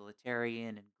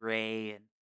utilitarian and gray, and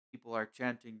people are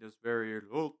chanting this very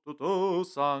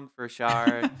song for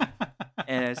Char.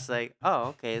 And it's like, oh,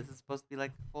 okay, this is supposed to be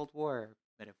like the Cold War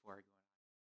metaphor going on.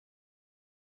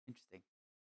 Interesting.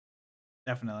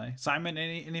 Definitely. Simon,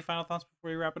 any final thoughts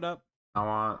before we wrap it up? I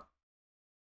want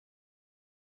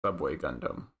Subway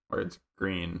Gundam, where it's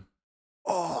green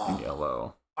and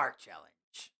yellow. Art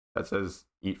challenge. That says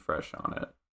 "Eat Fresh" on it.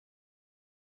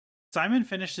 Simon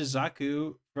finished his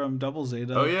Zaku from Double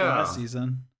Zeta last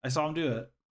season. I saw him do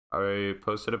it. I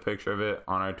posted a picture of it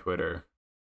on our Twitter.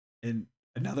 And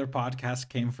another podcast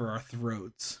came for our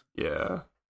throats. Yeah.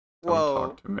 Whoa. Don't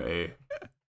talk to me.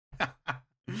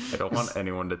 I don't want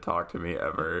anyone to talk to me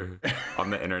ever on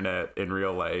the internet, in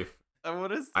real life.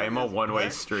 I am a one-way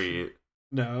street.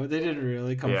 No, they didn't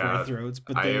really come for our throats,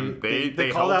 but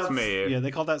they called helped out me. Yeah,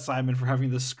 they called out Simon for having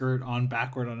the skirt on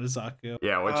backward on his Zaku.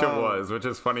 Yeah, which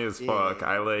is funny as fuck.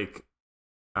 I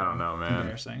don't know, man.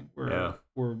 Embarrassing.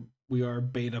 We are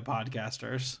beta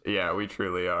podcasters. Yeah, we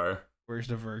truly are. Where's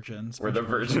the virgins? We're the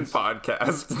Virgin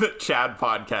podcast. The Chad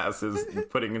podcast is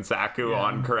putting Zaku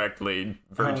on correctly.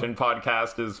 Virgin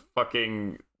podcast is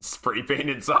fucking spray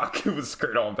painted Zaku with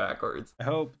skirt on backwards. I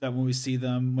hope that when we see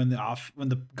them when the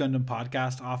Gundam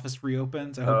podcast office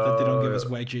reopens, I hope that they don't give us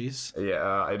wedgies.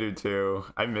 Yeah, I do too.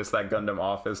 I miss that Gundam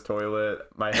office toilet.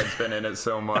 My head's been in it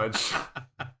so much.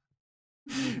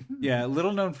 Yeah,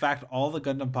 little known fact, all the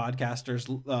Gundam podcasters,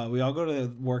 we all go to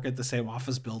work at the same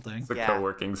office building. It's a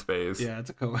co-working space. Yeah,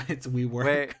 it's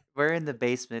WeWork. We're in the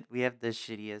basement. We have the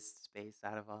shittiest space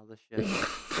out of all the shit.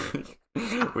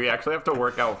 We actually have to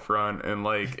work out front, and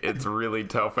like it's really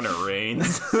tough when it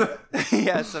rains.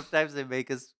 Yeah, sometimes they make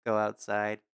us go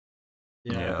outside.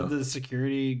 Yeah, the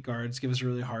security guards give us a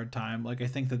really hard time. Like, I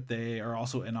think that they are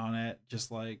also in on it,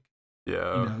 just like,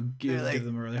 give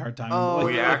them a really hard time. Oh,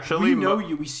 we know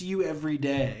you. We see you every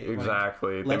day.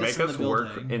 Exactly. They make us work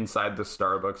inside the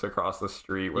Starbucks across the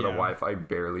street where the Wi-Fi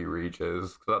barely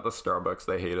reaches. Because at the Starbucks,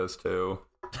 they hate us too.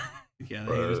 Yeah,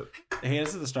 they hate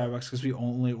us at the Starbucks because we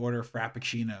only order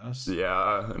frappuccinos.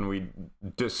 Yeah, and we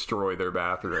destroy their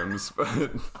bathrooms.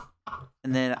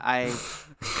 And then I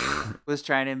was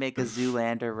trying to make a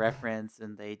Zoolander reference,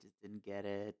 and they just didn't get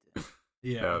it.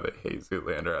 Yeah. No, they hate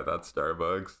Zoolander at that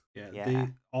Starbucks. Yeah. They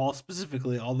all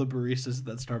the baristas at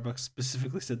that Starbucks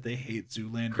specifically said they hate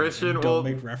Zoolander. Christian, don't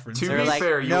make references. To be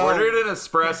fair, you ordered an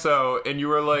espresso and you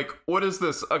were like, "What is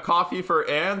this? A coffee for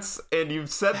ants?" And you've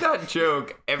said that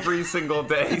joke every single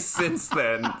day since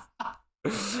then.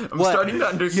 I'm starting to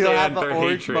understand you don't have their an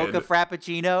orange hatred. mocha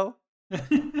frappuccino?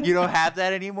 You don't have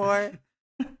that anymore?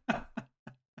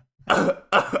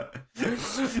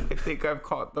 I think I've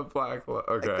caught the black look.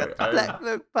 Okay. Black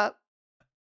look, pup.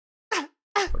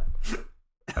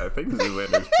 I think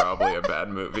Zoolander's probably a bad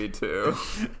movie too.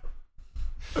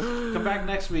 Come back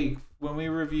next week when we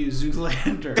review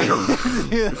Zoolander.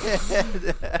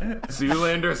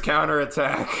 Zoolander's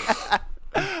counterattack.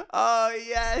 Oh,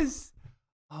 yes.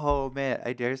 Oh, man.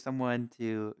 I dare someone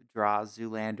to draw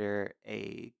Zoolander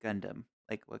a Gundam.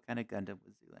 Like, what kind of Gundam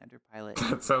was Zoolander pilot?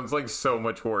 That sounds like so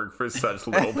much work for such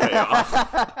little payoff.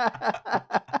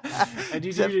 I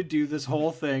need you to do this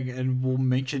whole thing, and we'll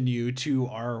mention you to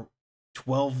our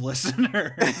 12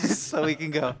 listeners. So we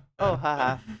can go, oh,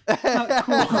 haha.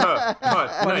 Cool.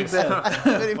 Funny Nice.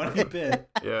 bit. Funny bit.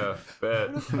 Yeah,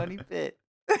 bet. What a funny bit.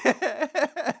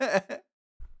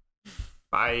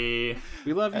 Bye.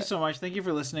 We love you so much. Thank you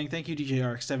for listening. Thank you, DJ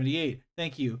RX78.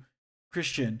 Thank you,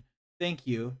 Christian. Thank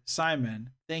you, Simon.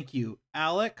 Thank you,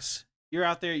 Alex. You're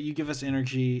out there. You give us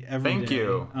energy every day. Thank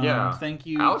you. Yeah. Thank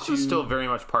you. Alex is still very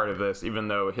much part of this, even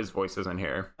though his voice isn't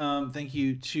here. Thank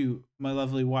you to my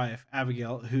lovely wife,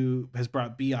 Abigail, who has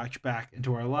brought Biatch back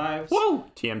into our lives. Whoa!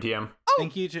 TM.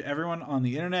 Thank you to everyone on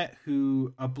the internet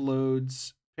who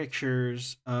uploads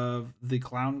pictures of the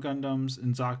clown Gundams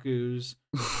and Zaku's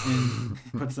and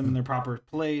puts them in their proper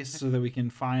place so that we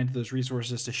can find those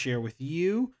resources to share with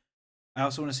you. I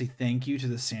also want to say thank you to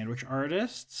the sandwich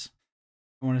artists.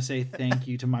 I want to say thank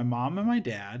you to my mom and my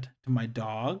dad, to my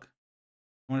dog.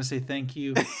 I want to say thank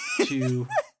you to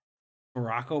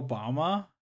Barack Obama,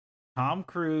 Tom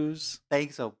Cruise.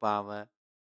 Thanks, Obama.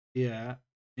 Yeah.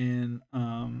 And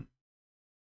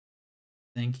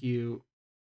thank you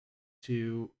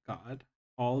to God.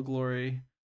 All glory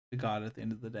to God at the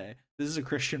end of the day. This is a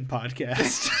Christian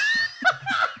podcast.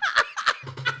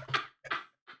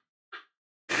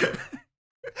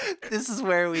 This is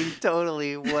where we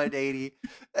totally 180.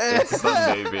 It's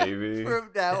Sunday, baby. From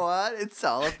now on, it's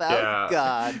all about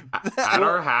God. At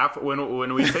our half,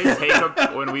 when we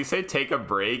say take a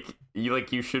break,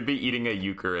 you should be eating a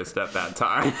Eucharist at that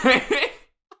time.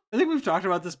 I think we've talked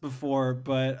about this before,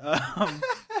 but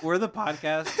we're the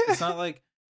podcast. It's not like,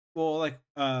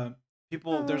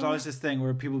 people. There's always this thing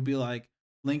where people be like,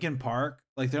 Linkin Park,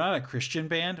 like they're not a Christian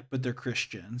band, but they're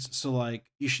Christians. So like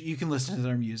you can listen to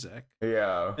their music.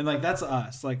 Yeah. And like that's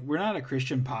us. Like we're not a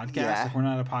Christian podcast. Yeah. Like we're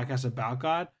not a podcast about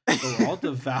God. But we're all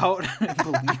devout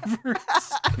believers.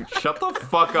 Shut the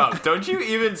fuck up. Don't you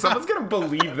even someone's gonna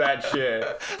believe that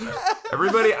shit.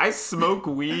 Everybody, I smoke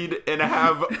weed and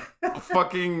have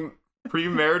fucking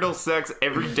premarital sex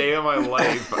every day of my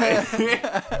life.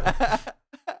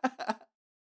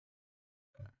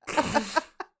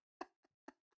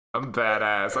 I'm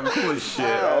badass. I'm cool as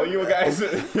shit. All you guys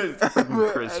are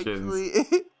Christians.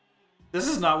 This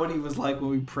is not what he was like when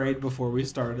we prayed before we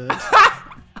started.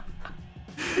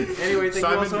 Anyway, thank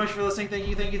you all so much for listening. Thank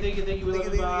you. We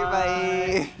love you.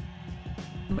 Bye.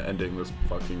 I'm ending this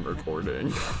fucking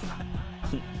recording.